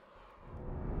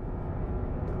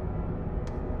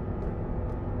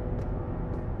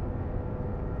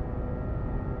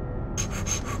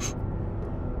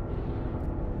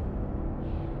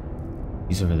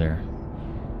 He's over there.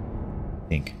 I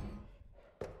think.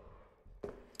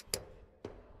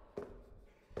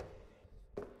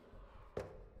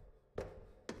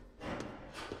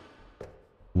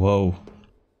 Whoa.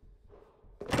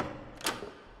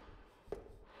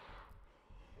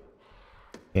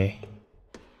 Okay.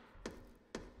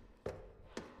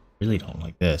 Really don't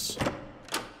like this.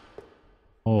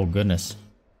 Oh, goodness.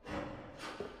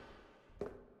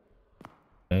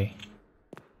 Okay.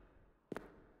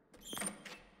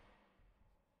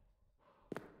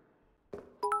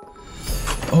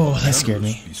 Oh, that scared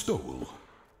me. Bestowal.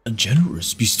 A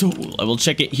generous bestowal. I will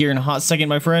check it here in a hot second,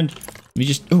 my friend. Let me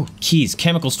just... Oh, keys.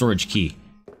 Chemical storage key.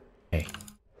 Okay.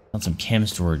 Found some chem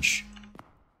storage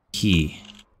key.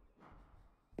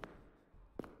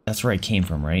 That's where I came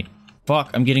from, right?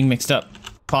 Fuck, I'm getting mixed up.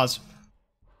 Pause.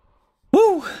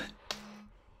 Woo! Hold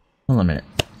on a minute.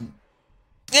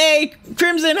 Hey,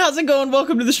 Crimson, how's it going?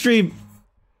 Welcome to the stream.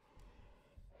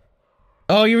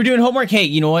 Oh, you were doing homework? Hey,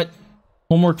 you know what?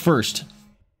 Homework first.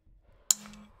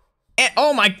 And,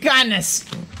 oh my goodness!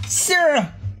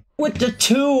 Sarah! With the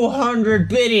 200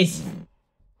 biddies!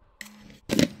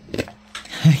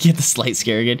 Get the slight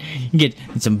scare again. You get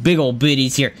some big old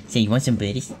biddies here. Say, you want some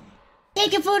biddies?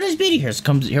 Thank you for those biddies.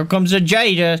 Here comes a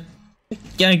Jada.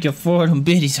 Thank you for them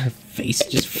biddies. Her face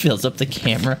just fills up the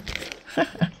camera.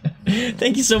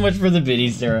 Thank you so much for the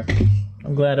biddies, Sarah.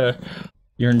 I'm glad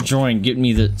you're enjoying getting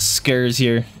me the scares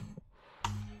here.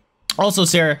 Also,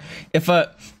 Sarah, if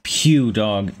pew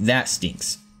dog, that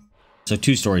stinks. So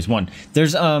 2 stories. 1,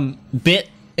 there's bit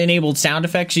enabled sound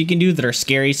effects you can do that are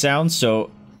scary sounds. So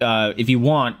if you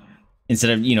want,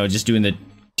 instead of just doing the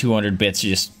 200 bits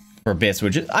just for bits,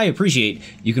 which I appreciate,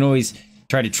 you can always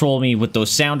try to troll me with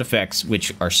those sound effects,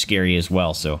 which are scary as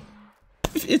well. So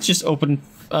it's just open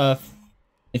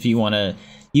if you want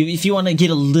to get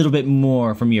a little bit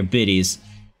more from your biddies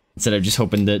instead of just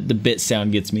hoping the bit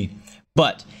sound gets me.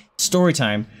 But story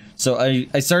time. So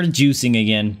I started juicing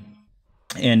again,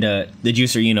 and the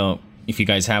juicer, if you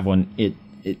guys have one, it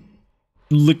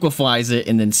liquefies it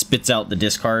and then spits out the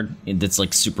discard. That's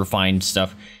like super fine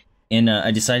stuff. And I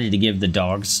decided to give the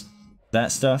dogs that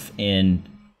stuff, and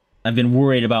I've been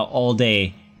worried about all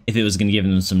day if it was going to give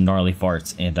them some gnarly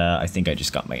farts, and I think I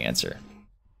just got my answer.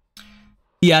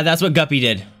 Yeah, that's what Guppy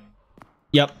did.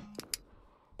 Yep.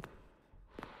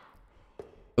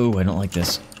 Ooh, I don't like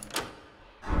this.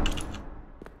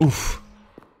 Oof.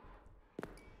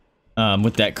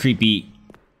 With that creepy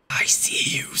 "I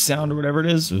see you" sound or whatever it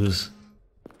is. Ugh.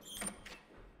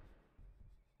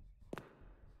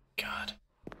 God.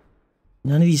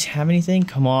 None of these have anything?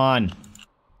 Come on.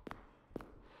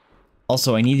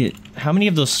 Also, I need it. How many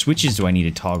of those switches do I need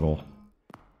to toggle?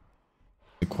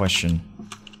 Good question.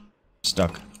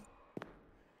 Stuck.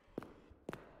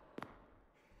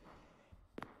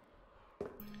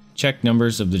 Check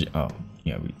numbers of the... Oh,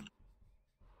 yeah.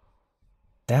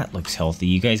 That looks healthy.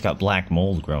 You guys got black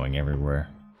mold growing everywhere.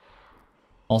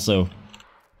 Also,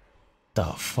 the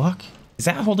fuck? Is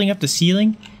that holding up the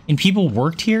ceiling? And people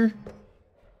worked here?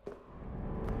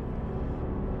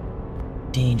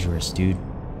 Dangerous, dude.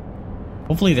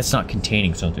 Hopefully that's not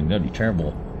containing something. That'd be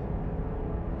terrible.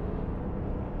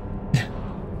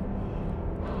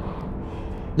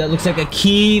 That looks like a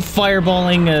key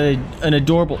fireballing an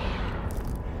adorable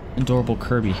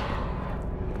Kirby.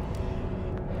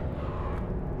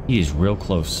 He is real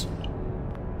close.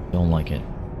 Don't like it.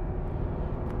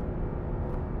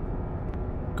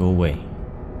 Go away.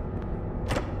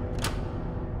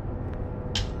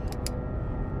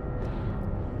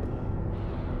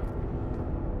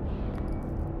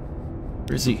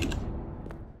 Where is he?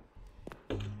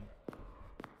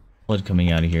 Blood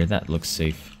coming out of here. That looks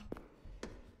safe.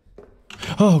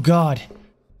 Oh god!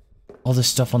 All this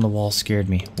stuff on the wall scared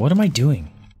me. What am I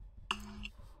doing?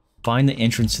 Find the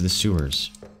entrance to the sewers.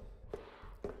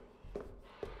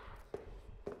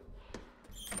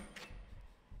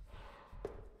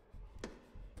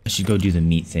 I should go do the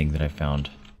meat thing that I found.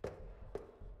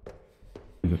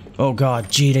 Oh god,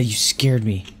 Jada, you scared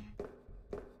me.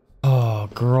 Oh,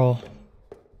 girl.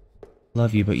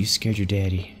 Love you, but you scared your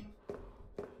daddy.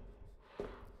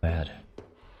 Bad.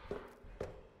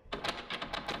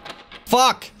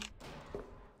 Fuck!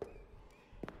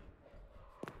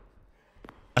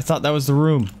 I thought that was the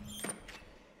room.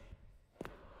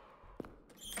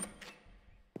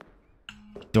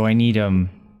 Do I need,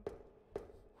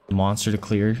 monster to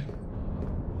clear?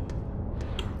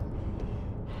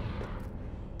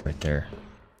 Right there.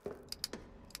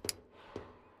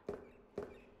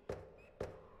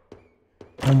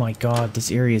 Oh my god,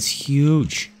 this area is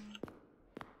huge.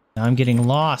 Now I'm getting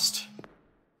lost.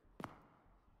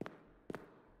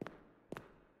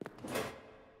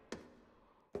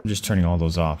 I'm just turning all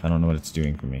those off. I don't know what it's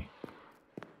doing for me.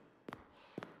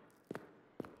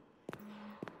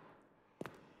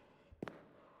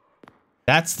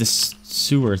 That's the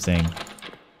sewer thing.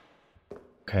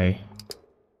 Okay.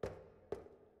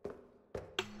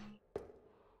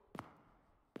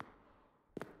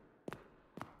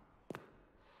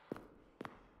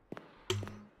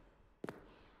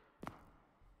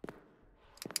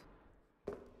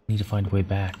 Need to find a way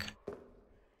back.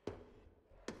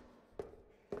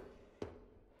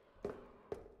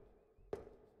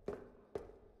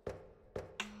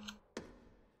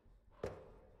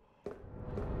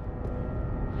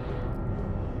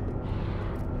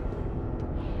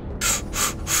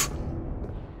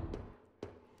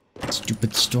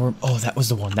 Stupid storm. Oh, that was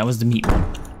the one. That was the meat one.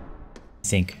 I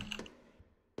think.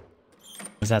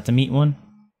 Was that the meat one?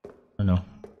 Oh no.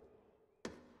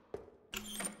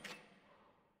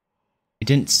 It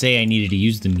didn't say I needed to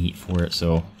use the meat for it,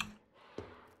 so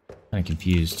kind of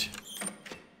confused.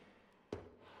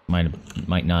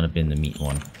 Might not have been the meat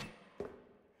one.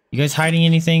 You guys hiding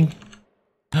anything?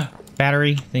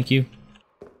 Battery, thank you.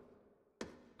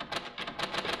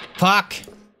 Fuck!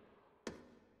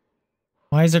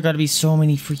 Why is there gotta be so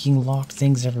many freaking locked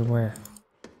things everywhere?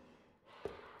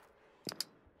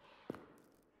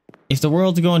 If the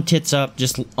world's going tits up,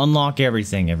 just unlock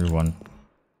everything, everyone.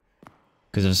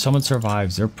 Because if someone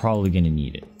survives, they're probably gonna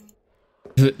need it.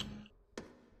 Do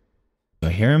I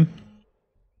hear him?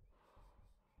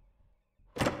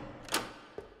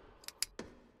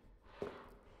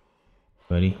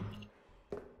 Buddy.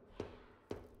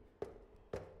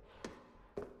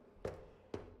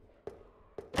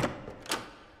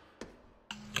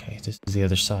 Okay, this is the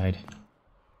other side.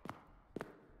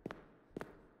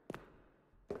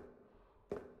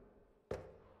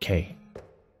 Okay.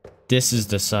 This is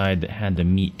the side that had the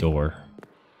meat door.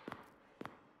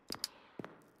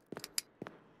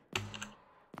 It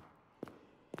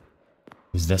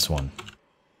was this one.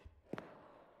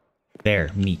 There,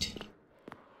 meat.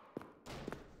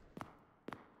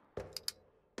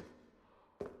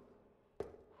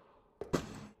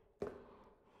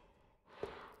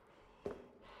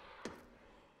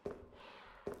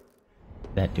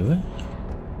 That do it?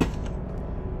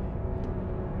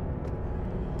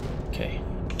 Okay.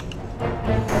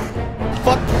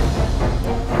 Fuck!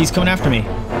 He's coming after me.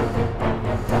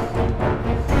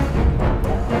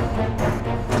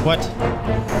 What?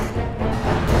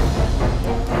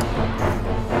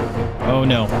 Oh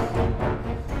no.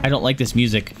 I don't like this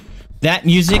music. That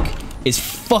music is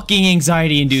fucking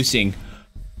anxiety inducing.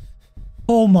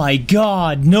 Oh my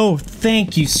god, no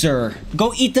thank you, sir.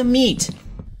 Go eat the meat.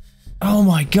 Oh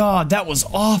my god, that was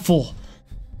awful.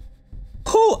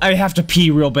 Whew, I have to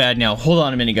pee real bad now. Hold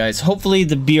on a minute, guys. Hopefully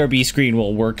the BRB screen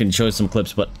will work and show some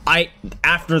clips, but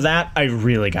after that, I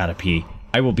really gotta pee.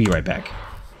 I will be right back.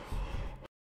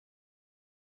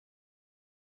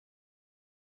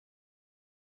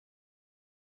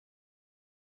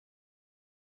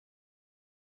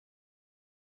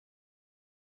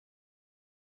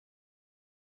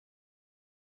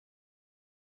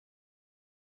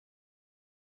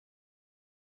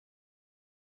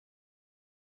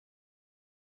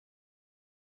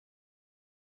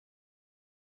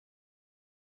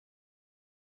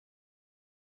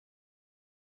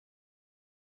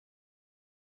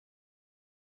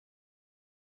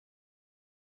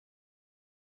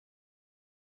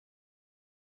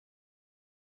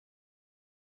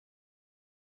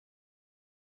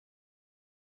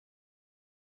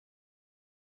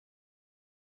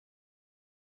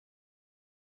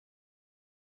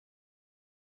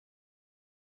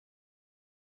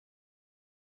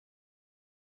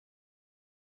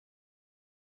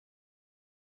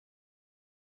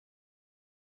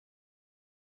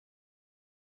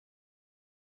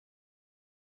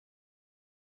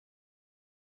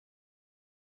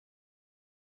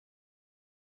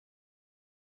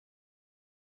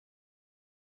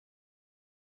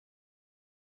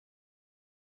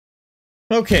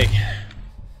 Okay.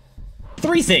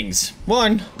 3 things.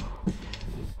 1,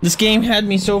 This game had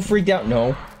me so freaked out,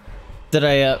 that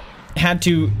I had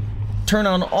to turn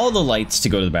on all the lights to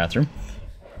go to the bathroom.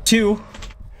 2,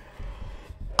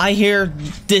 I hear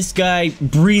this guy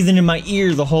breathing in my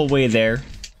ear the whole way there.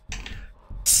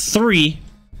 3,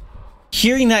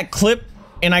 hearing that clip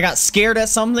and I got scared at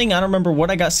something. I don't remember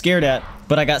what I got scared at,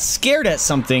 but I got scared at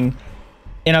something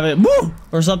and I went woo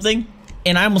or something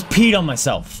and I almost peed on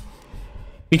myself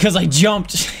because I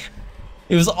jumped.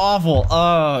 It was awful.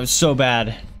 Oh, it was so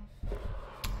bad.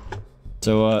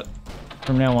 So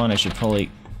from now on I should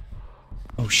probably...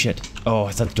 Oh shit. Oh,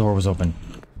 I thought the door was open.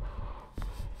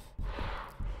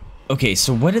 Okay,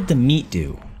 so what did the meat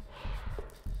do?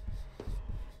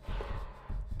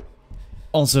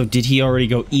 Also, did he already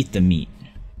go eat the meat?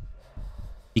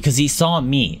 Because he saw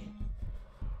meat.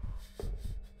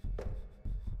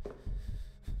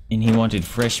 And he wanted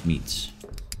fresh meats.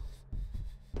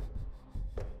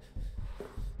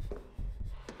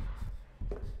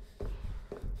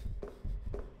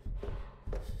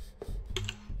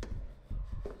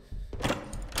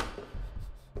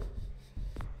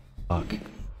 Fuck.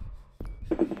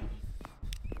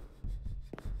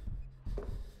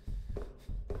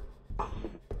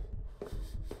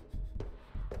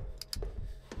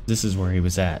 This is where he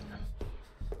was at.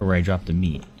 Where I dropped the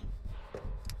meat.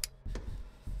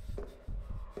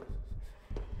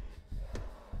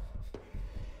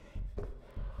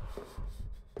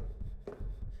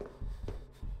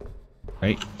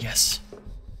 Right? Yes.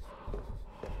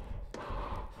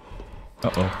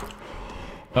 Uh-oh.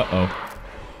 Uh-oh.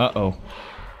 Uh-oh.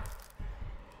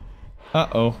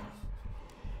 Uh-oh.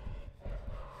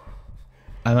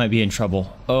 I might be in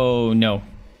trouble. Oh, no.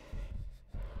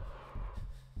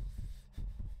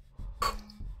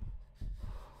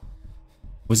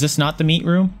 Was this not the meat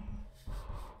room?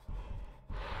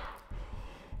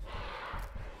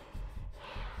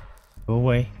 Go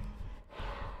away.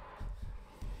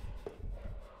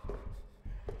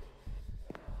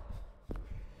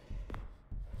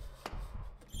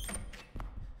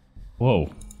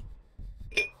 Whoa.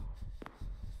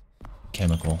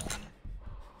 Chemical.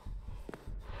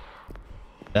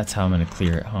 That's how I'm gonna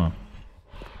clear it, huh?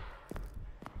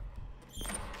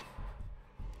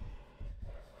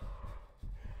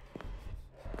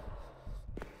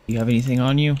 You have anything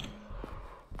on you?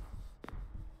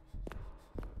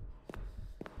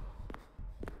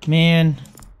 Man,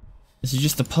 this is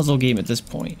just a puzzle game at this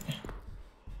point.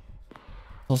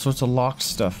 All sorts of locked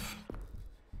stuff.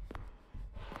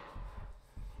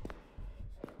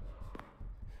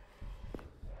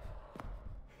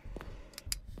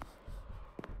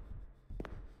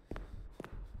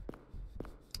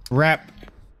 Wrap.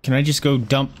 Can I just go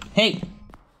dump? Hey!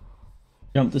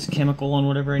 Dump this chemical on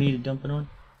whatever I need to dump it on?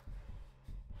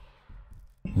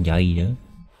 Yeah.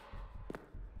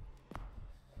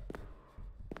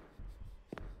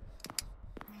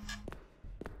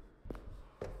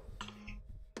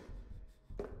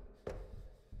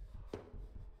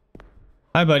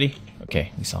 Hi, buddy.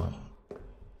 Okay, we saw him.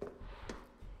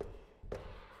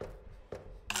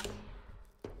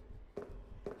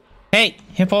 Hey,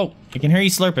 hippo! I can hear you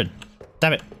slurping.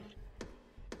 Stop it.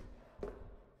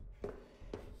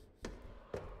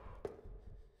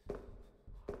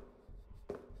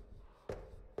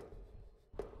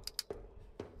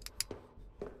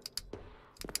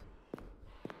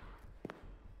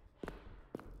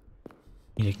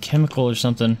 Need a chemical or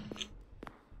something.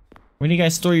 Where do you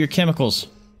guys store your chemicals?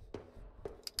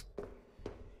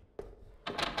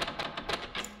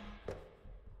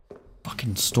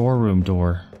 Fucking storeroom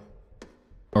door.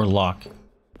 Or lock.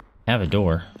 I have a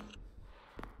door.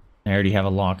 I already have a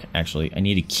lock, actually. I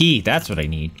need a key. That's what I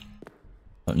need.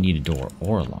 I don't need a door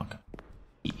or a lock.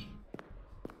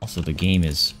 Also, the game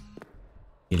is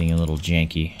getting a little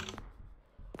janky.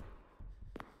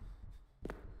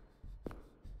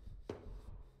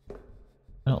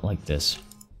 I don't like this.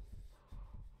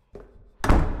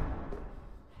 So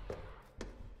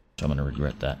I'm gonna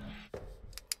regret that.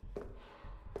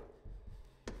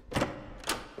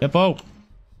 Hippo!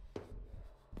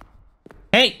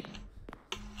 Hey!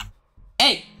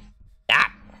 Hey!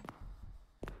 Ah!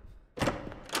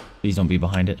 Please don't be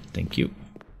behind it. Thank you.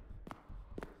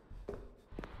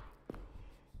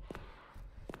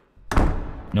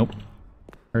 Nope.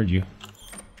 Heard you.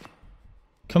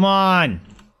 Come on!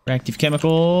 Reactive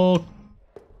chemical.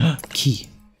 Key.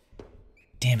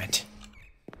 Damn it.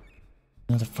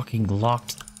 Another fucking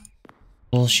locked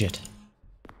bullshit.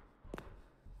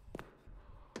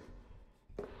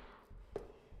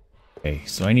 Okay,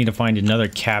 so I need to find another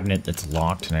cabinet that's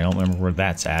locked, and I don't remember where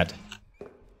that's at.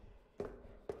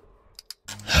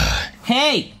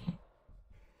 Hey!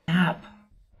 App.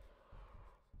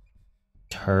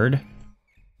 God. heard.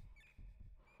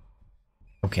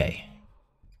 Okay.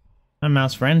 Hi,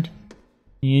 mouse friend.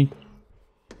 You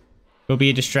go be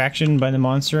a distraction by the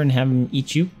monster and have him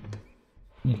eat you?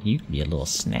 You could be a little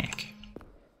snack.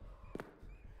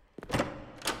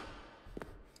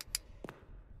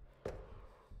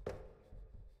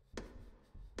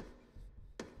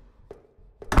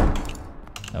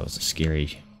 That was a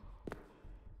scary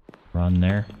run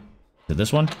there. Is it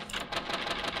this one?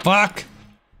 Fuck!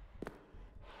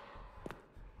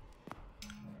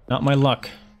 Not my luck.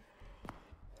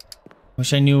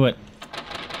 Wish I knew what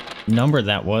number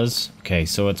that was. Okay,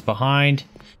 so it's behind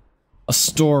a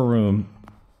storeroom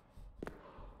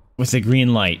with a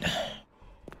green light.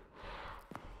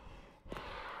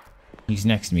 He's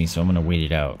next to me, so I'm gonna wait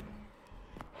it out.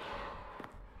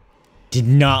 Did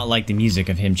not like the music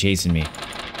of him chasing me.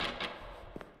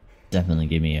 Definitely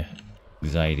gave me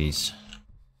anxieties.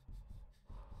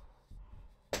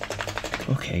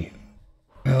 Okay.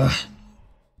 Ugh.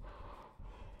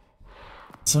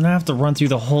 So now I have to run through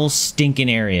the whole stinking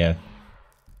area.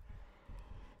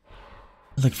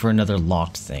 Look for another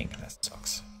locked thing. That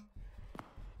sucks.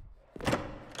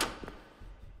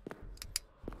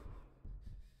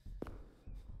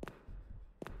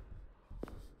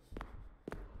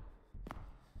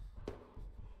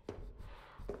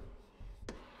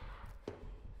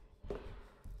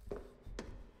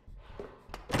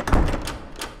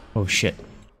 Oh shit.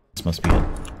 This must be it.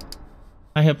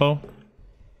 Hi, Hippo.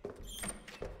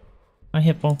 Hi,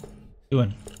 Hippo.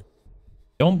 Doing?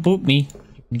 Don't boop me.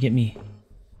 You can get me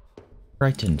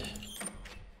frightened.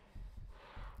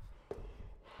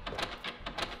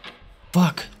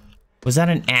 Fuck. Was that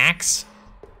an axe?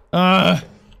 There's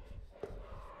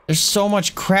so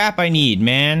much crap I need,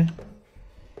 man.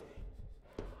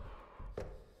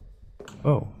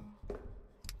 Oh.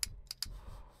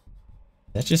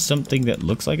 That's just something that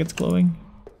looks like it's glowing?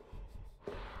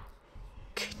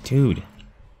 Dude.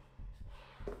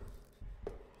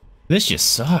 This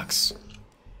just sucks.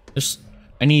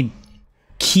 I need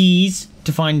keys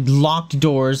to find locked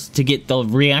doors to get the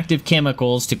reactive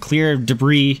chemicals to clear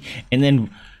debris, and then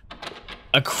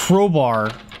a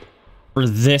crowbar for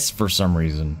this for some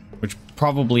reason, which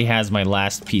probably has my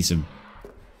last piece of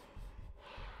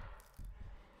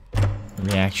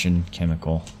reaction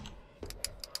chemical.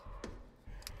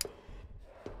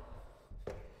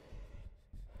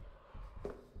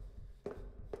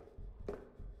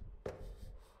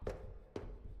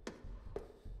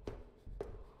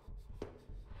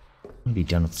 I'm gonna be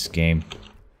done with this game.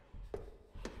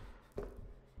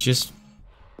 Just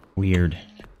weird.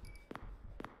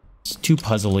 It's too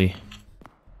puzzly.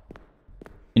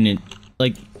 And it,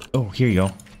 like, oh, here you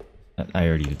go. I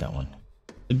already did that one.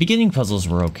 The beginning puzzles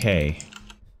were okay.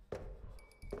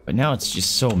 But now it's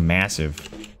just so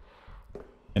massive.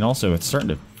 And also, it's starting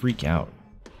to freak out.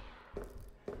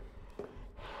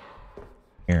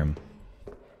 Hear him.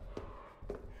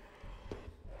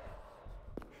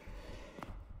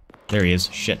 There he is.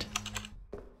 Shit.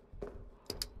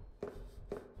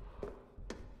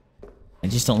 I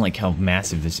just don't like how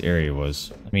massive this area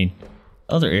was. I mean,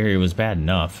 the other area was bad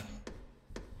enough.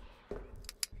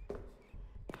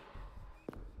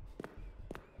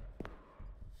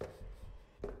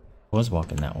 I was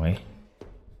walking that way.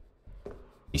 Did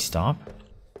he stop?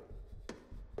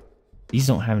 These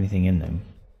don't have anything in them.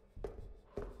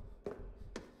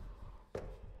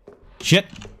 Shit!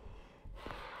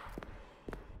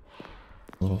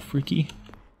 A little freaky.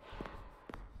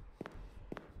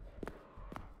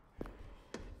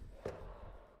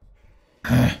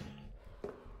 I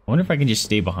wonder if I can just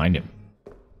stay behind him.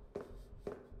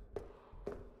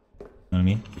 Know what I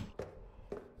mean?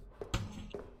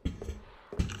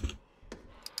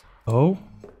 Oh?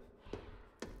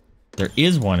 There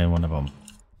is one in one of them.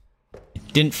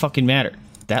 It didn't fucking matter.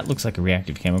 That looks like a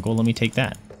reactive chemical. Let me take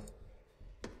that.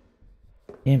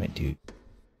 Damn it, dude.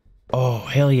 Oh,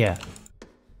 hell yeah.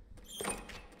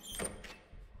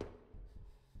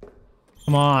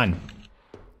 Come on.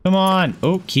 Come on.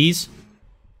 Oh, keys.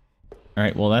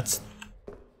 Alright, well that's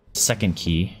second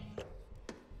key.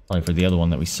 Probably for the other one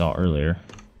that we saw earlier.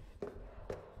 I'm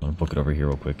gonna book it over here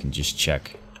real quick and just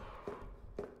check.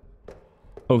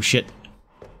 Oh shit.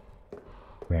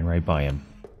 Ran right by him.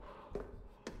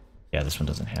 Yeah, this one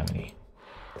doesn't have any.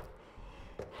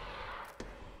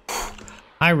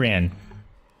 I ran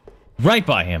right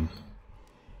by him.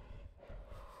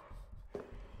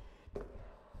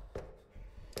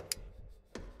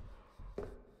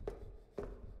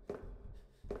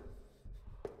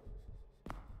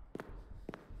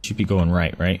 Should be going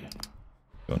right, right?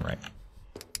 Going right.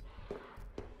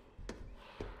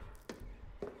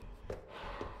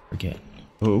 Forget.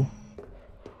 Oh.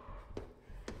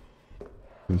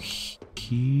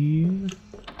 Here.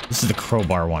 This is the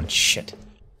crowbar one. Shit.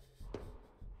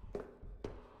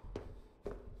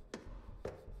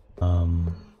 I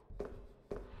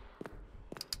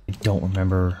don't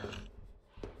remember.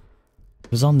 It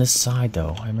was on this side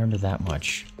though. I remember that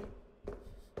much.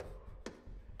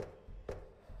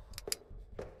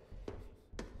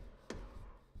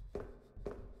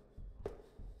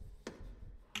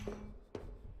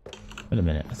 Wait a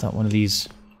minute. I thought one of these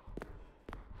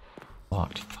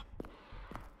locked.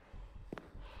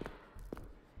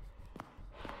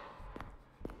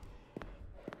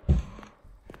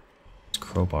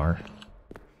 Crowbar.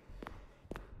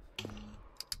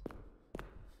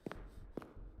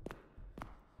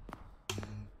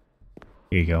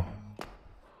 Here you go.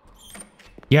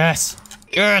 Yes!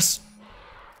 Yes!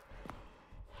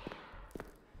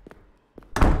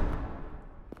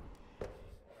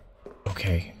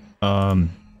 Okay. I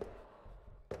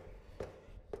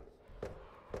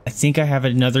think I have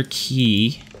another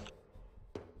key.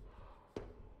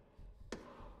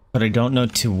 But I don't know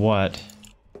to what.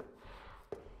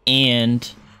 And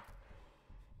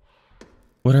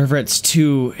whatever it's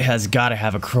to has got to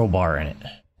have a crowbar in it.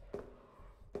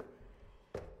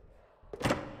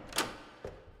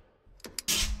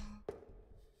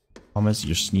 Almost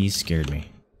your sneeze scared me.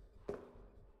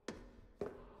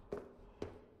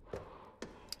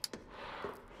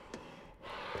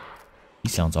 He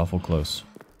sounds awful close.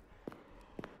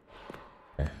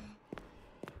 There.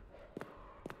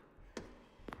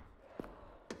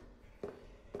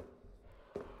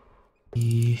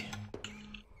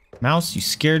 Mouse, you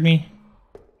scared me.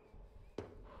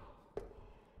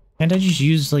 Can't I just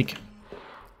use, like...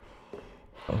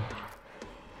 Oh.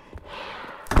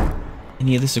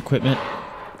 Any of this equipment?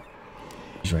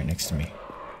 He's right next to me.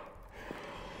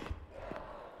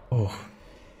 Oh.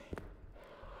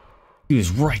 He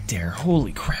was right there.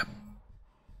 Holy crap.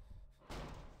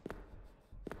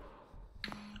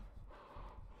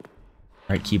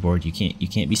 Alright, keyboard, you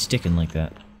can't be sticking like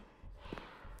that.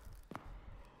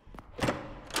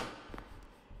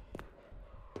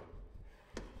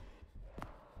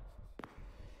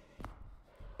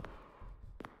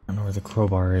 I don't know where the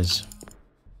crowbar is.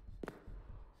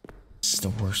 This is the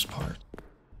worst part.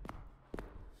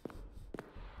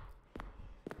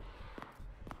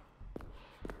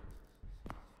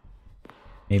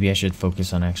 Maybe I should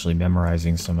focus on actually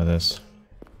memorizing some of this.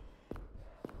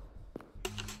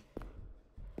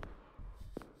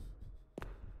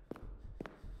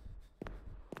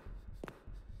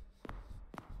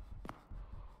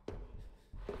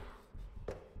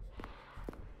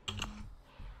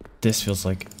 This feels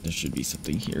like there should be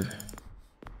something here.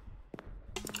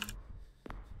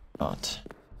 Not.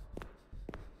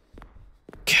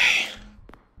 Okay.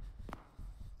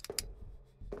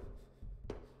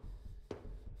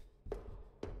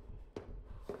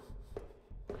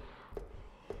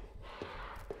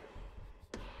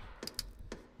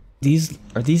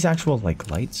 Are these actual,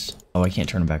 like, lights? Oh, I can't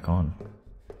turn them back on.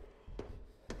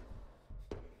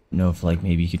 Know if, like,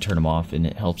 maybe you could turn them off and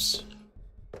it helps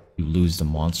you lose the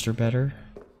monster better?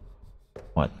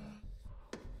 What?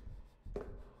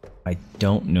 I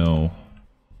don't know.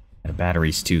 And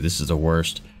batteries too, this is the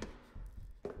worst.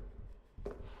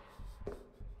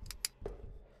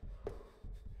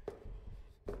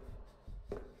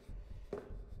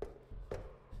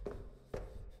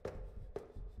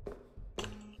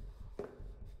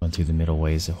 Going through the middle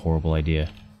way is a horrible idea.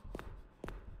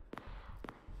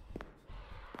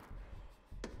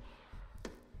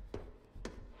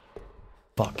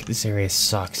 Fuck, this area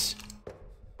sucks.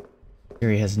 This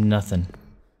area has nothing.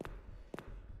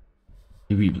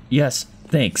 Yes,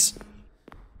 thanks.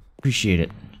 Appreciate it.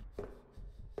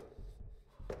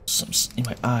 Something in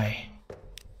my eye.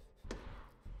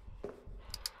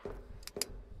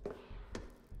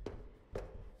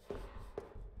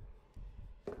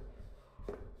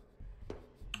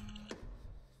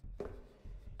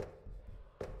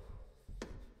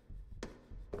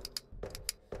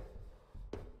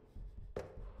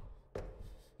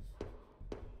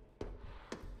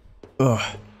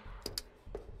 Ugh.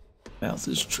 Mouth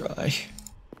is dry.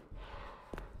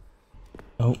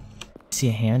 Oh, see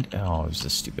a hand? Oh, it was a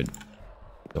stupid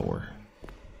door.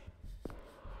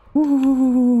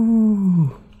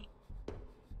 Ooh.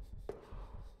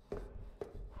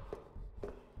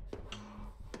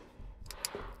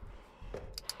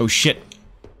 Oh shit.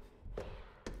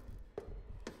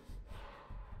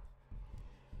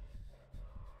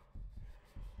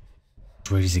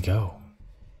 Where does he go?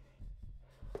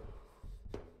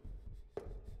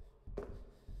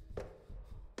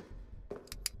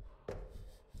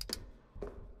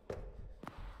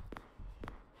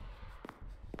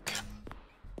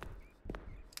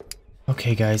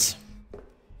 Okay, guys.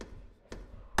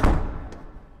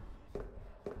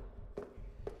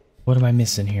 What am I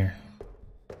missing here?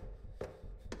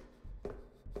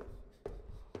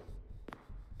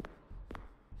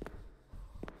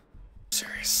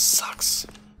 Serious sucks.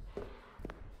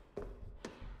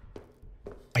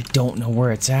 I don't know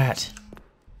where it's at.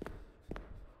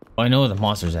 Well, I know where the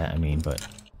monster's at, I mean, but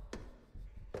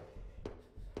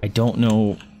I don't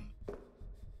know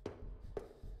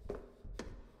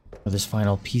where this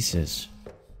final piece is.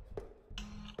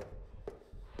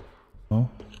 Oh.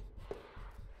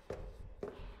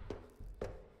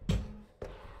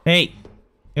 Hey!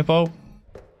 Hippo!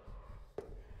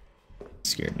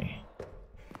 Scared me.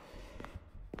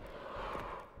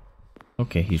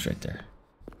 Okay, he's right there.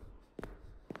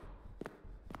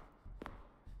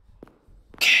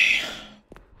 Okay.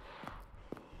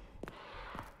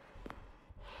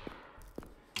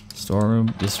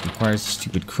 Storeroom. This requires a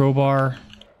stupid crowbar.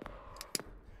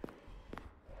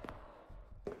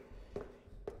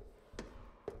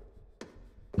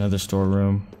 Another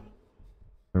storeroom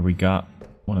where we got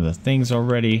one of the things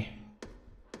already.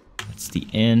 That's the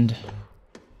end.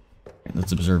 Right,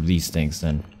 let's observe these things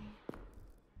then.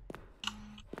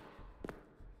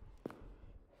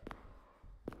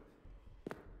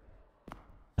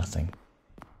 Nothing.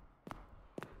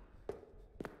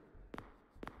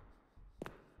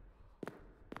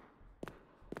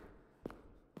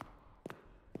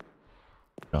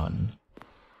 Gone.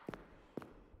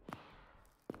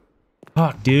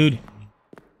 Fuck, dude.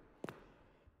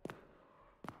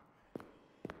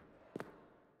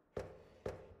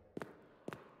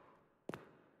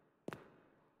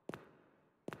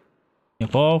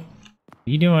 Hippo, what are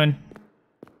you doing?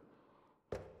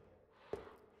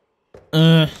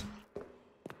 God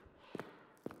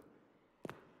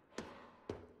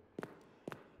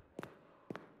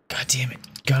damn it,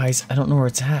 guys! I don't know where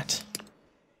it's at,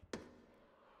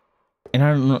 and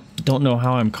I don't know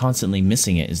how I'm constantly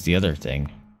missing it. Is the other thing.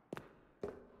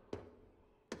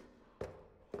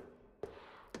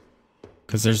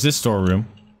 Because there's this storeroom,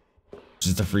 which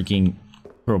is the freaking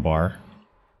crowbar.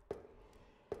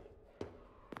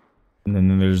 And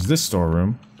then there's this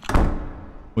storeroom,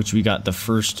 which we got the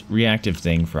first reactive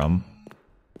thing from.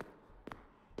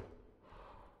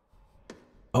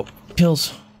 Oh,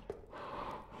 pills.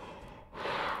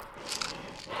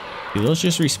 Do those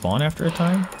just respawn after a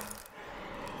time?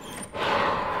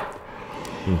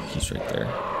 Ooh, he's right there.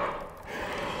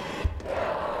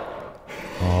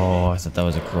 Oh, I thought that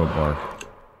was a crowbar.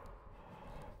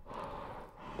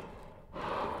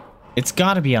 It's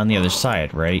gotta be on the other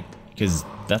side, right? Because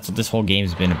that's what this whole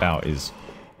game's been about, is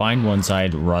find one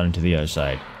side, run to the other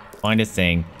side. Find a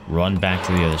thing, run back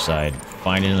to the other side.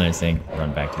 Find another thing,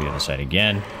 run back to the other side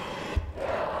again.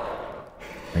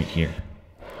 Right here.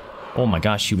 Oh my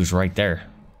gosh, she was right there.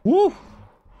 Woo!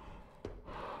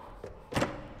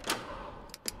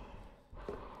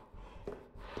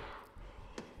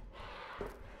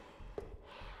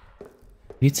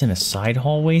 It's in a side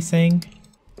hallway thing?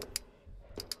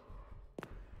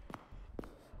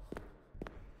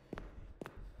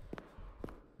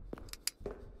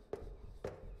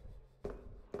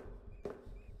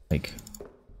 Like,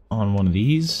 on one of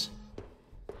these?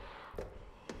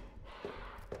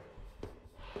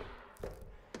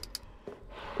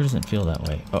 It doesn't feel that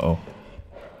way. Uh-oh.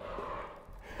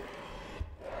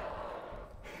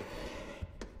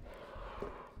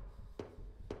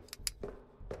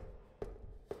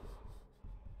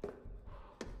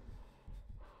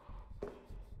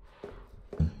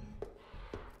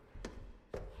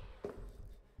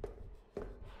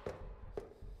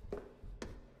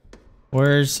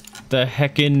 Where's the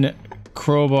heckin'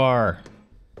 crowbar?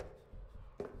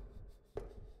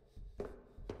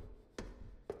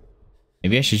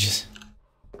 Maybe I should just...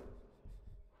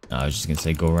 No, I was just gonna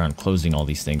say go around closing all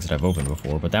these things that I've opened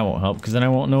before, but that won't help because then I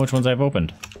won't know which ones I've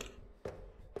opened.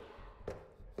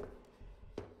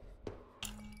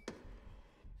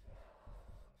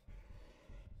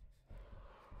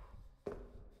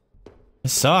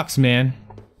 This sucks, man.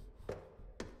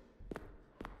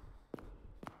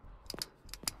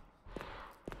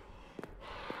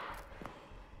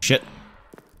 Shit.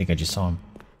 I think I just saw him.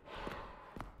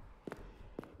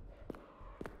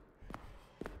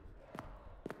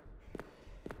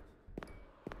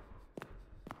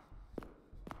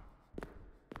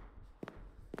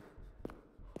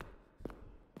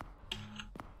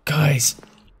 Guys.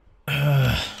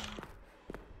 Why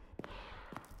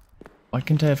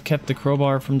couldn't I have kept the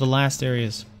crowbar from the last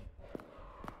areas?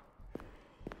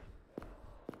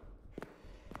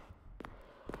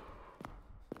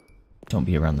 Don't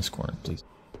be around this corner, please.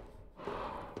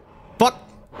 Fuck!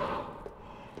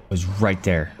 was right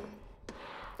there.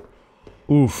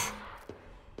 Oof.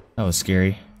 That was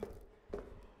scary.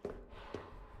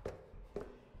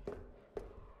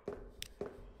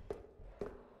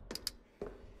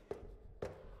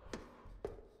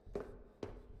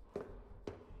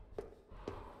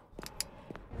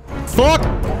 Fuck!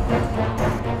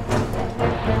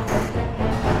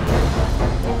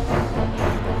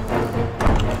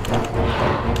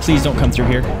 Please don't come through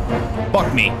here.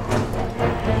 Fuck me.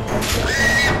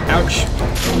 Ouch.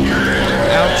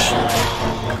 Ouch.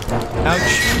 Ouch.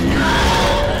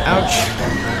 Ouch.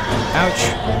 Ouch.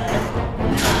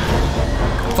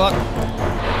 Fuck.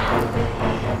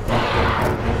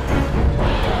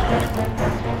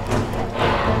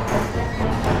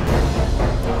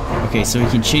 Okay, so he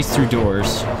can chase through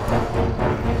doors.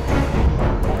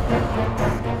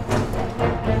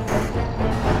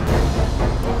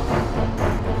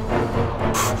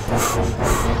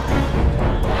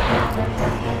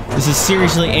 This is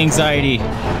seriously anxiety.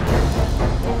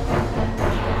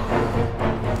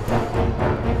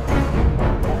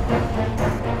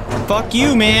 Fuck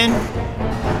you, man.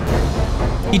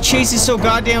 He chases so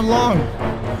goddamn long.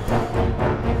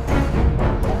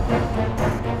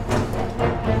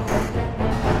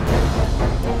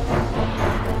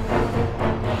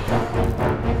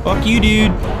 Fuck you,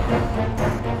 dude.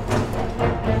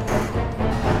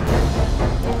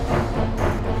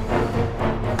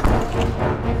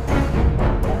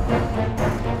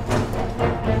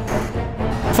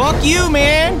 Fuck you,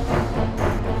 man!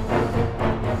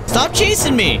 Stop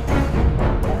chasing me!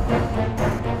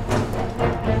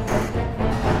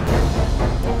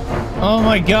 Oh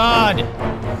my god!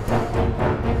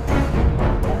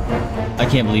 I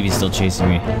can't believe he's still chasing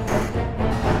me.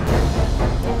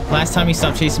 Last time he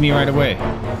stopped chasing me right away.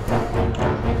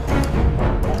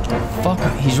 Fuck,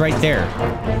 he's right there.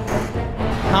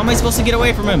 How am I supposed to get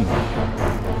away from him?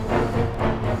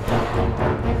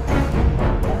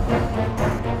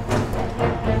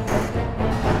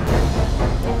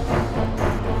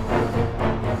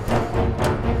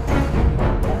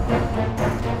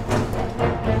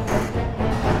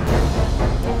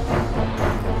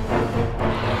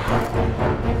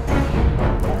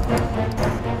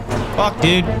 Fuck,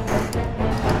 dude.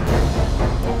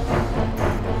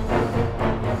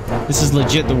 This is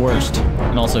legit the worst.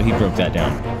 And also, he broke that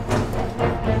down.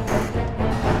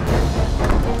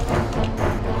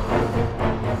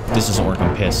 This doesn't work,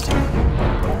 I'm pissed.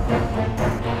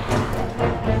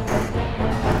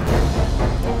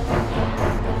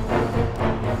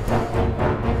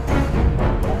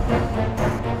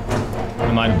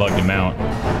 I might have bugged him out.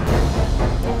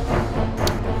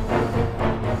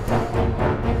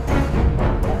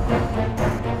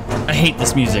 I hate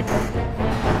this music.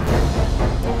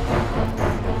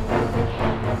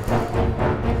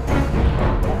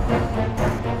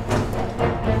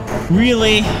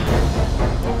 Really?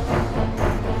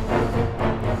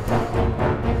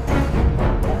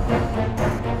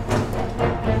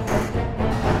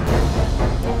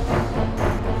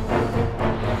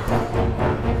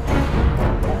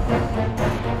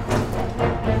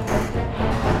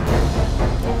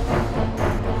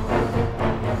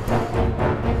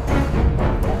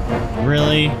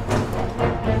 Really?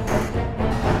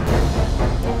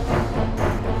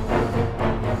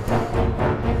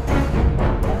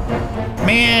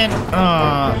 Man,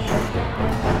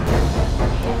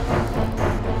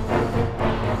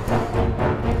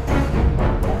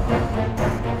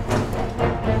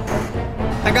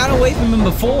 I got away from him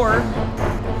before.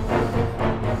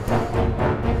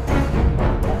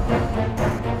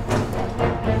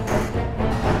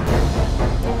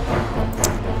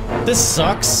 This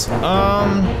sucks.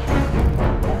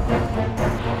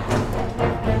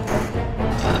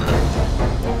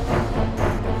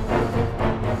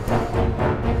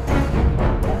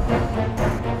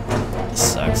 This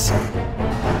sucks.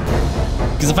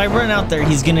 Because if I run out there,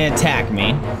 he's gonna attack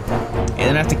me. And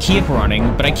then I have to keep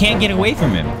running, but I can't get away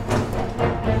from him.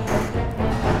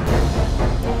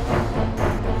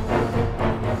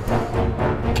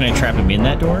 Can I trap him in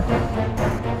that door?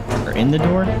 Or in the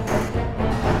door?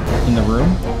 In the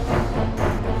room?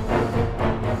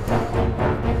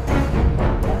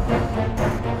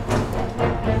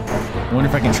 I wonder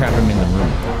if I can trap him in the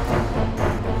room.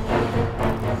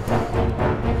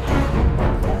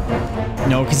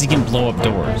 No, because he can blow up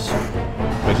doors.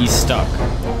 But he's stuck.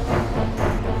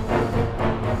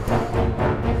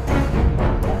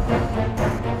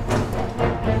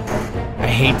 I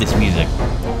hate this music.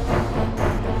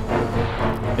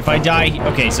 If I die...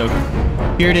 Okay, so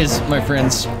here it is, my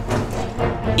friends.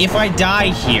 If I die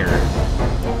here,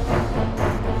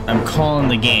 I'm calling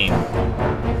the game.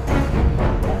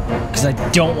 Because Because I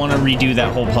don't want to redo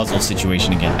that whole puzzle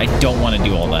situation again. I don't want to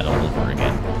do all that all over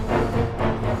again.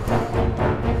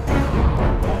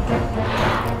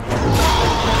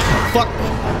 Fuck!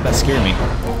 That scared me.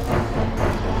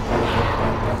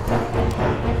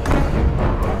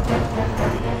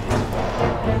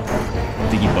 I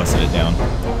think he busted it down.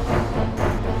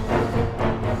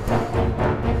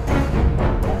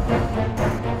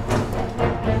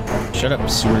 Shut up,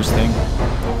 sewers thing.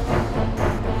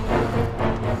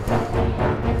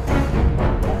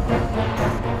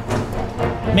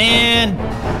 Man!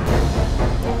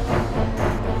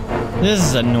 This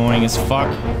is annoying as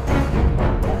fuck.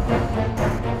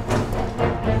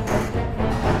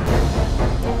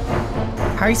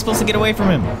 How are you supposed to get away from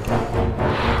him?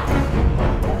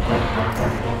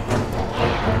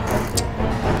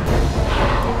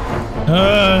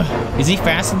 Is he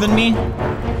faster than me?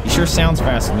 He sure sounds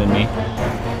faster than me.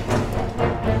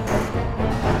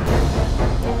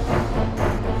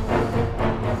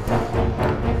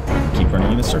 Keep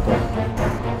running in a circle.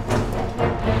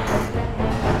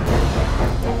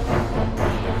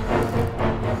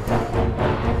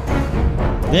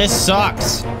 This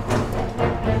sucks.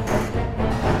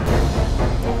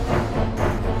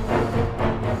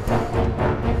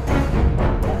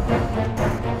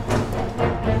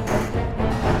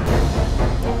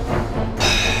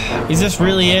 Is this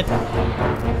really it?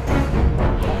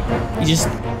 You just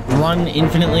run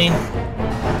infinitely?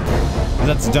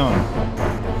 That's dumb.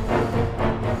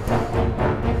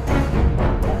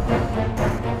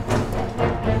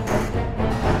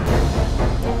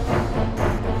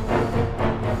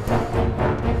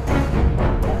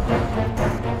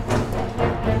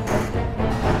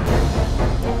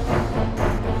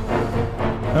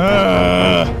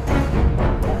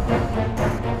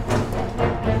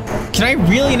 Can I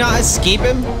really not escape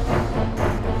him?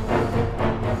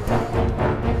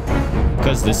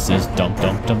 Because this is dump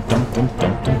dump dump dump dump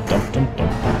dump dump dump dump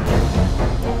dump.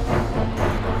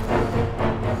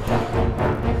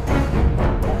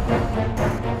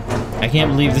 I can't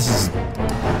believe this is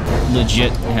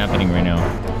legit happening right now.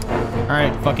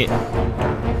 Alright, fuck it.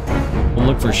 We'll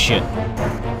look for shit.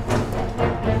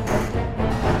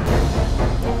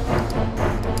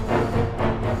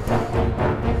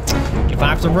 If I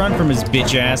have to run from his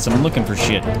bitch ass, I'm looking for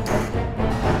shit.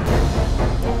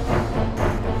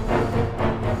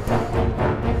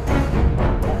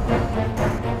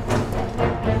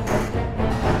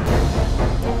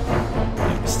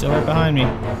 He's still right behind me.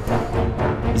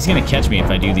 He's gonna catch me if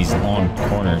I do these long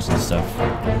corners and stuff.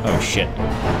 Oh shit.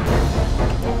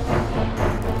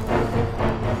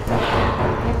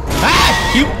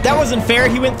 Ah! That wasn't fair.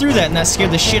 He went through that and that scared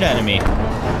the shit out of me.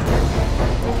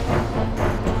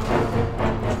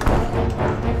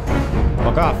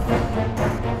 Fuck off.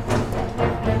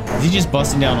 Is he just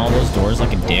busting down all those doors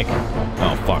like a dick?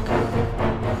 Oh, fuck.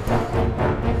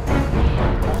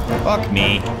 Fuck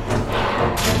me.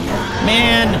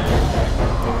 Man!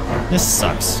 This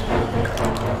sucks.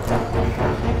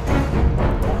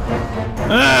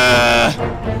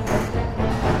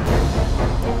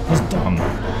 This is dumb.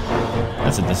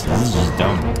 That's what this is. This is just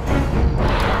dumb.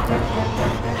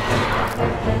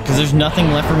 Because there's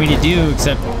nothing left for me to do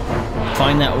except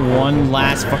find that one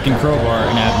last fucking crowbar,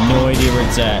 and I have no idea where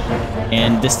it's at.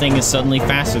 And this thing is suddenly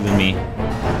faster than me.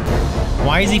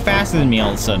 Why is he faster than me all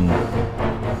of a sudden?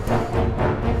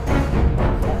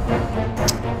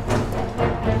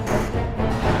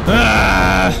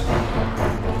 Ah!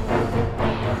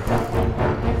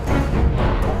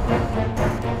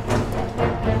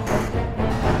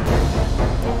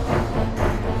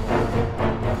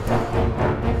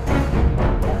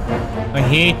 I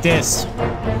hate this.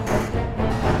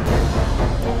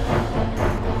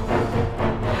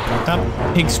 Stop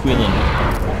pig squealing.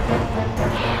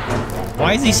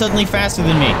 Why is he suddenly faster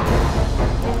than me?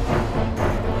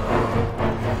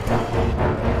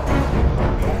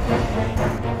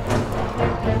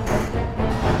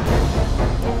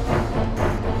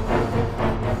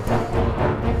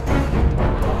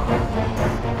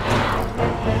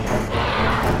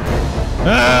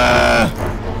 Ah!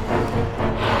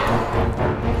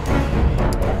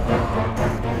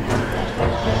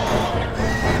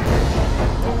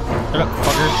 Shut up,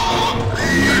 fucker.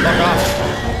 Fuck off.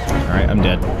 Alright, I'm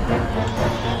dead.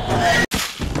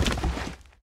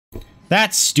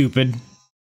 That's stupid.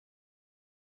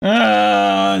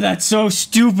 That's so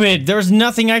stupid. There's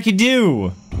nothing I could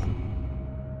do.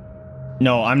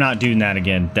 No, I'm not doing that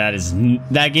again.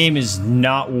 That game is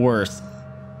not worth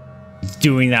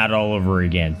doing that all over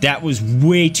again. That was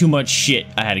way too much shit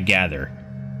I had to gather.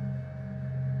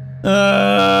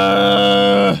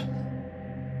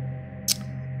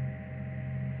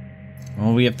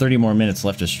 Well, we have 30 more minutes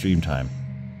left of stream time.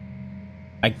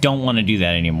 I don't want to do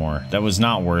that anymore. That was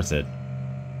not worth it.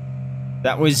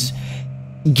 That was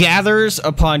gathers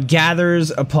upon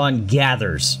gathers upon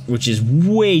gathers, which is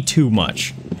way too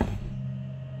much.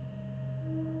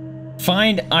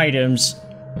 Find items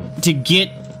to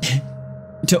get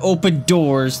to open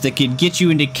doors that can get you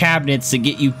into cabinets, to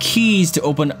get you keys to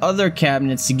open other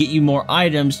cabinets, to get you more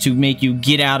items to make you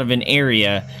get out of an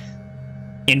area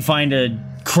and find a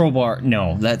crowbar.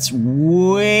 No, that's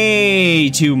way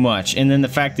too much. And then the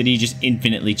fact that he just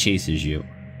infinitely chases you.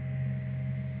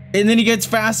 And then he gets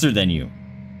faster than you.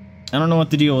 I don't know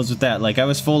what the deal was with that. Like, I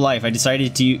was full life. I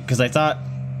decided to, because I thought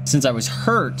since I was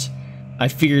hurt, I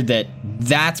figured that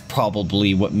that's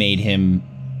probably what made him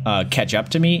catch up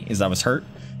to me, is I was hurt.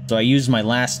 So I used my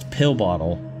last pill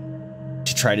bottle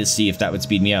to try to see if that would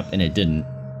speed me up, and it didn't.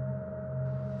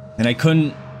 And I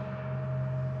couldn't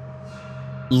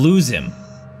lose him.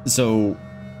 So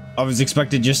I was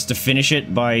expected just to finish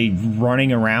it by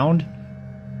running around.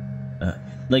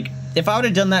 Like, if I would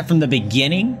have done that from the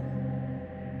beginning,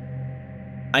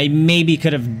 I maybe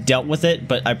could have dealt with it,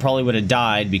 but I probably would have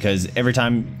died, because every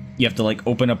time you have to, like,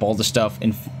 open up all the stuff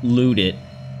and loot it,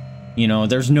 you know,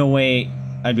 there's no way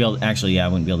I'd be able to, actually, yeah, I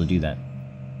wouldn't be able to do that.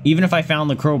 Even if I found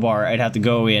the crowbar, I'd have to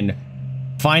go in,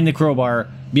 find the crowbar,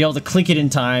 be able to click it in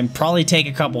time, probably take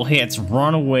a couple hits,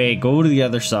 run away, go to the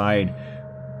other side,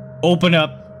 open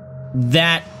up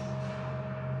that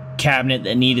cabinet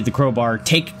that needed the crowbar,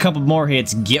 take a couple more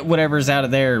hits, get whatever's out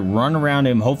of there, run around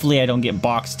him, hopefully I don't get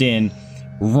boxed in,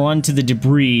 run to the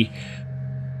debris,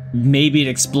 maybe it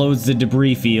explodes the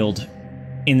debris field,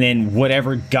 and then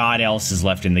whatever god else is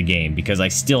left in the game, because I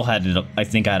still had to, I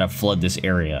think I had to flood this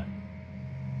area.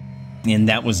 And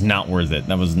that was not worth it.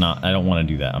 That was not, I don't want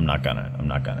to do that. I'm not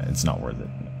gonna, it's not worth it.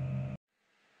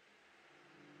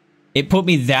 It put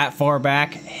me that far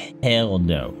back? Hell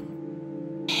no.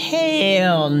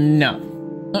 Hell no.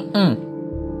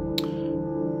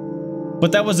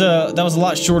 But that was a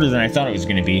lot shorter than I thought it was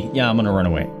gonna be. Yeah, I'm gonna run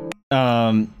away.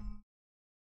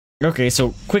 Okay,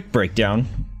 so quick breakdown.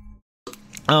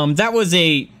 That was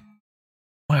a,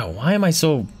 wow, why am I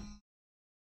so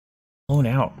blown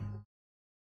out?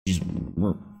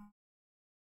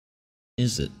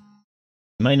 Is it?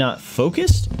 Am I not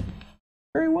focused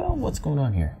very well? What's going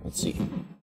on here? Let's see.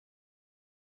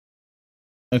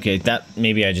 Okay, that,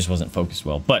 maybe I just wasn't focused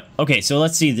well. But, okay, so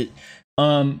let's see.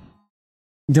 The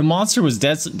monster was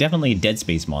definitely a Dead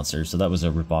Space monster, so that was a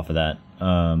ripoff of that.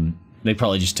 They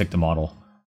probably just took the model.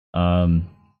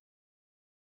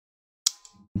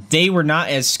 They were not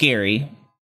as scary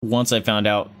once I found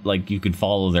out, like, you could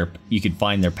follow their, you could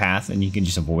find their path and you can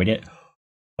just avoid it.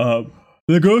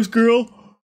 The ghost girl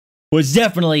was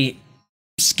definitely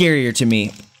scarier to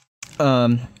me.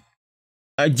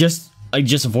 I just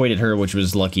avoided her, which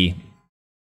was lucky.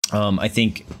 I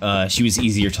think she was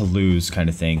easier to lose, kind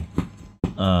of thing.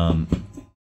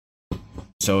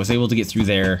 So I was able to get through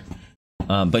there,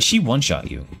 but she one-shot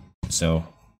you, so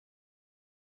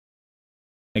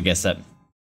I guess that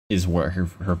is where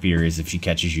her fear is. If she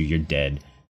catches you, you're dead,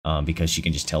 because she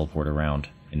can just teleport around,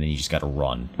 and then you just gotta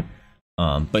run.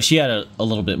 But she had a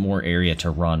little bit more area to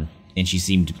run, and she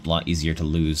seemed a lot easier to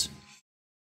lose.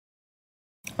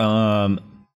 My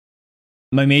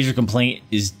major complaint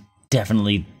is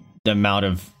definitely the amount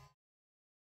of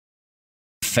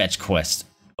fetch quest.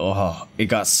 Oh, it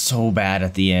got so bad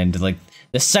at the end. Like,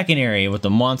 the second area with the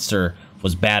monster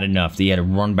was bad enough that you had to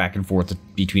run back and forth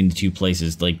between the two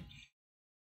places. Like,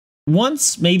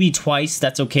 once, maybe twice,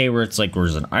 that's okay, where it's like,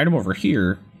 there's an item over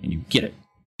here, and you get it.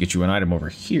 Get you an item over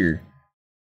here.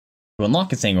 To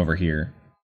unlock a thing over here.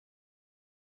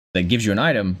 That gives you an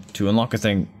item to unlock a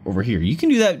thing over here. You can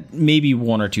do that maybe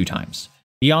 1 or 2 times.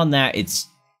 Beyond that, it's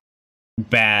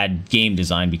bad game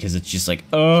design, because it's just like,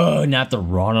 oh, not to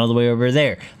run all the way over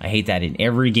there. I hate that in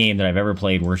every game that I've ever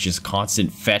played, where it's just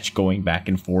constant fetch going back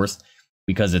and forth,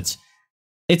 because it's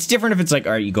different if it's like,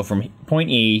 all right, you go from point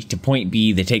A to point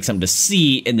B, they take something to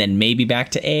C, and then maybe back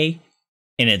to A,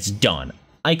 and it's done.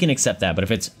 I can accept that, but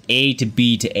if it's A to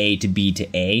B to A to B to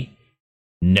A,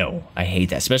 no, I hate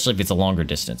that, especially if it's a longer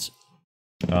distance.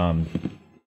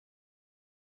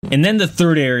 And then the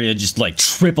third area just, like,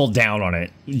 tripled down on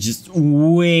it. Just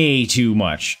way too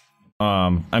much.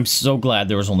 I'm so glad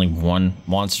there was only one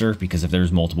monster, because if there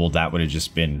was multiple, that would have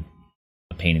just been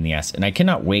a pain in the ass. And I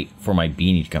cannot wait for my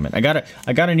beanie to come in. I got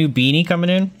a new beanie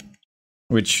coming in,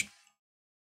 which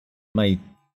my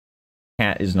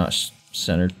hat is not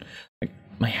centered. Like,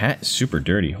 my hat is super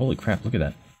dirty. Holy crap, look at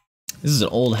that. This is an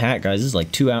old hat, guys. This is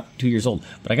like 2 years old.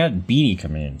 But I got a beanie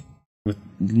coming in. with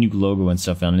the new logo and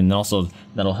stuff on, and also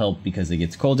that'll help because it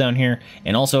gets cold down here,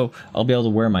 and also I'll be able to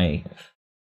wear my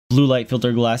blue light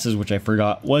filter glasses, which I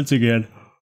forgot once again,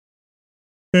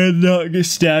 and not get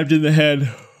stabbed in the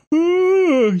head,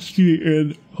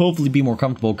 and hopefully be more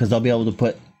comfortable because I'll be able to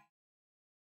put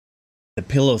the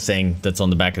pillow thing that's on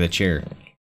the back of the chair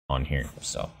on here.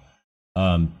 So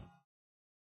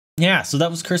yeah, so that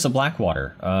was Curse of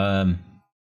Blackwater.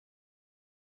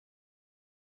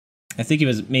 I think it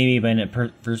was maybe been a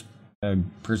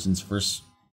person's first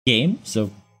game,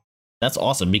 so that's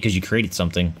awesome because you created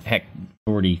something. Heck,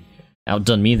 already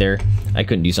outdone me there. I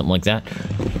couldn't do something like that,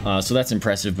 so that's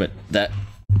impressive. But that,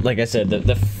 like I said,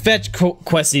 the fetch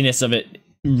questiness of it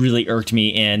really irked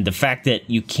me, and the fact that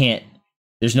you can't,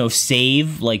 there's no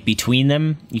save like between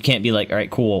them. You can't be like, all right,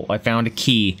 cool, I found a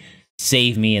key,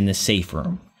 save me in this safe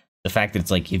room. The fact that it's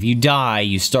like if you die,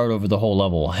 you start over the whole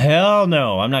level. Hell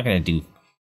no, I'm not gonna do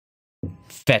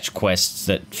fetch quests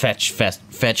that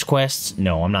fetch quests.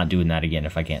 No, I'm not doing that again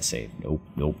if I can't save.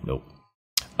 Nope.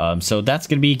 So that's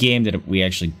gonna be a game that we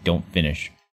actually don't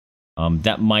finish.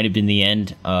 That might have been the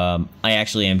end. I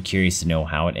actually am curious to know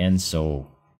how it ends, so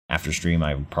after stream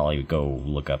I would probably go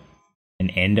look up an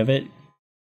end of it.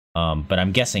 But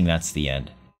I'm guessing that's the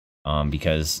end.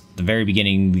 Because the very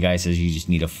beginning the guy says you just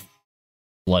need to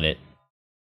flood it.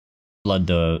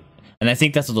 And I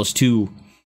think that's what those two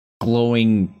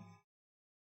glowing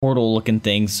portal looking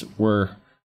things were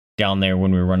down there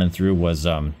when we were running through. Was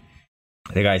the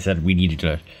guy said we needed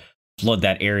to flood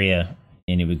that area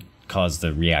and it would cause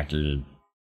the reactor to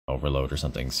overload or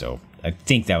something. So I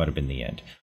think that would have been the end.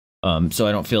 So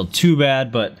I don't feel too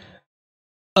bad, but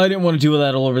I didn't want to do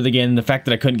that all over again. The fact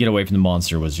that I couldn't get away from the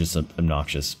monster was just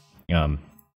obnoxious.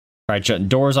 Tried shutting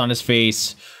doors on his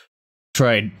face,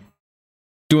 tried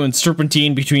doing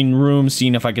serpentine between rooms,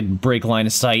 seeing if I could break line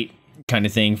of sight kind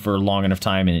of thing for a long enough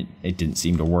time, and it didn't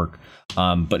seem to work.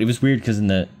 But it was weird because in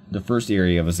the first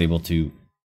area I was able to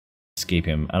escape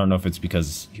him. I don't know if it's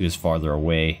because he was farther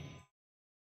away,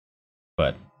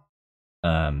 but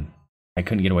I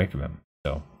couldn't get away from him.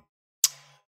 So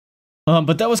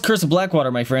but that was Curse of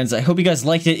Blackwater, my friends. I hope you guys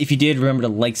liked it. If you did, remember to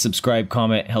like, subscribe,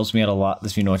 comment. It helps me out a lot.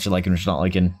 Lets me know what you're liking, what you're not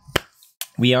liking.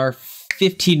 We are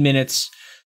 15 minutes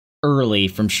early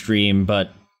from stream,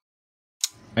 but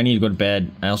I need to go to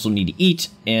bed. I also need to eat,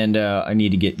 and I need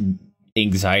to get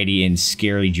anxiety and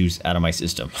scary juice out of my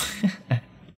system.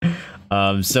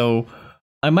 So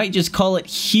I might just call it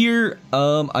here.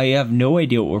 I have no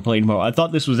idea what we're playing tomorrow. I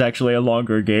thought this was actually a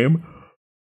longer game.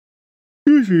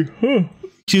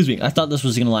 Excuse me. I thought this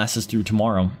was gonna last us through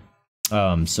tomorrow.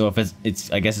 So if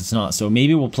it's I guess it's not. So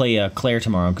maybe we'll play Claire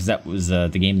tomorrow, because that was the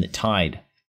game that tied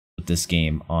with this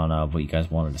game on what you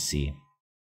guys wanted to see.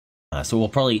 So we'll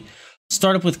probably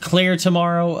start up with Claire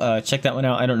tomorrow. Check that one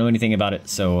out. I don't know anything about it,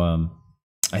 so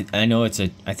I know I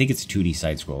think it's a 2D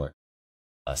side scroller,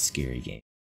 a scary game.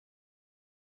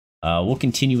 We'll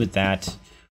continue with that.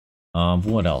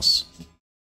 What else?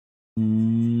 I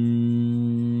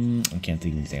can't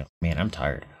think of anything else. Man, I'm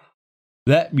tired.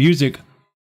 That music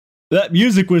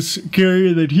was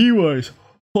scarier than he was.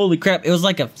 Holy crap! It was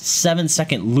like a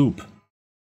 7-second loop.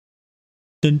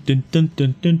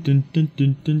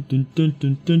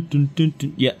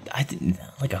 Yeah, I think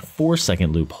like a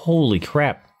 4-second loop. Holy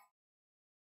crap!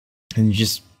 And it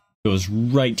just goes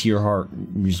right to your heart.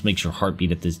 It just makes your heart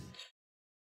beat at this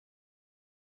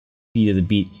beat of the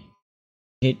beat.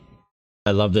 I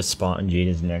love this spot on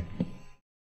Jada's neck.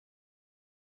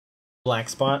 Black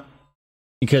spot,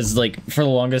 because like for the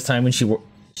longest time when she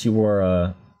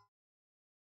wore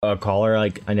a collar,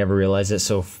 like I never realized it.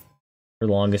 So for the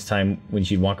longest time when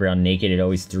she'd walk around naked, it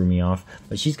always threw me off.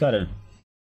 But she's got a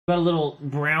little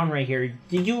brown right here.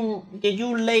 Did you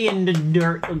lay in the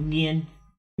dirt again?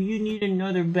 Do you need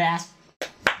another bath?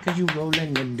 Cause you roll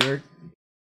in the dirt.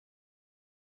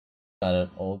 Got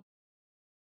an old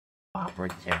pop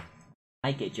right there.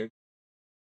 I get your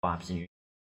pops in your.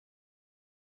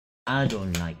 I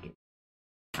don't like it.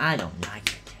 I don't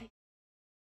like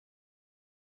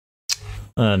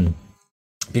it.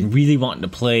 Been really wanting to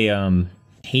play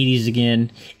Hades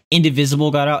again. Indivisible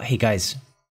got out. Hey guys,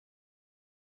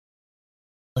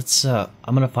 let's I'm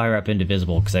gonna fire up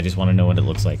Indivisible because I just want to know what it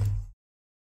looks like.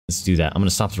 Let's do that. I'm gonna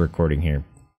stop the recording here.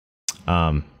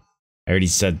 I already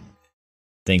said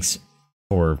thanks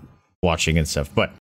for watching and stuff, but